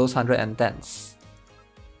Grandmaster with those 110s.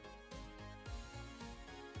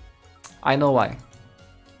 I know why.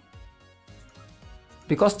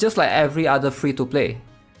 Because just like every other free to play,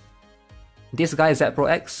 this guy Zed Pro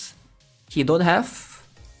X, he don't have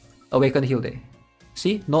Awaken Heal Day.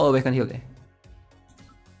 See? No Awaken Heal Day.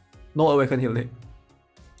 No Awaken Heal Day.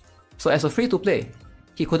 So as a free to play,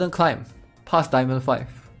 he couldn't climb past Diamond 5.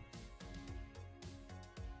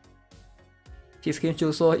 His Kim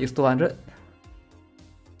Chuso is 200.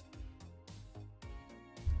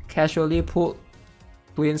 Casually put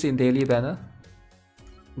twins in daily banner.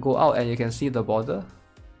 Go out and you can see the border.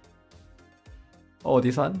 Oh,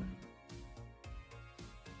 this one.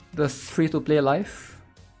 The free to play life.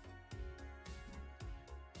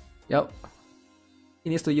 Yep. He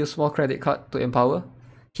needs to use more credit card to empower.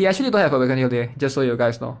 He actually don't have Awaken Heal Day, just so you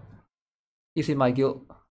guys know. He's in my guild.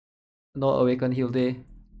 No Awaken Heal Day.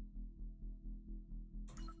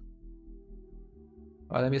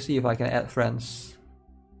 Alright, let me see if I can add friends.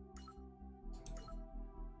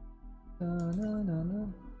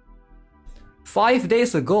 5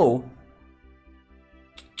 days ago?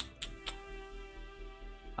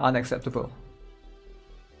 Unacceptable.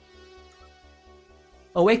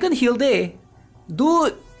 Awaken Heal Day?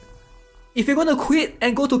 Dude! If you're gonna quit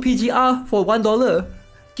and go to PGR for $1,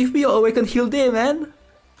 give me your Awaken Heal Day, man!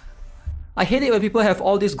 I hate it when people have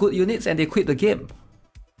all these good units and they quit the game.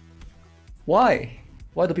 Why?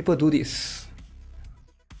 Why do people do this?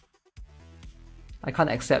 I can't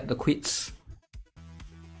accept the quits.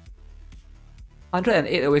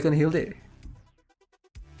 108 Awaken Heal Day.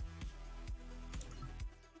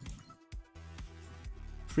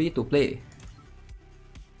 Free to play.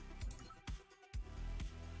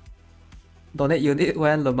 Donate unit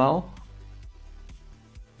when Lemao.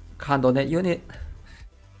 Can't donate unit.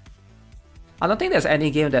 I don't think there's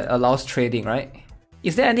any game that allows trading, right?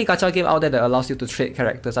 Is there any gacha game out there that allows you to trade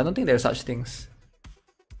characters? I don't think there's such things.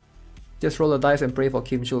 Just roll the dice and pray for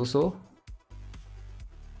Kim Chul-so.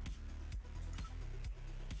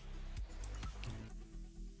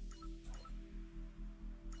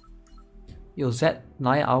 Yo, Z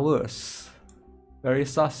 9 hours. Very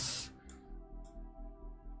sus.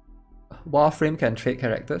 Warframe can trade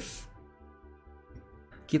characters.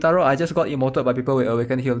 Kitaro, I just got emoted by people with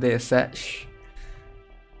Awaken Heal Day. Satch.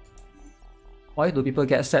 Why do people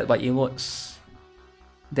get sad by emotes?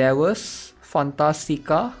 There was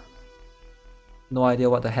Fantastica. No idea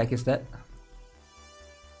what the heck is that.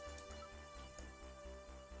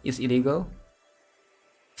 It's illegal.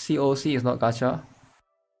 COC is not gacha.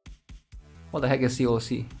 What the heck is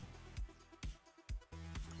COC?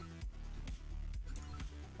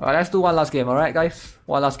 Alright, let's do one last game, alright guys?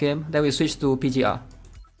 One last game, then we switch to PGR.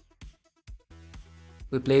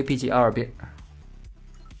 We play PGR a bit.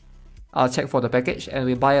 I'll check for the package and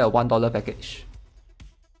we buy a $1 package.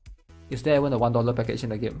 Is there even a $1 package in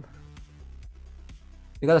the game?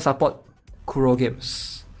 We gotta support Kuro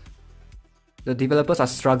Games. The developers are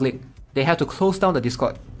struggling. They have to close down the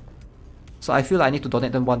Discord. So I feel I need to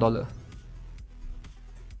donate them $1.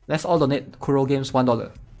 Let's all donate Kuro Games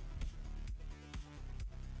 $1.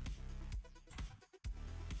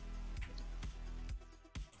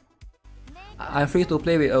 I'm free to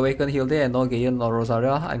play with Awaken Heal Day and no Gaian nor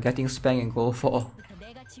Rosaria. I'm getting Spang and Gold 4.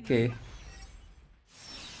 Okay.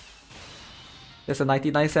 There's a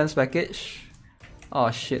 99 cents package. Oh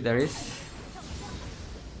shit, there is.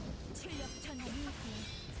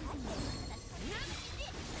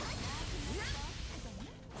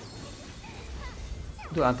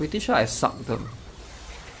 Dude, I'm pretty sure I sucked them.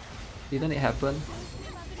 Didn't it happen?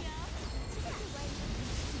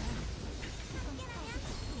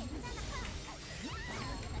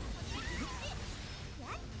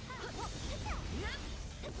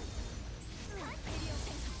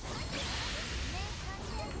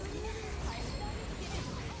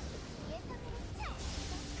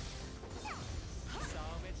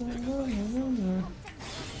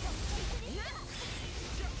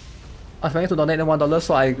 I was planning to donate them $1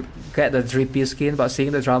 so I get the drippy skin, but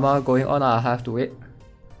seeing the drama going on, I have to wait.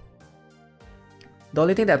 The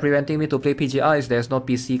only thing that preventing me to play PGR is there's no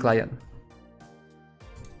PC client.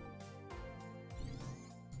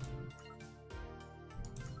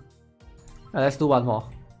 Let's do one more.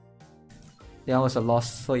 The other was a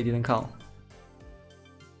loss, so it didn't count.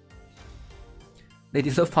 They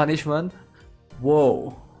deserve punishment?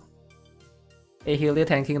 Whoa. A healer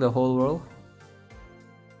tanking the whole world?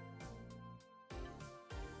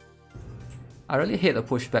 I really hate the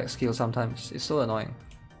pushback skill sometimes, it's so annoying.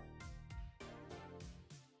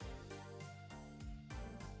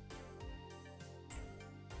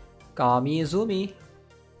 Kamizumi.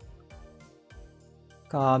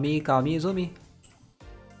 Kamizumi.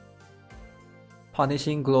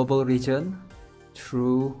 Punishing global region.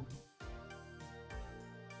 True.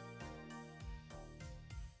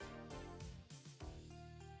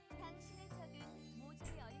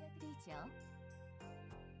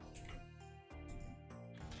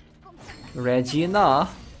 Regina?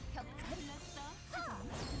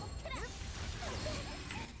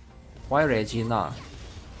 Why Regina?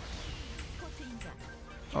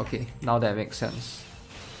 Okay, now that makes sense.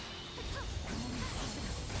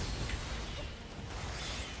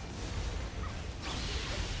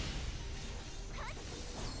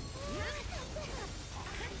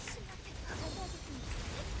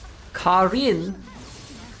 Karin?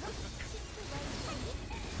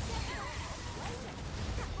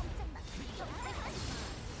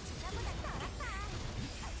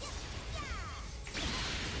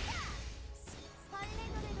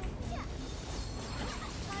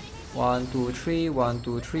 One, two, three, 1,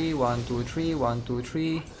 2, 3, 1, 2, 3, 1, 2,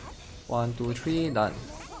 3, 1, 2, 3, done.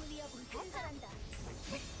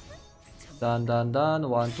 Done,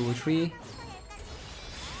 1, 2, 3.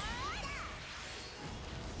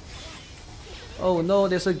 Oh no,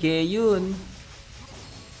 there's a Gayun.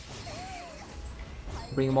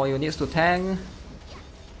 Bring more units to tank.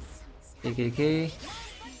 AKK.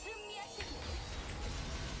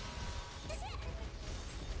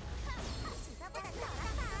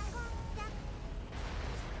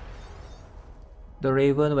 The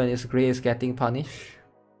Raven when it's grey is getting punished.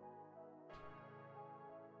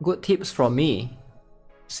 Good tips from me.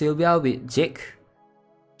 Sylvia with Jake.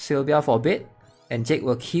 Sylvia for bit, and Jake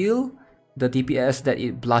will kill the DPS that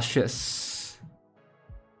it blushes.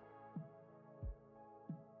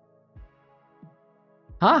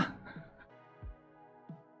 Huh?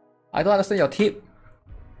 I don't understand your tip.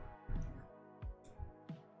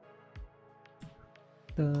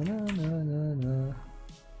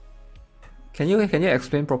 Can you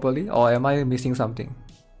explain properly, or am I missing something?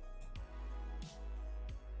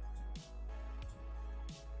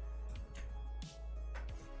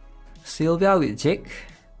 Sylvia with Jake.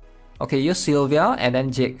 Okay, use Sylvia and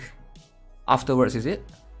then Jake afterwards, is it?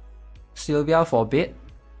 Sylvia for bait.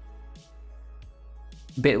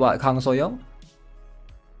 Bait what? Kang Soyoung?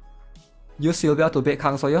 Use Sylvia to bait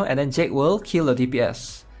Kang Soyoung and then Jake will kill the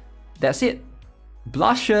DPS. That's it.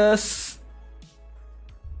 Blushes!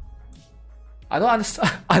 I don't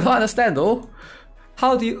understand. I don't understand though.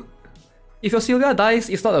 How do you... If your Sylvia dies,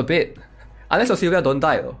 it's not a bait. Unless your Sylvia don't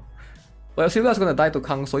die though. But your Sylvia is gonna die to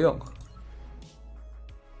Kang Soyoung.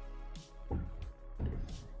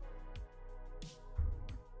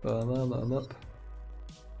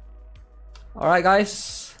 Alright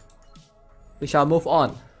guys, we shall move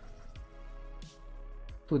on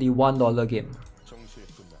to the $1 game.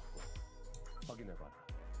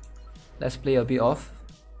 Let's play a bit of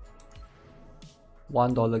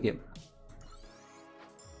 $1 game.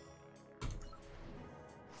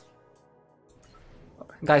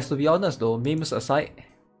 Guys, to be honest though, memes aside,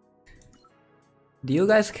 do you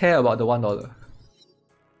guys care about the $1?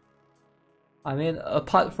 I mean,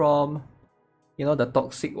 apart from, you know, the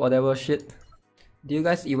toxic whatever shit, do you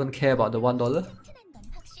guys even care about the $1?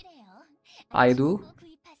 I do.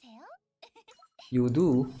 You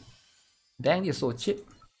do? Dang, it's so cheap.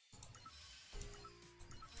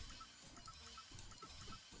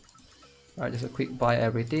 Alright, just a quick buy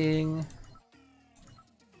everything.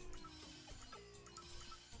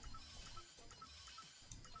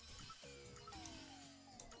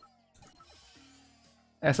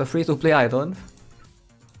 As a free-to-play item?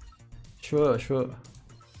 Sure.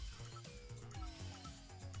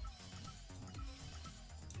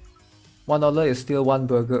 $1 is still one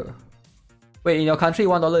burger. Wait, in your country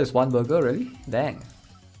 $1 is one burger, really? Dang.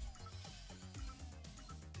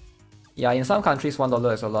 Yeah, in some countries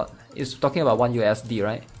 $1 is a lot. It's talking about 1 USD,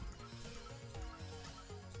 right?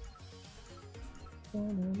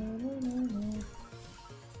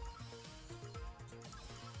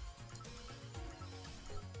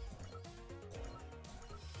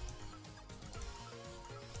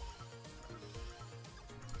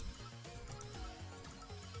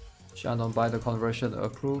 Shannon buy the conversion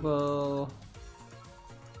approval.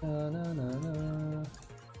 Na, na, na, na.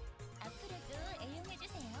 앞으로도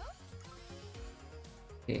애용해주세요.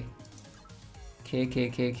 Okay.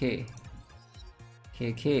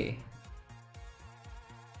 K.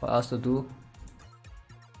 What else to do?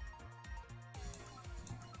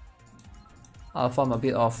 I'll farm a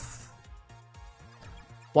bit of.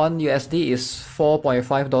 1 USD is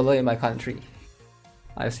 $4.5 in my country.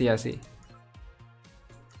 I see.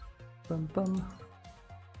 Bum, bum.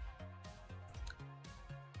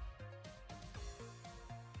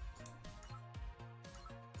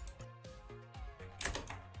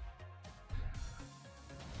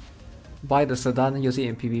 Buy the sedan, use it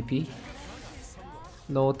in PvP.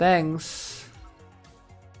 No thanks.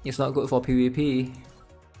 It's not good for PvP.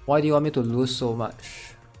 Why do you want me to lose so much?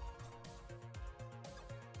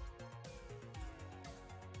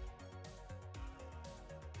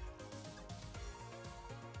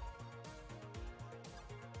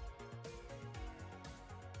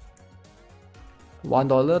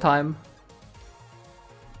 $1 time.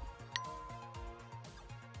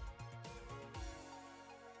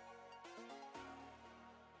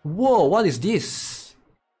 Whoa, what is this?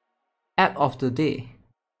 App of the day.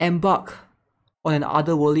 Embark on an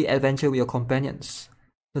otherworldly adventure with your companions.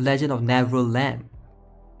 The Legend of Neverland.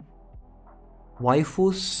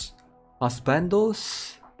 Waifus?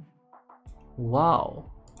 Husbandos? Wow.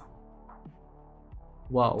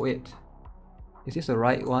 Wow, wait. Is this the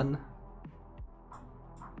right one?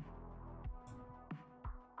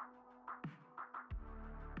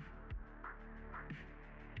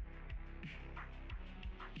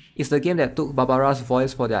 Is the game that took Barbara's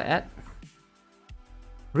voice for their ad?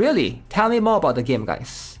 Really? Tell me more about the game,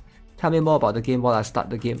 guys. Tell me more about the game while I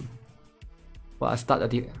start the game. While I start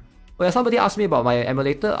the... Oh yeah, somebody asked me about my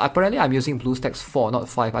emulator. Apparently I'm using BlueStacks 4, not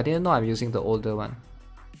 5. I didn't know I'm using the older one.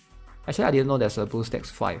 Actually, I didn't know there's a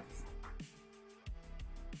BlueStacks 5.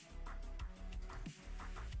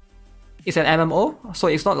 It's an MMO, so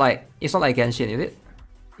it's not like Genshin, is it?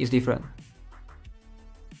 It's different.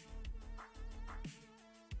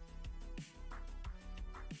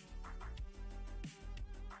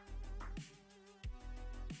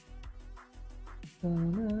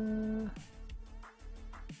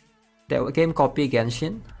 That game copy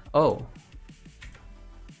Genshin? Oh.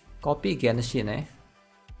 Copy Genshin, eh?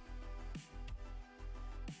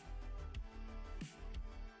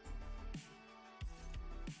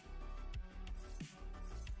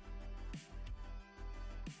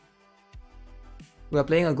 We are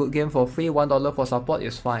playing a good game for free, $1 for support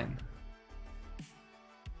is fine.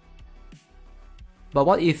 But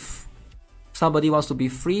what if somebody wants to be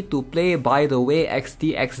free to play, by the way,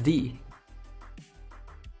 XD?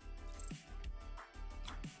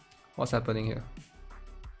 What's happening here?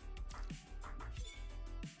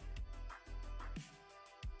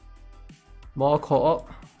 More co-op.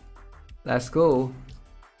 Let's go.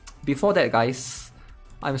 Before that, guys,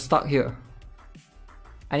 I'm stuck here.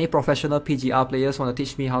 Any professional PGR players want to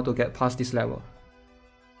teach me how to get past this level?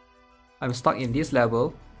 I'm stuck in this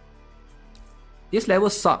level. This level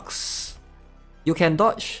sucks. You can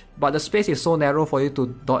dodge, but the space is so narrow for you to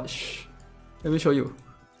dodge. Let me show you.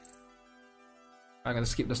 I'm gonna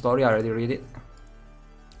skip the story, I already read it.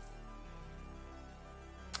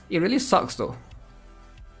 It really sucks though.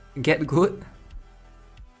 Get good?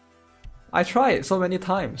 I tried so many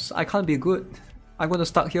times. I can't be good. I'm gonna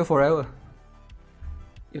stuck here forever.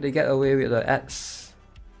 If they get away with the ads,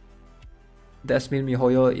 that means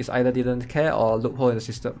MiHoYo is either didn't care or loophole in the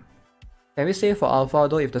system. Can we say for Alpha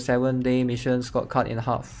though if the 7-day missions got cut in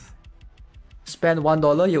half? Spend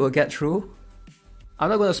 $1, you will get through? I'm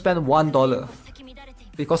not gonna spend $1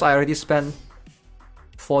 because I already spent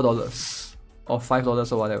 $4 or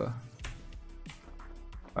 $5 or whatever.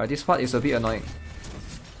 Alright, this part is a bit annoying.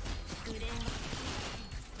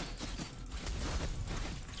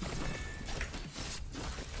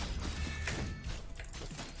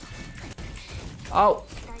 Ow!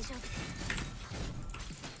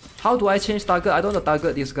 How do I change target? I don't want to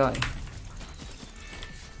target this guy.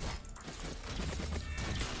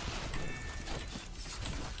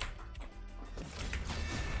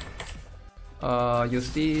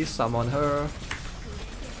 Use this, summon her.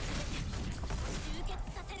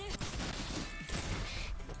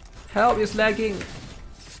 Help, it's lagging.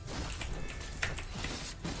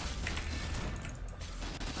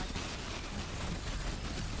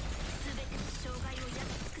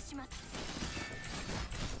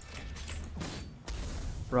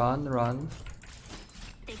 Run.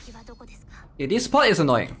 Okay, this part is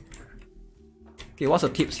annoying. Okay, what's the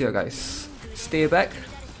tips here, guys? Stay back.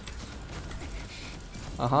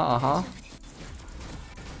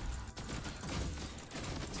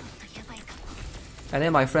 And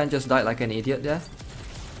then my friend just died like an idiot there.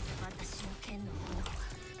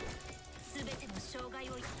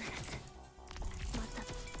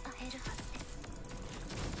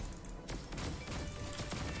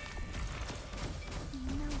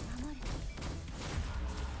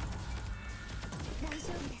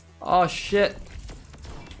 Oh shit.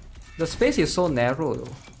 The space is so narrow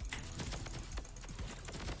though.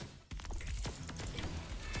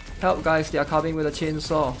 Help guys, they are coming with a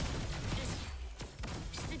chainsaw.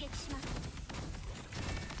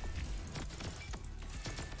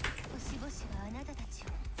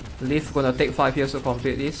 Leaf gonna take 5 years to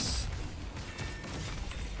complete this.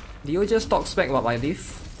 Do you just talk smack about my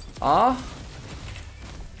leaf? Ah?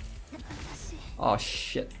 Oh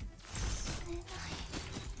shit.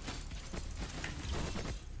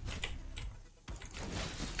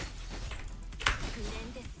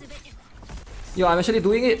 Yo, I'm actually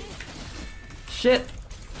doing it! Shit!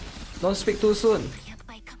 Don't speak too soon.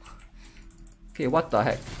 Okay, what the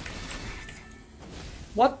heck?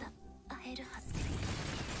 What?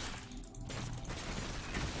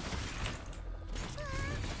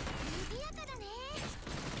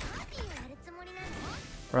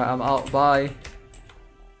 Right, I'm out, bye.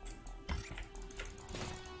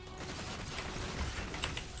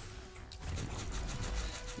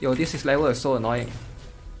 Yo, this level is so annoying.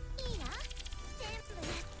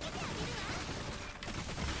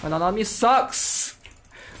 My Nanami sucks!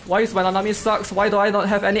 Why is my Nanami sucks? Why do I not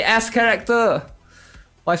have any S character?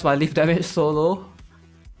 Why is my leaf damage so low?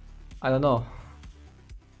 I don't know.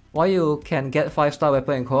 Why you can get 5-star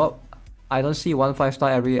weapon in co-op? I don't see one 5-star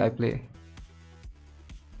every I play.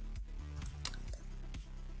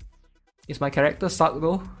 Is my character suck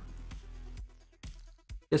though?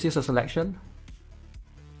 This is a selection.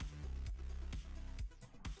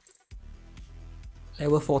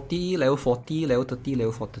 Level 40, level 40, level 30,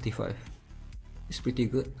 level 35. It's pretty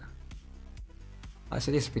good. I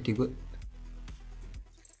said it's pretty good.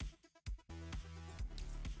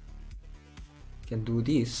 Can do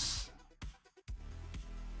this.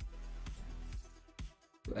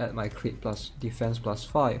 To add my crit plus defense plus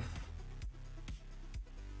 5.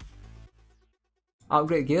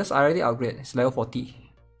 Upgrade gears? I already upgrade. It's level 40.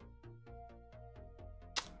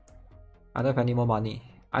 I don't have any more money.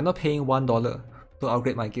 I'm not paying $1 to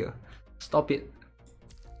upgrade my gear. Stop it.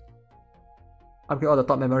 Upgrade all the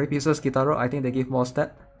top memory pieces, Kitaro. I think they give more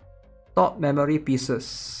stat. Top memory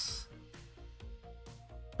pieces.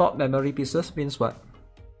 Top memory pieces means what?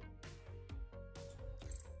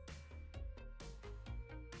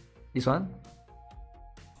 This one?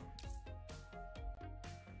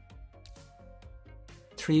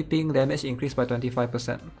 Three ping damage increased by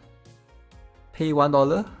 25%. Pay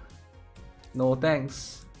 $1? No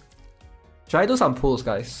thanks. Should I do some pulls,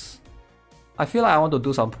 guys? I feel like I want to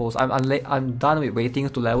do some pulls. I'm done with waiting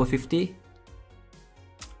to level 50.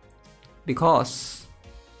 Because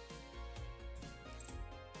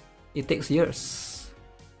it takes years.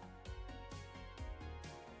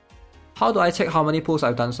 How do I check how many pulls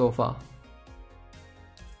I've done so far?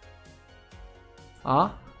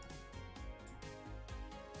 Ah?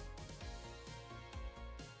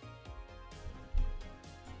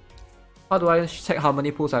 How do I check how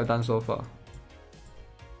many pulls I've done so far?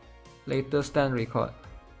 Latest stand record.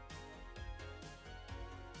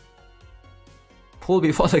 Pull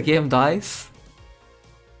before the game dies?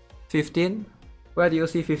 15? Where do you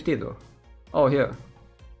see 15 though? Oh, here.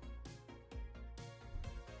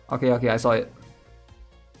 Okay, I saw it.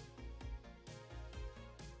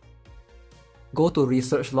 Go to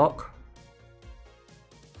research log.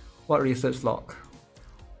 What research log?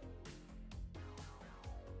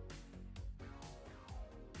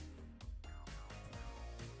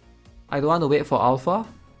 I don't want to wait for alpha.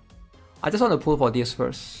 I just want to pull for this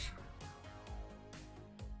first.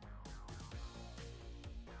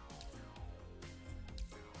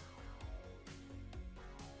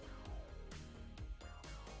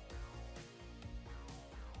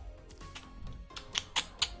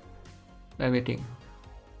 Let me think.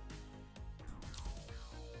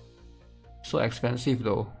 So expensive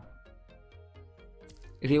though.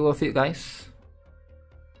 Is it worth it, guys?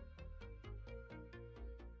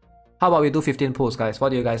 How about we do 15 pulls, guys? What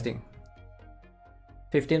do you guys think?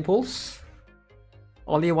 15 pulls?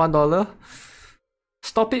 Only $1?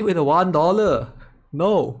 Stop it with the $1.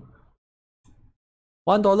 No.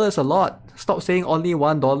 $1 is a lot. Stop saying only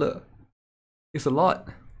 $1. It's a lot.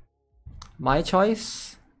 My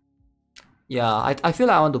choice? Yeah, I feel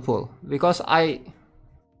like I want to pull. Because I...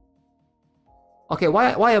 Okay,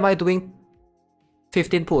 why am I doing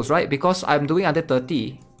 15 pulls, right? Because I'm doing under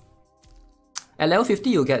 30. At level 50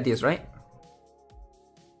 you get this, right?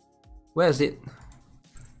 Where is it?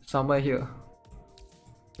 Somewhere here.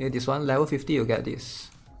 Here, this one, level 50, you get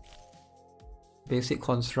this. Basic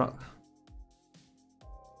construct.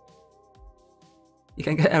 You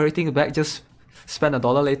can get everything back, just spend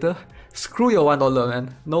 $1 later. Screw your $1,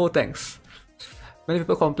 man. No thanks. Many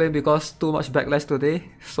people complain because too much backlash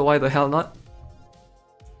today, so why the hell not?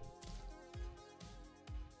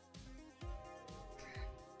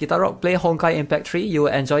 Guitar Rock, play Honkai Impact 3, you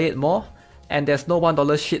will enjoy it more, and there's no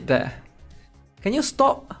 $1 shit there. Can you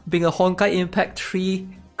stop being a Honkai Impact 3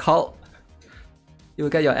 cult? You will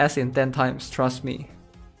get your ass in 10 times, trust me.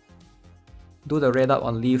 Do the raid up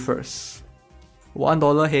on Lee first.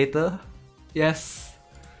 $1 hater? Yes.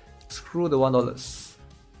 Screw the $1.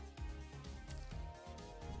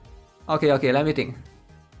 Okay, let me think.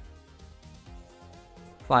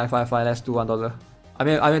 Fine, let's do $1. I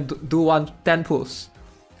mean, do 10 pulls.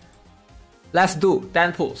 Let's do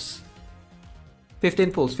 10 pulls.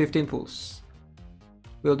 15 pulls.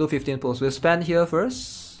 We'll do 15 pulls. We'll spend here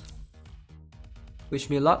first. Wish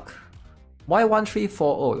me luck. Why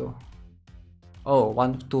 1340 though? Oh,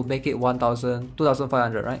 one to make it 1,000,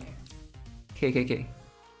 2,500, right? Okay.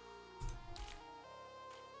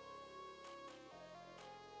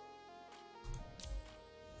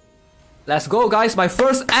 Let's go, guys! My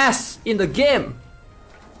first S in the game!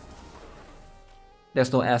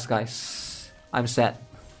 There's no S, guys. I'm sad.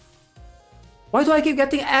 Why do I keep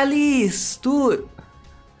getting Alice? Dude!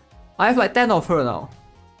 I have like 10 of her now.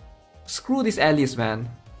 Screw this Alice, man.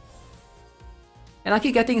 And I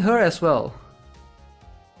keep getting her as well.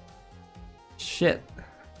 Shit.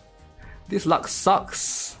 This luck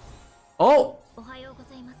sucks. Oh!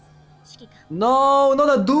 No,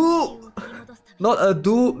 not a dupe! Not a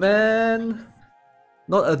dupe, man.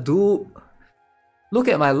 Not a dupe. Look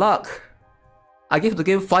at my luck. I gave the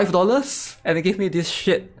game $5 and it gave me this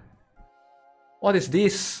shit. What is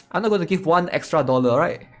this? I'm not going to give $1 extra,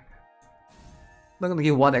 right? I'm not going to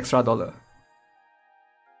give $1 extra.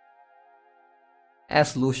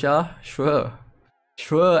 As Lucia? Sure.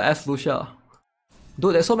 As Lucia.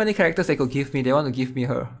 Dude, there's so many characters they could give me. They want to give me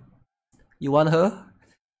her. You want her?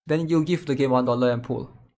 Then you give the game $1 and pull.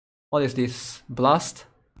 What is this? Blast?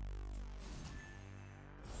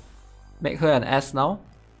 Make her an S now.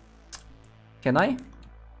 Can I?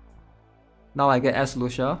 Now I get S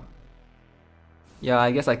Lucia. Yeah,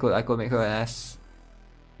 I guess I could make her an S.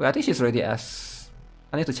 Wait, I think she's already S.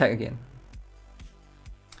 I need to check again.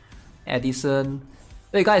 Edison.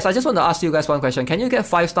 Wait guys, I just want to ask you guys one question. Can you get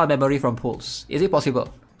 5-star memory from pulls? Is it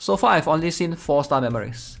possible? So far I've only seen 4-star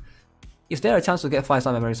memories. Is there a chance to get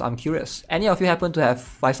 5-star memories? I'm curious. Any of you happen to have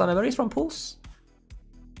 5-star memories from pulls?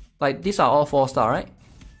 Like, these are all 4-star, right?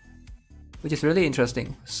 Which is really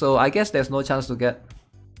interesting. So I guess there's no chance to get...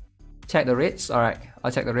 Check the rates? Alright,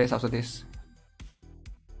 I'll check the rates after this.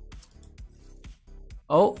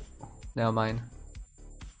 Oh, never mind.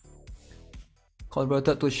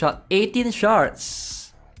 Converted to shard. 18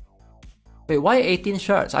 shards! Wait, why 18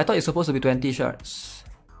 shards? I thought it's supposed to be 20 shards.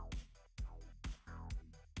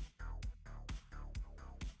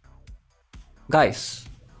 Guys,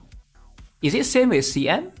 is it same with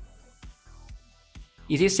CN?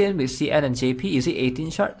 Is it same with CN and JP? Is it 18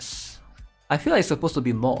 shards? I feel like it's supposed to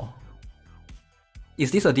be more.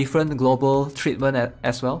 Is this a different global treatment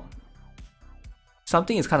as well?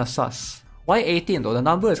 Something is kind of sus. Why 18 though? The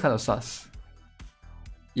number is kind of sus.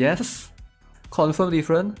 Yes? Confirm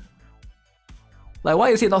different? Like, why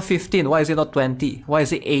is it not 15? Why is it not 20? Why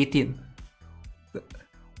is it 18?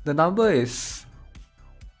 The number is...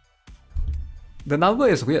 The number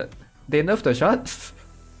is weird. They nerfed the shards?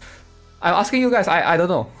 I'm asking you guys, I don't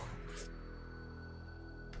know.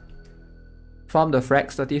 Farm the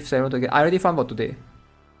frags 37 to get. I already farmed for today.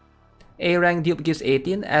 A rank dupe gives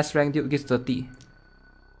 18, S rank dupe gives 30.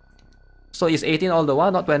 So is 18 all the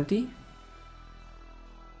while, not 20?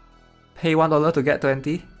 Pay $1 to get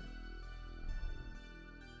 20.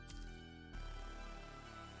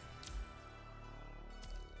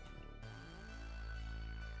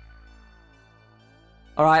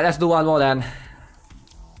 Alright, let's do one more then.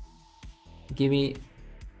 Give me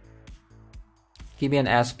an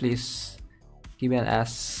S, please. Give me an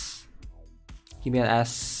S. Give me an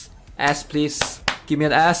S. S, please. Give me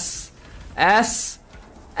an S. S.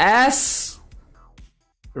 S.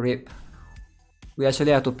 RIP. We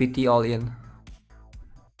actually have to PT all in.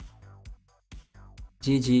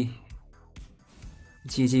 GG.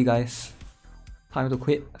 GG, guys. Time to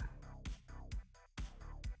quit.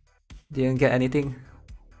 Didn't get anything.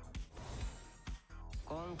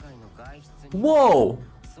 Whoa!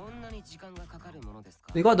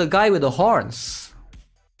 We got the guy with the horns.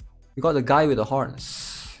 We got the guy with the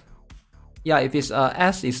horns. Yeah, if it's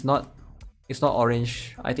S, it's not It's not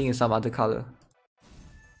orange. I think it's some other color.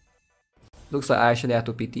 Looks like I actually have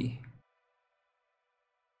to PT.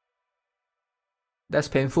 That's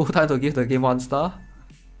painful. Time to give the game 1 star.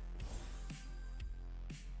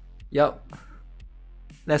 Yup.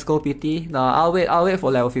 Let's go PT. No, I'll wait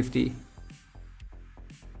for level 50.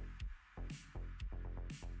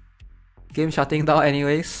 Game shutting down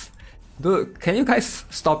anyways. Dude, can you guys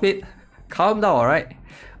stop it? Calm down, alright?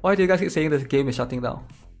 Why do you guys keep saying the game is shutting down?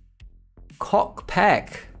 Cock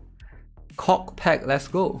pack. Cock pack, let's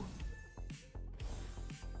go.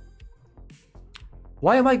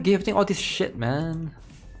 Why am I gifting all this shit, man?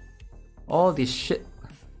 All this shit.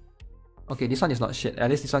 Okay, this one is not shit. At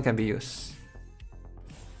least this one can be used.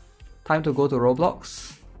 Time to go to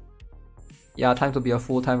Roblox. Yeah, time to be a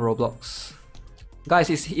full-time Roblox. Guys,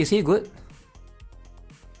 is he good?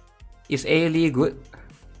 Is A Lee good?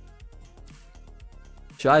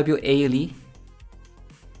 Should I build A Lee?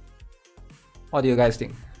 What do you guys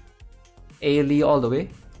think? A Lee all the way?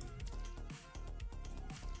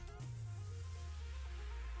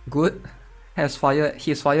 Good. Has fire.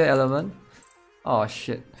 His fire element. Oh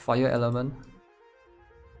shit. Fire element.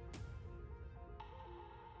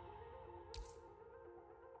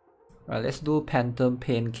 Right, let's do Phantom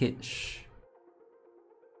Pain Cage.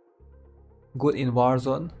 Good in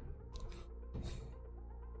Warzone.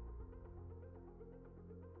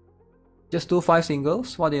 Just do 5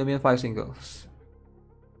 singles? What do you mean 5 singles?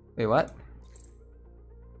 Wait, what?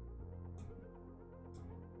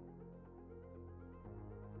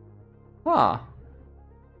 Ah.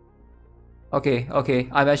 Okay,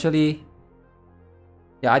 I'm actually...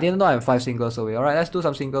 Yeah, I didn't know I'm 5 singles away. Alright, let's do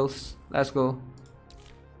some singles. Let's go.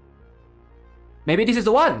 Maybe this is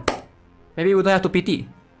the one! Maybe we don't have to PT.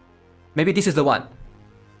 Maybe this is the one.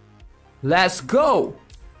 Let's go!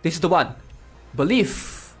 This is the one.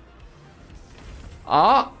 Believe.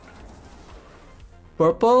 Ah!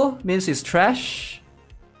 Purple means it's trash.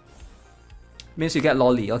 Means you get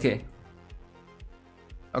lolly, okay.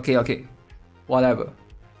 Okay. Whatever.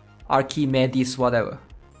 Archimedes, whatever.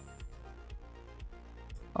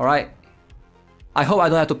 Alright. I hope I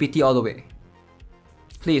don't have to PT all the way.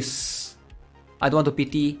 Please. I don't want to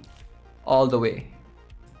PT all the way.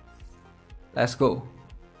 Let's go.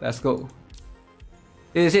 Let's go.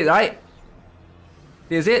 This is it, right?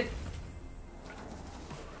 This is it?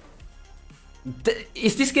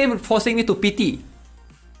 Is this game forcing me to PT?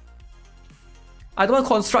 I don't want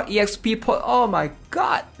to construct EXP point. Oh my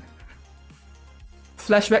god!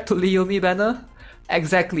 Flashback to Liumi banner?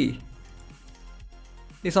 Exactly.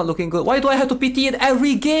 It's not looking good. Why do I have to PT in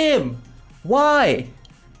every game? Why?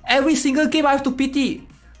 Every single game I have to PT.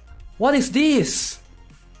 What is this?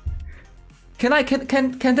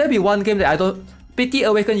 Can there be one game that I don't PT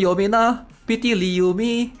Awaken Yomina? PT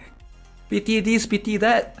Liumi? PT this, PT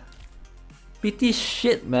that? PT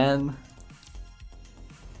shit, man.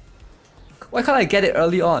 Why can't I get it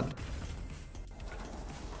early on?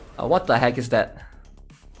 What the heck is that?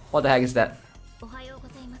 What the heck is that?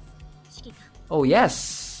 Oh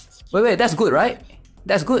yes! Wait, that's good, right?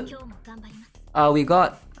 That's good. We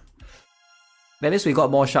got... That means we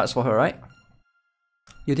got more shots for her, right?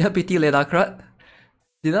 You didn't PT Lenakrat?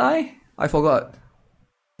 Didn't I? I forgot.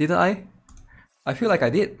 Didn't I? I feel like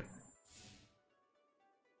I did.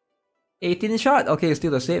 18 shot? Okay,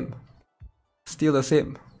 still the same. Still the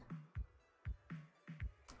same.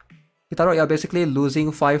 Kitaro, you're basically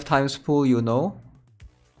losing 5 times pool, you know?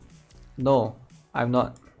 No, I'm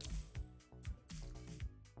not.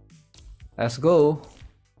 Let's go.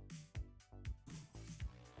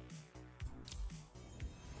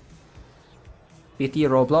 PT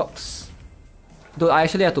Roblox. Dude, I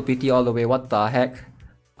actually have to PT all the way. What the heck?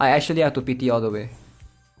 I actually have to PT all the way.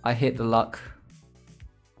 I hate the luck.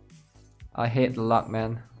 I hate the luck,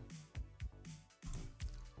 man.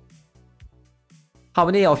 How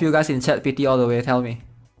many of you guys in chat PT all the way? Tell me.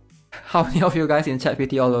 How many of you guys in chat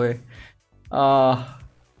PT all the way?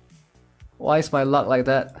 Why is my luck like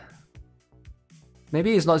that?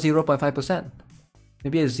 Maybe it's not 0.5%.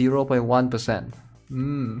 Maybe it's 0.1%.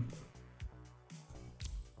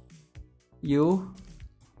 You?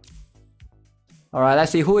 Alright,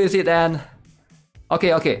 let's see. Who is it then?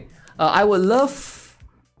 Okay. I would love...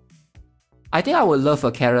 I think I would love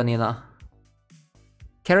a Karenina.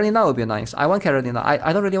 Karenina would be nice. I want Karenina.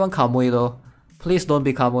 I don't really want Kamui though. Please don't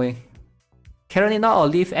be Kamui. Karenina or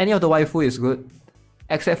Leaf, any of the waifu is good.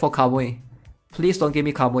 Except for Kamui. Please don't give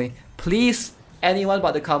me Kamui. Please, anyone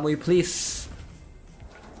but the Kamui, please.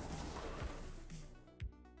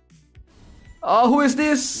 Oh, who is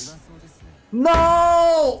this?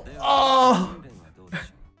 No! Oh!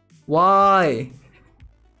 Why?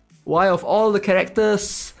 Why of all the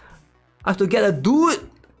characters? I have to get a dude!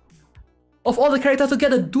 Of all the characters to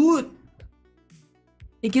get a dude!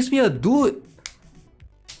 It gives me a dude!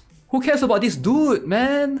 Who cares about this dude,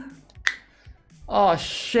 man? Oh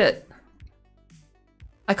shit.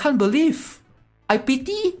 I can't believe I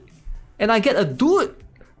PT and I get a dude!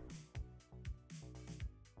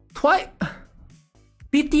 Twice!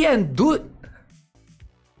 PT and dude!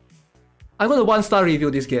 I'm gonna 1-star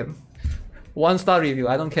review this game. 1-star review,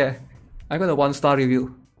 I don't care. I'm gonna 1-star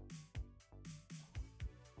review.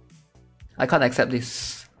 I can't accept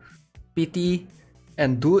this. PT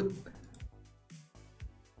and dude.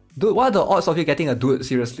 Dude, what are the odds of you getting a dude,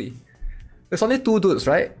 seriously? There's only 2 dudes,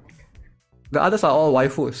 right? The others are all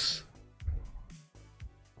waifus.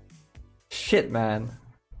 Shit, man.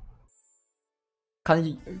 Can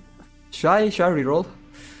you... Should I reroll?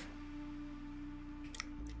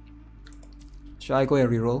 Should I go and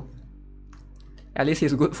reroll? At least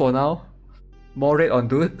he's good for now. More rate on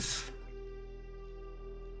dudes.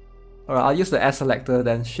 Alright, I'll use the S selector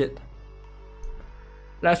then, shit.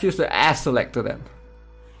 Let's use the S selector then.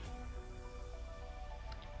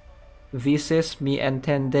 Veces me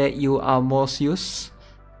entende you amosius.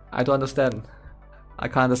 I don't understand. I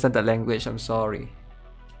can't understand that language, I'm sorry.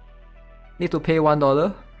 Need to pay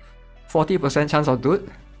 $1? 40% chance of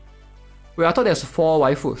dude? Wait, I thought there's 4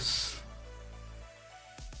 waifus.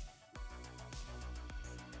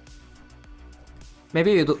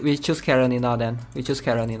 Maybe we choose Karenina then. We choose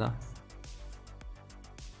Karenina.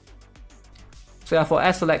 So yeah, for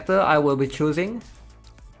S selector, I will be choosing.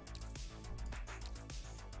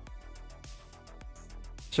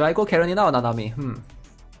 Should I go Karenina or Nanami?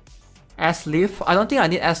 S leaf? I don't think I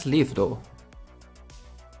need S leaf though.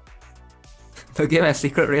 The game has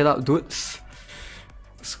secret rate up dudes.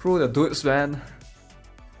 Screw the dudes, man.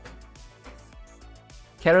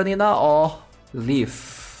 Karenina or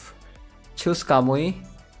leaf? Choose Kamui.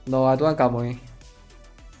 No, I don't want Kamui.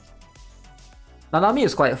 Nanami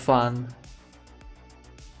is quite fun.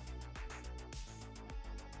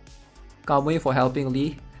 Kamui for helping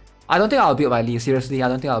Lee. I don't think I'll build my Lee, seriously, I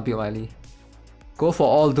don't think I'll build my Lee. Go for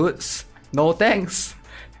all dudes? No thanks.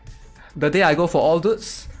 The day I go for all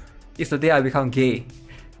dudes is the day I become gay.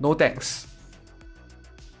 No thanks.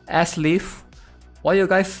 S leaf. Why are you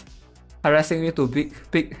guys harassing me to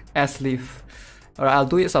pick S leaf? Alright, I'll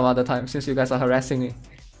do it some other time since you guys are harassing me.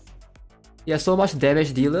 You have so much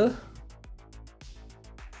damage dealer?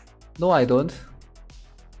 No, I don't.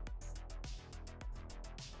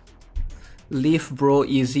 Leaf bro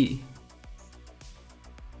easy.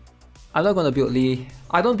 I'm not gonna build Lee.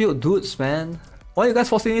 I don't build dudes, man. Why are you guys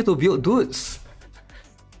forcing me to build dudes?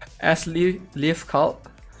 As leaf cult.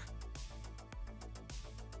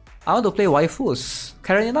 I want to play waifus.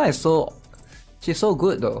 Karenina is so... She's so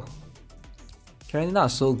good though. Karenina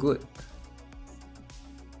is so good.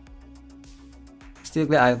 Still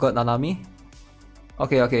glad I got Nanami.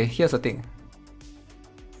 Okay, here's the thing.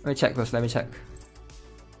 Let me check first, let me check.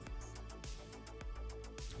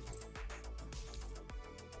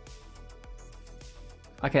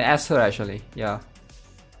 I can ask her actually, yeah.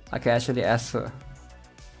 I can actually ask her.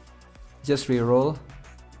 Just reroll.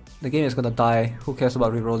 The game is gonna die. Who cares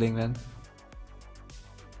about rerolling, man?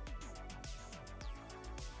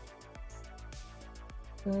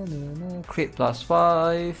 Crit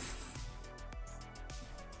 +5.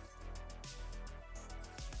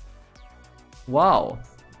 Wow.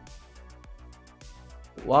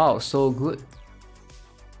 Wow, so good.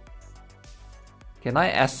 Can I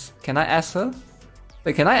ask her?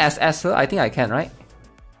 Wait, can I ask her? I think I can, right?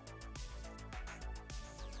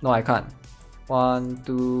 No, I can't. 1,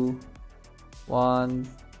 2, 1.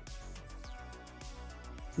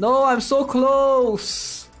 No, I'm so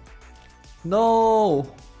close! No!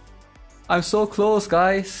 I'm so close,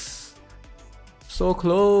 guys. So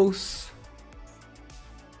close.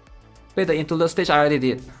 Wait, the interlude stage I already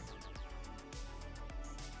did.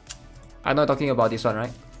 I'm not talking about this one,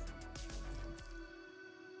 right?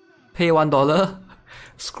 Pay $1?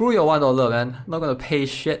 Screw your $1, man. Not gonna pay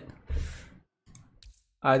shit.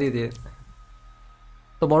 I did it.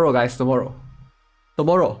 Tomorrow, guys, tomorrow.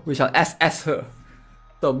 Tomorrow, we shall ask her.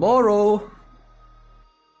 Tomorrow.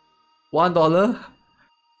 $1?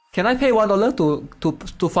 Can I pay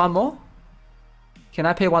 $1 to farm more? Can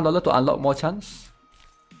I pay $1 to unlock more chance?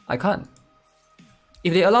 I can't.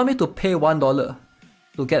 If they allow me to pay $1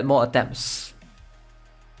 to get more attempts,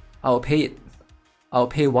 I'll pay it. I'll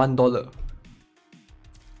pay $1.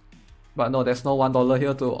 But no, there's no $1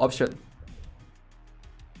 here to option.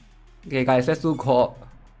 Okay guys, let's do co-op.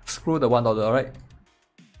 Screw the $1, alright?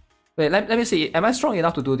 Wait, let me see. Am I strong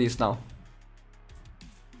enough to do this now?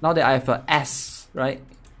 Now that I have a S, right?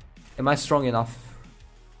 Am I strong enough?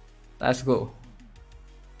 Let's go.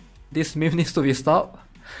 This meme needs to be stopped.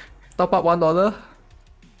 Top up $1.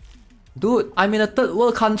 Dude, I'm in a third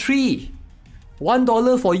world country.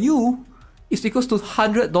 $1 for you is equals to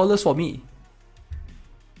 $100 for me.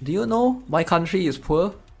 Do you know my country is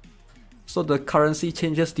poor? So the currency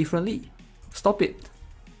changes differently. Stop it.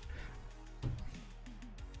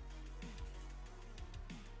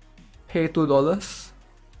 Pay $2.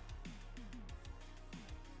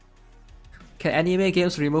 Can anime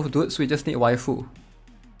games remove dudes? We just need waifu.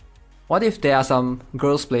 What if there are some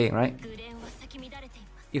girls playing, right?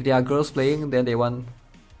 If there are girls playing, then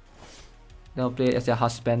they'll play as their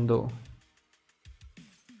husband though.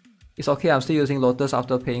 It's okay, I'm still using Lotus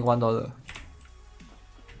after paying $1.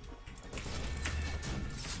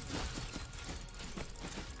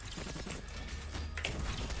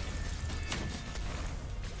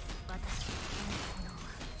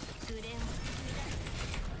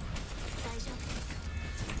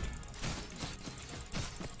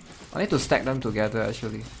 I need to stack them together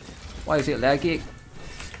actually. Why is it lagging?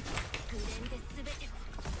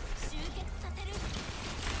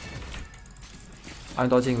 I'm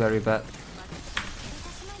dodging very bad.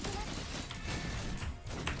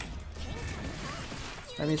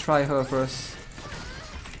 Let me try her first.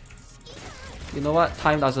 You know what?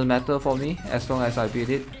 Time doesn't matter for me as long as I beat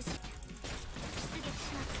it.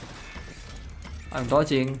 I'm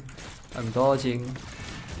dodging. I'm dodging.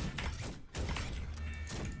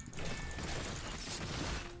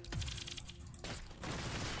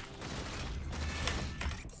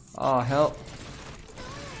 Oh, help.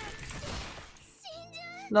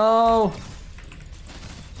 No!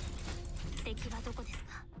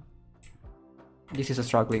 This is a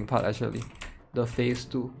struggling part actually. The phase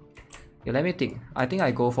 2. Yeah, let me think. I think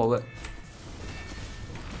I go forward.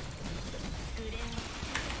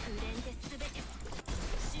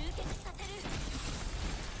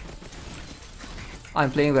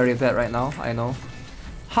 I'm playing very bad right now, I know.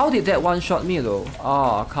 How did that one-shot me though?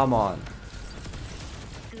 Oh, come on.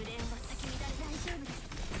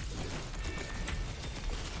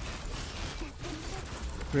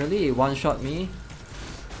 Really? It one-shot me?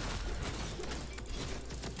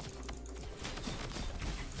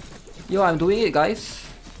 Yo, I'm doing it, guys.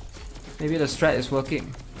 Maybe the strat is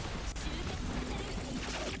working.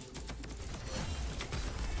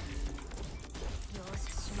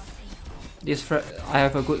 I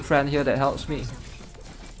have a good friend here that helps me.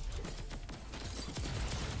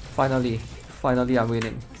 Finally I'm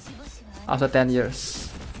winning. After 10 years.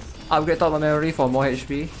 Upgrade top memory for more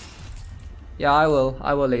HP. Yeah, I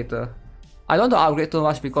will later. I don't want to upgrade too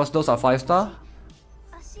much because those are 5-star.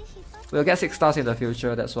 We'll get 6 stars in the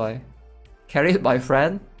future, that's why. Carried by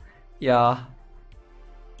friend? Yeah.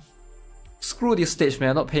 Screw this stage, man.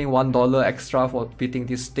 I'm not paying $1 extra for beating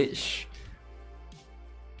this stage.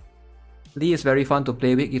 Lee is very fun to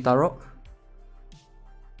play with, Guitar Rock.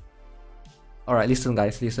 Alright, listen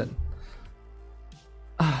guys, listen.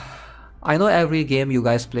 I know every game you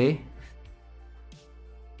guys play,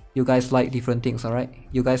 you guys like different things, alright?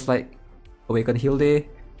 You guys like Awaken Heal Day,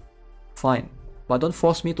 fine. But don't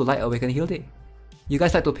force me to like Awaken Heal Day. You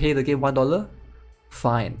guys like to pay the game $1?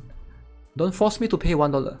 Fine. Don't force me to pay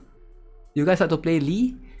 $1. You guys like to play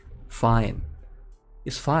Lee? Fine.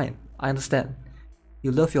 It's fine. I understand.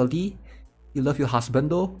 You love your Lee? You love your husband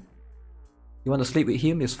though? You want to sleep with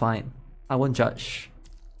him? It's fine. I won't judge.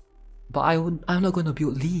 But I'm not going to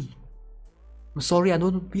build Lee. I'm sorry, I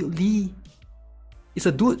don't build Lee. It's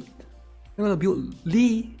a dude. I'm going to build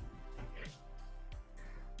Lee.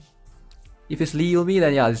 If it's Lee Yumi,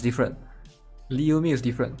 then yeah, it's different. Lee Yumi is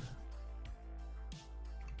different.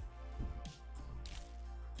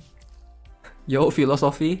 Yo,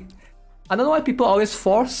 philosophy. I don't know why people always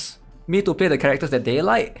force me to play the characters that they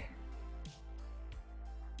like.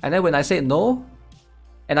 And then when I say no,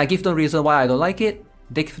 and I give them reason why I don't like it,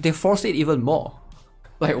 they force it even more.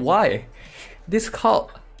 Like, why? These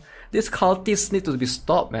cultists need to be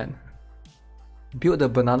stopped, man. Build the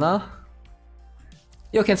banana.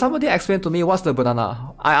 Yo, can somebody explain to me what's the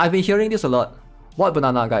banana? I've been hearing this a lot. What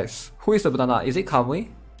banana, guys? Who is the banana? Is it Kamui?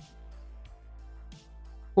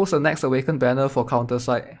 Who's the next awakened banner for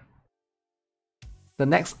Counterside? The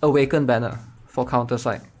next awakened banner for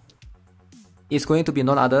Counterside is going to be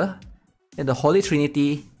none other than the Holy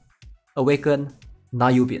Trinity awakened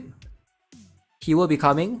Nayubin. He will be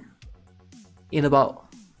coming in about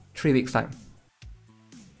 3 weeks time.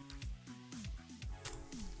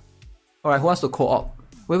 Alright, who wants to co-op?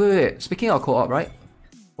 Wait. Speaking of co-op, right?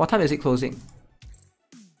 What time is it closing?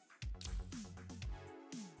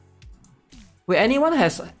 Wait, anyone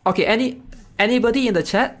has... Okay, anybody in the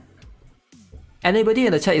chat? Anybody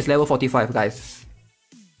in the chat is level 45, guys.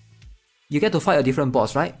 you get to fight a different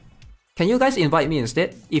boss, right? Can you guys invite me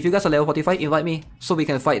instead? If you guys are level 45, invite me so we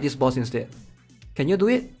can fight this boss instead. Can you do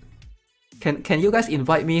it? Can you guys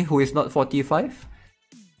invite me who is not 45?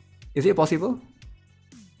 Is it possible?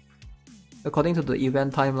 According to the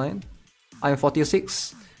event timeline, I'm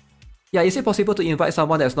 46. Yeah, is it possible to invite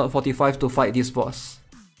someone that's not 45 to fight this boss?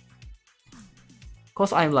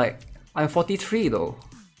 Cause I'm 43 though.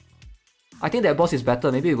 I think that boss is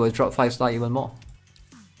better. Maybe it will drop 5-star even more.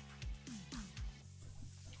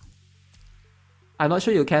 I'm not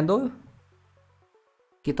sure you can though.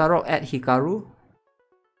 Gitarok at Hikaru.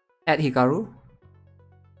 At Hikaru.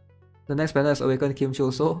 The next banner is Awakened Kim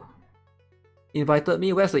Chul-so. Invited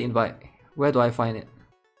me. Where's the invite? Where do I find it?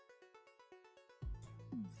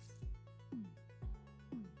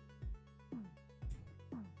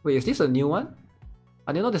 Wait, is this a new one?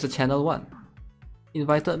 I didn't know there's a channel one.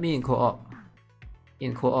 Invited me in co-op.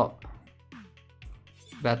 In co-op.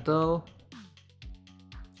 Battle.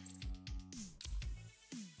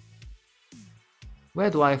 Where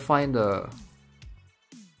do I find the...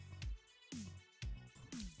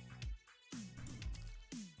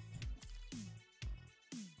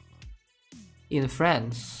 In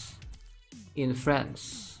France. In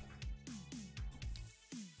France.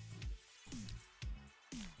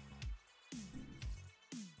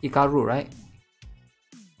 Hikaru, right?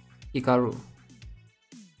 Hikaru.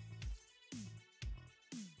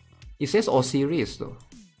 It says Osiris though.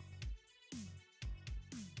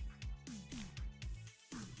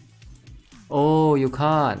 Oh, you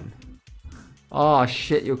can't. Oh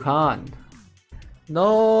shit, you can't.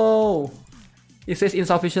 No! It says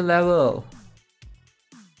insufficient level.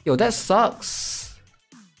 Yo, that sucks.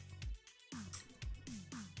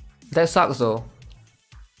 That sucks though.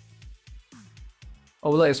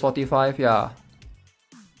 Overlord is 45, yeah.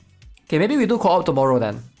 Okay, maybe we do co-op tomorrow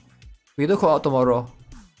then. We do co-op tomorrow.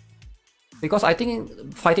 Because I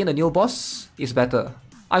think fighting the new boss is better.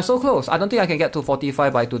 I'm so close. I don't think I can get to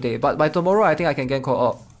 45 by today. But by tomorrow, I think I can get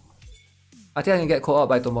co-op. I think I can get co-op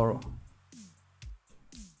by tomorrow.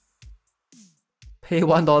 Pay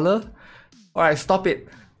 $1? Alright, stop it.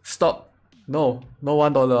 Stop. No. No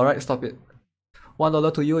 $1, alright? Stop it.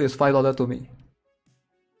 $1 to you is $5 to me.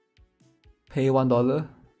 Pay $1.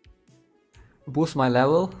 Boost my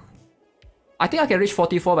level. I think I can reach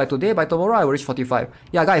 44 by today. By tomorrow, I will reach 45.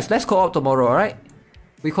 Yeah, guys, let's co-op tomorrow, alright?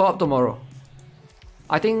 We co-op tomorrow.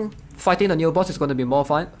 I think fighting the new boss is going to be more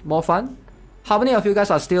fun. How many of you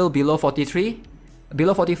guys are still below 43?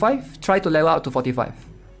 Below 45? Try to level up to 45.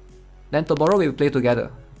 Then tomorrow we will play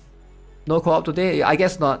together. No co-op today? I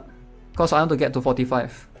guess not. Because I want to get to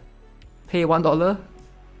 45. Pay $1?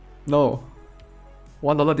 No.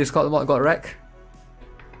 $1 Discord mod got wrecked.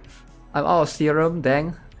 I'm out of serum,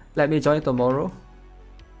 dang. Let me join tomorrow.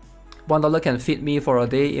 $1 can feed me for a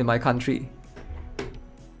day in my country.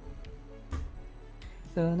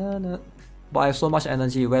 But I have so much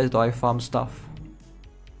energy, where do I farm stuff?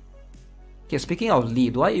 Okay, speaking of Lee,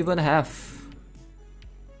 do I even have...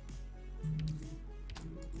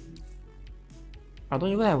 I don't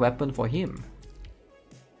even have a weapon for him.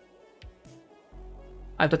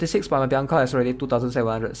 I'm 36 but my Bianca has already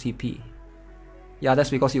 2700 CP. Yeah, that's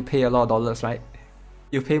because you pay a lot of dollars, right?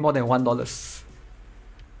 You pay more than $1.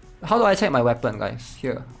 How do I check my weapon, guys?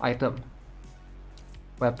 Here, item.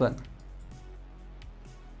 Weapon.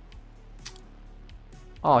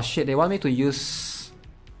 Oh shit, they want me to use...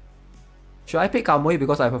 Should I pick Kamui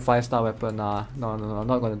because I have a 5-star weapon? Nah, no, I'm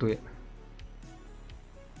not gonna do it.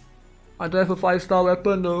 I don't have a 5-star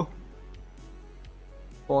weapon though.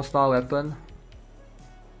 4-star weapon.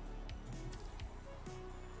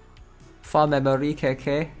 Farm memory,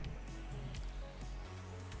 KK.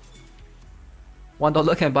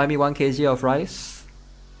 $1 can buy me 1 kg of rice.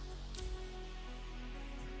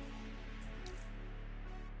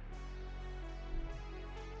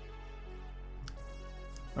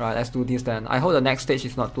 Right, let's do this then. I hope the next stage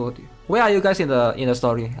is not too... Where are you guys in the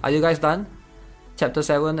story? Are you guys done? Chapter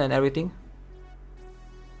 7 and everything?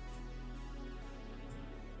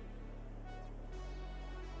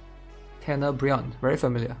 Tanner Brion, very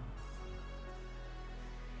familiar.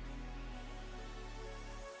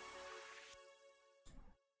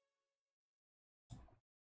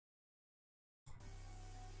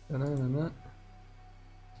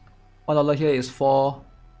 $1 here is for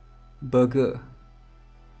burger.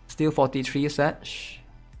 Still 43 Satch.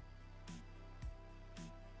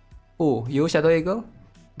 Oh, you Shadow Eagle?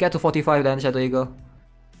 Get to 45 then, Shadow Eagle.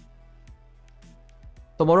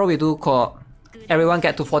 Tomorrow we do co-op. Everyone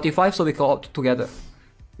get to 45 so we co-op together.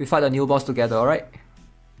 We fight the new boss together, alright?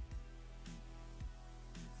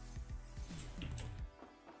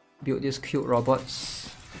 Build these cute robots.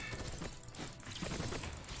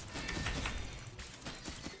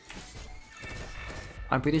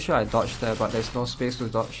 I'm pretty sure I dodged there, but there's no space to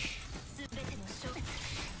dodge.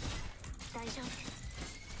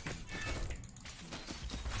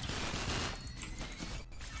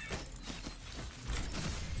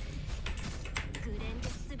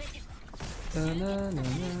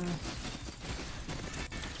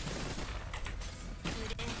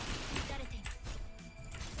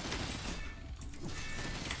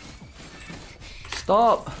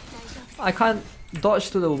 Stop! I can't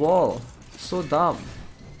dodge to the wall. So dumb.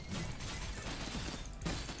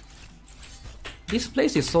 This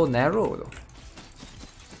place is so narrow though.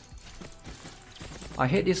 I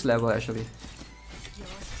hate this level actually.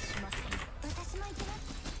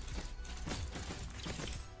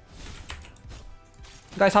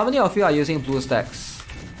 Guys, how many of you are using blue stacks?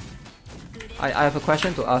 I have a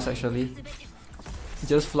question to ask actually.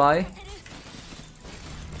 Just fly.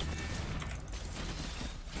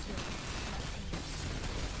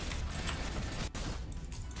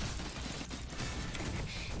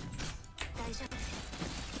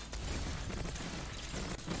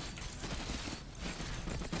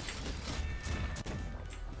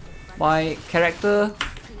 My character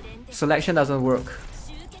selection doesn't work.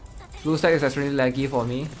 Blue stack is extremely laggy for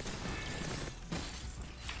me.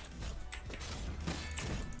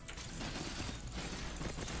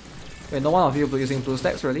 Wait, no one of you using blue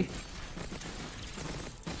stacks really?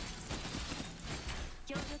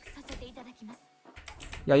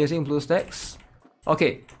 You're using blue stacks?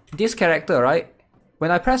 Okay, this character, right? When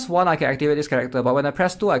I press 1 I can activate this character, but when I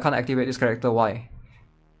press 2 I can't activate this character. Why?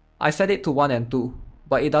 I set it to 1 and 2,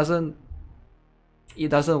 but it doesn't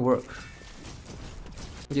work.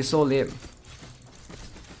 Which is so lame.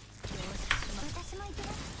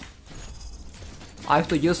 I have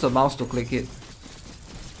to use the mouse to click it.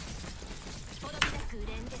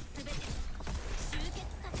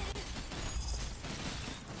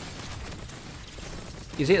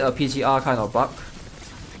 Is it a PGR kind of bug?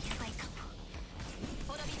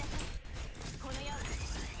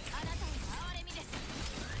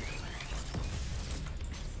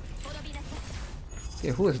 Okay,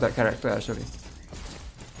 who is that character actually?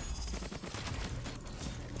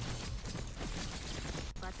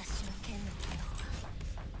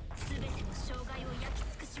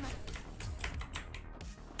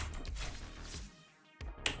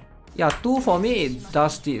 Yeah, 2 for me it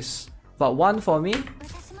does this, but 1 for me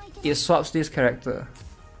it swaps this character.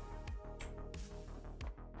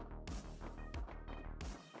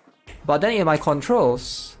 But then in my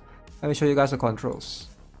controls, let me show you guys the controls.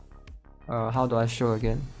 How do I show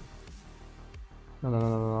again?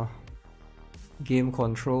 No. Game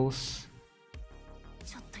controls.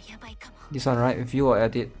 This one, right? View or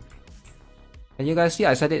edit. And you guys see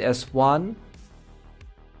I set it as 1.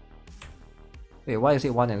 Wait, why is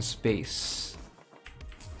it 1 and space?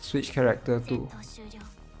 Switch character 2.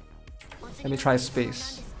 Let me try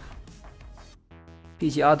space.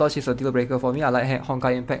 PGR dodge is a deal breaker for me. I like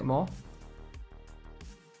Honkai Impact more.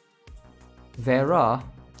 Vera.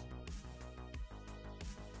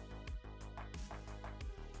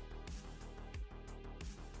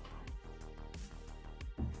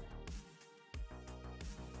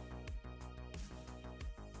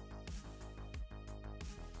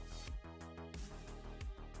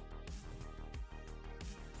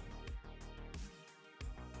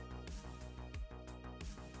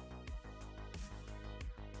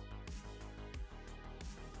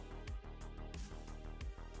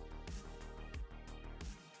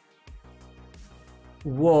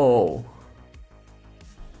 Whoa.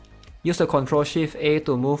 Use the Control Shift A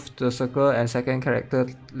to move the circle and second character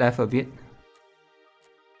left a bit.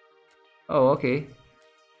 Oh, okay.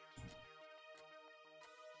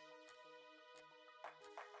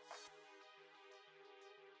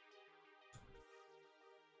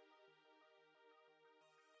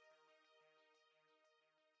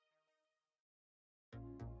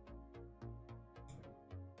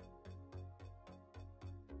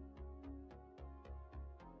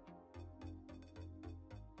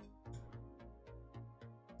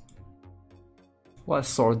 What's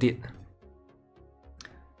sordid?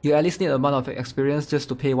 You at least need a month of experience just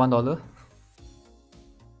to pay $1?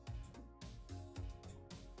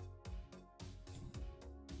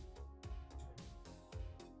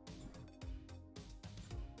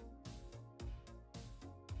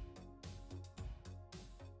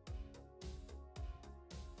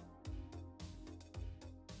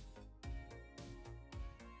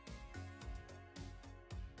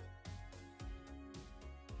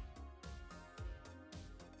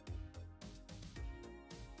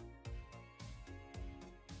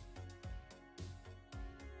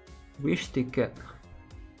 Wish ticket.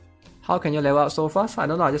 How can you level up so fast? I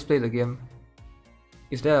don't know, I just played the game.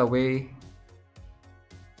 Is there a way?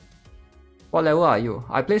 What level are you?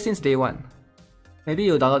 I play since day 1. Maybe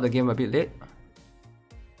you download the game a bit late.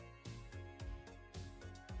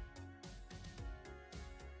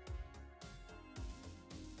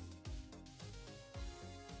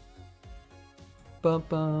 Bum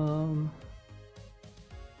bum.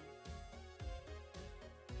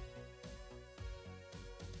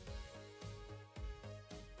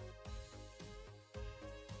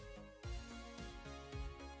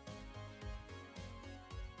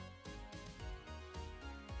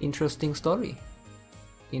 Interesting story.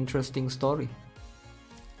 Interesting story.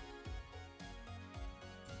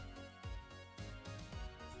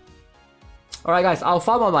 Alright guys, I'll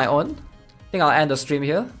farm on my own. I think I'll end the stream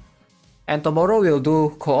here. And tomorrow we'll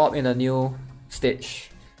do co-op in a new stage.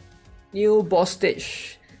 New boss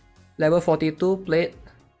stage. Level 42 played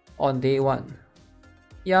on day 1.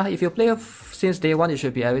 Yeah, if you play since day 1, you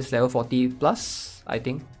should be at least level 40 plus, I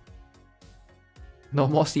think. No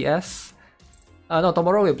more CS. No,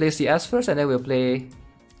 tomorrow we'll play CS first and then we'll play...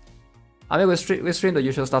 I mean, we'll stream the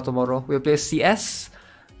usual stuff tomorrow. We'll play CS,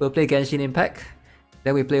 we'll play Genshin Impact,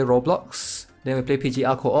 then we play Roblox, then we play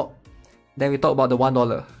PGR co-op, then we talk about the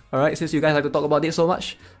 $1. Alright, since you guys like to talk about it so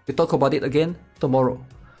much, we talk about it again tomorrow.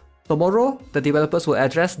 Tomorrow, the developers will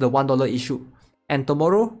address the $1 issue. And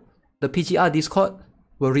tomorrow, the PGR Discord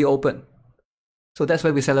will reopen. So that's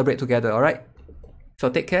where we celebrate together, alright? So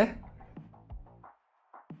take care.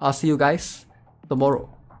 I'll see you guys tomorrow.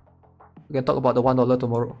 We can talk about the $1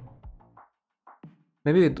 tomorrow.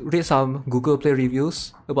 Maybe we read some Google Play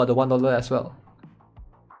reviews about the $1 as well.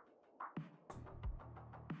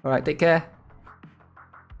 Alright, take care.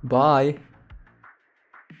 Bye.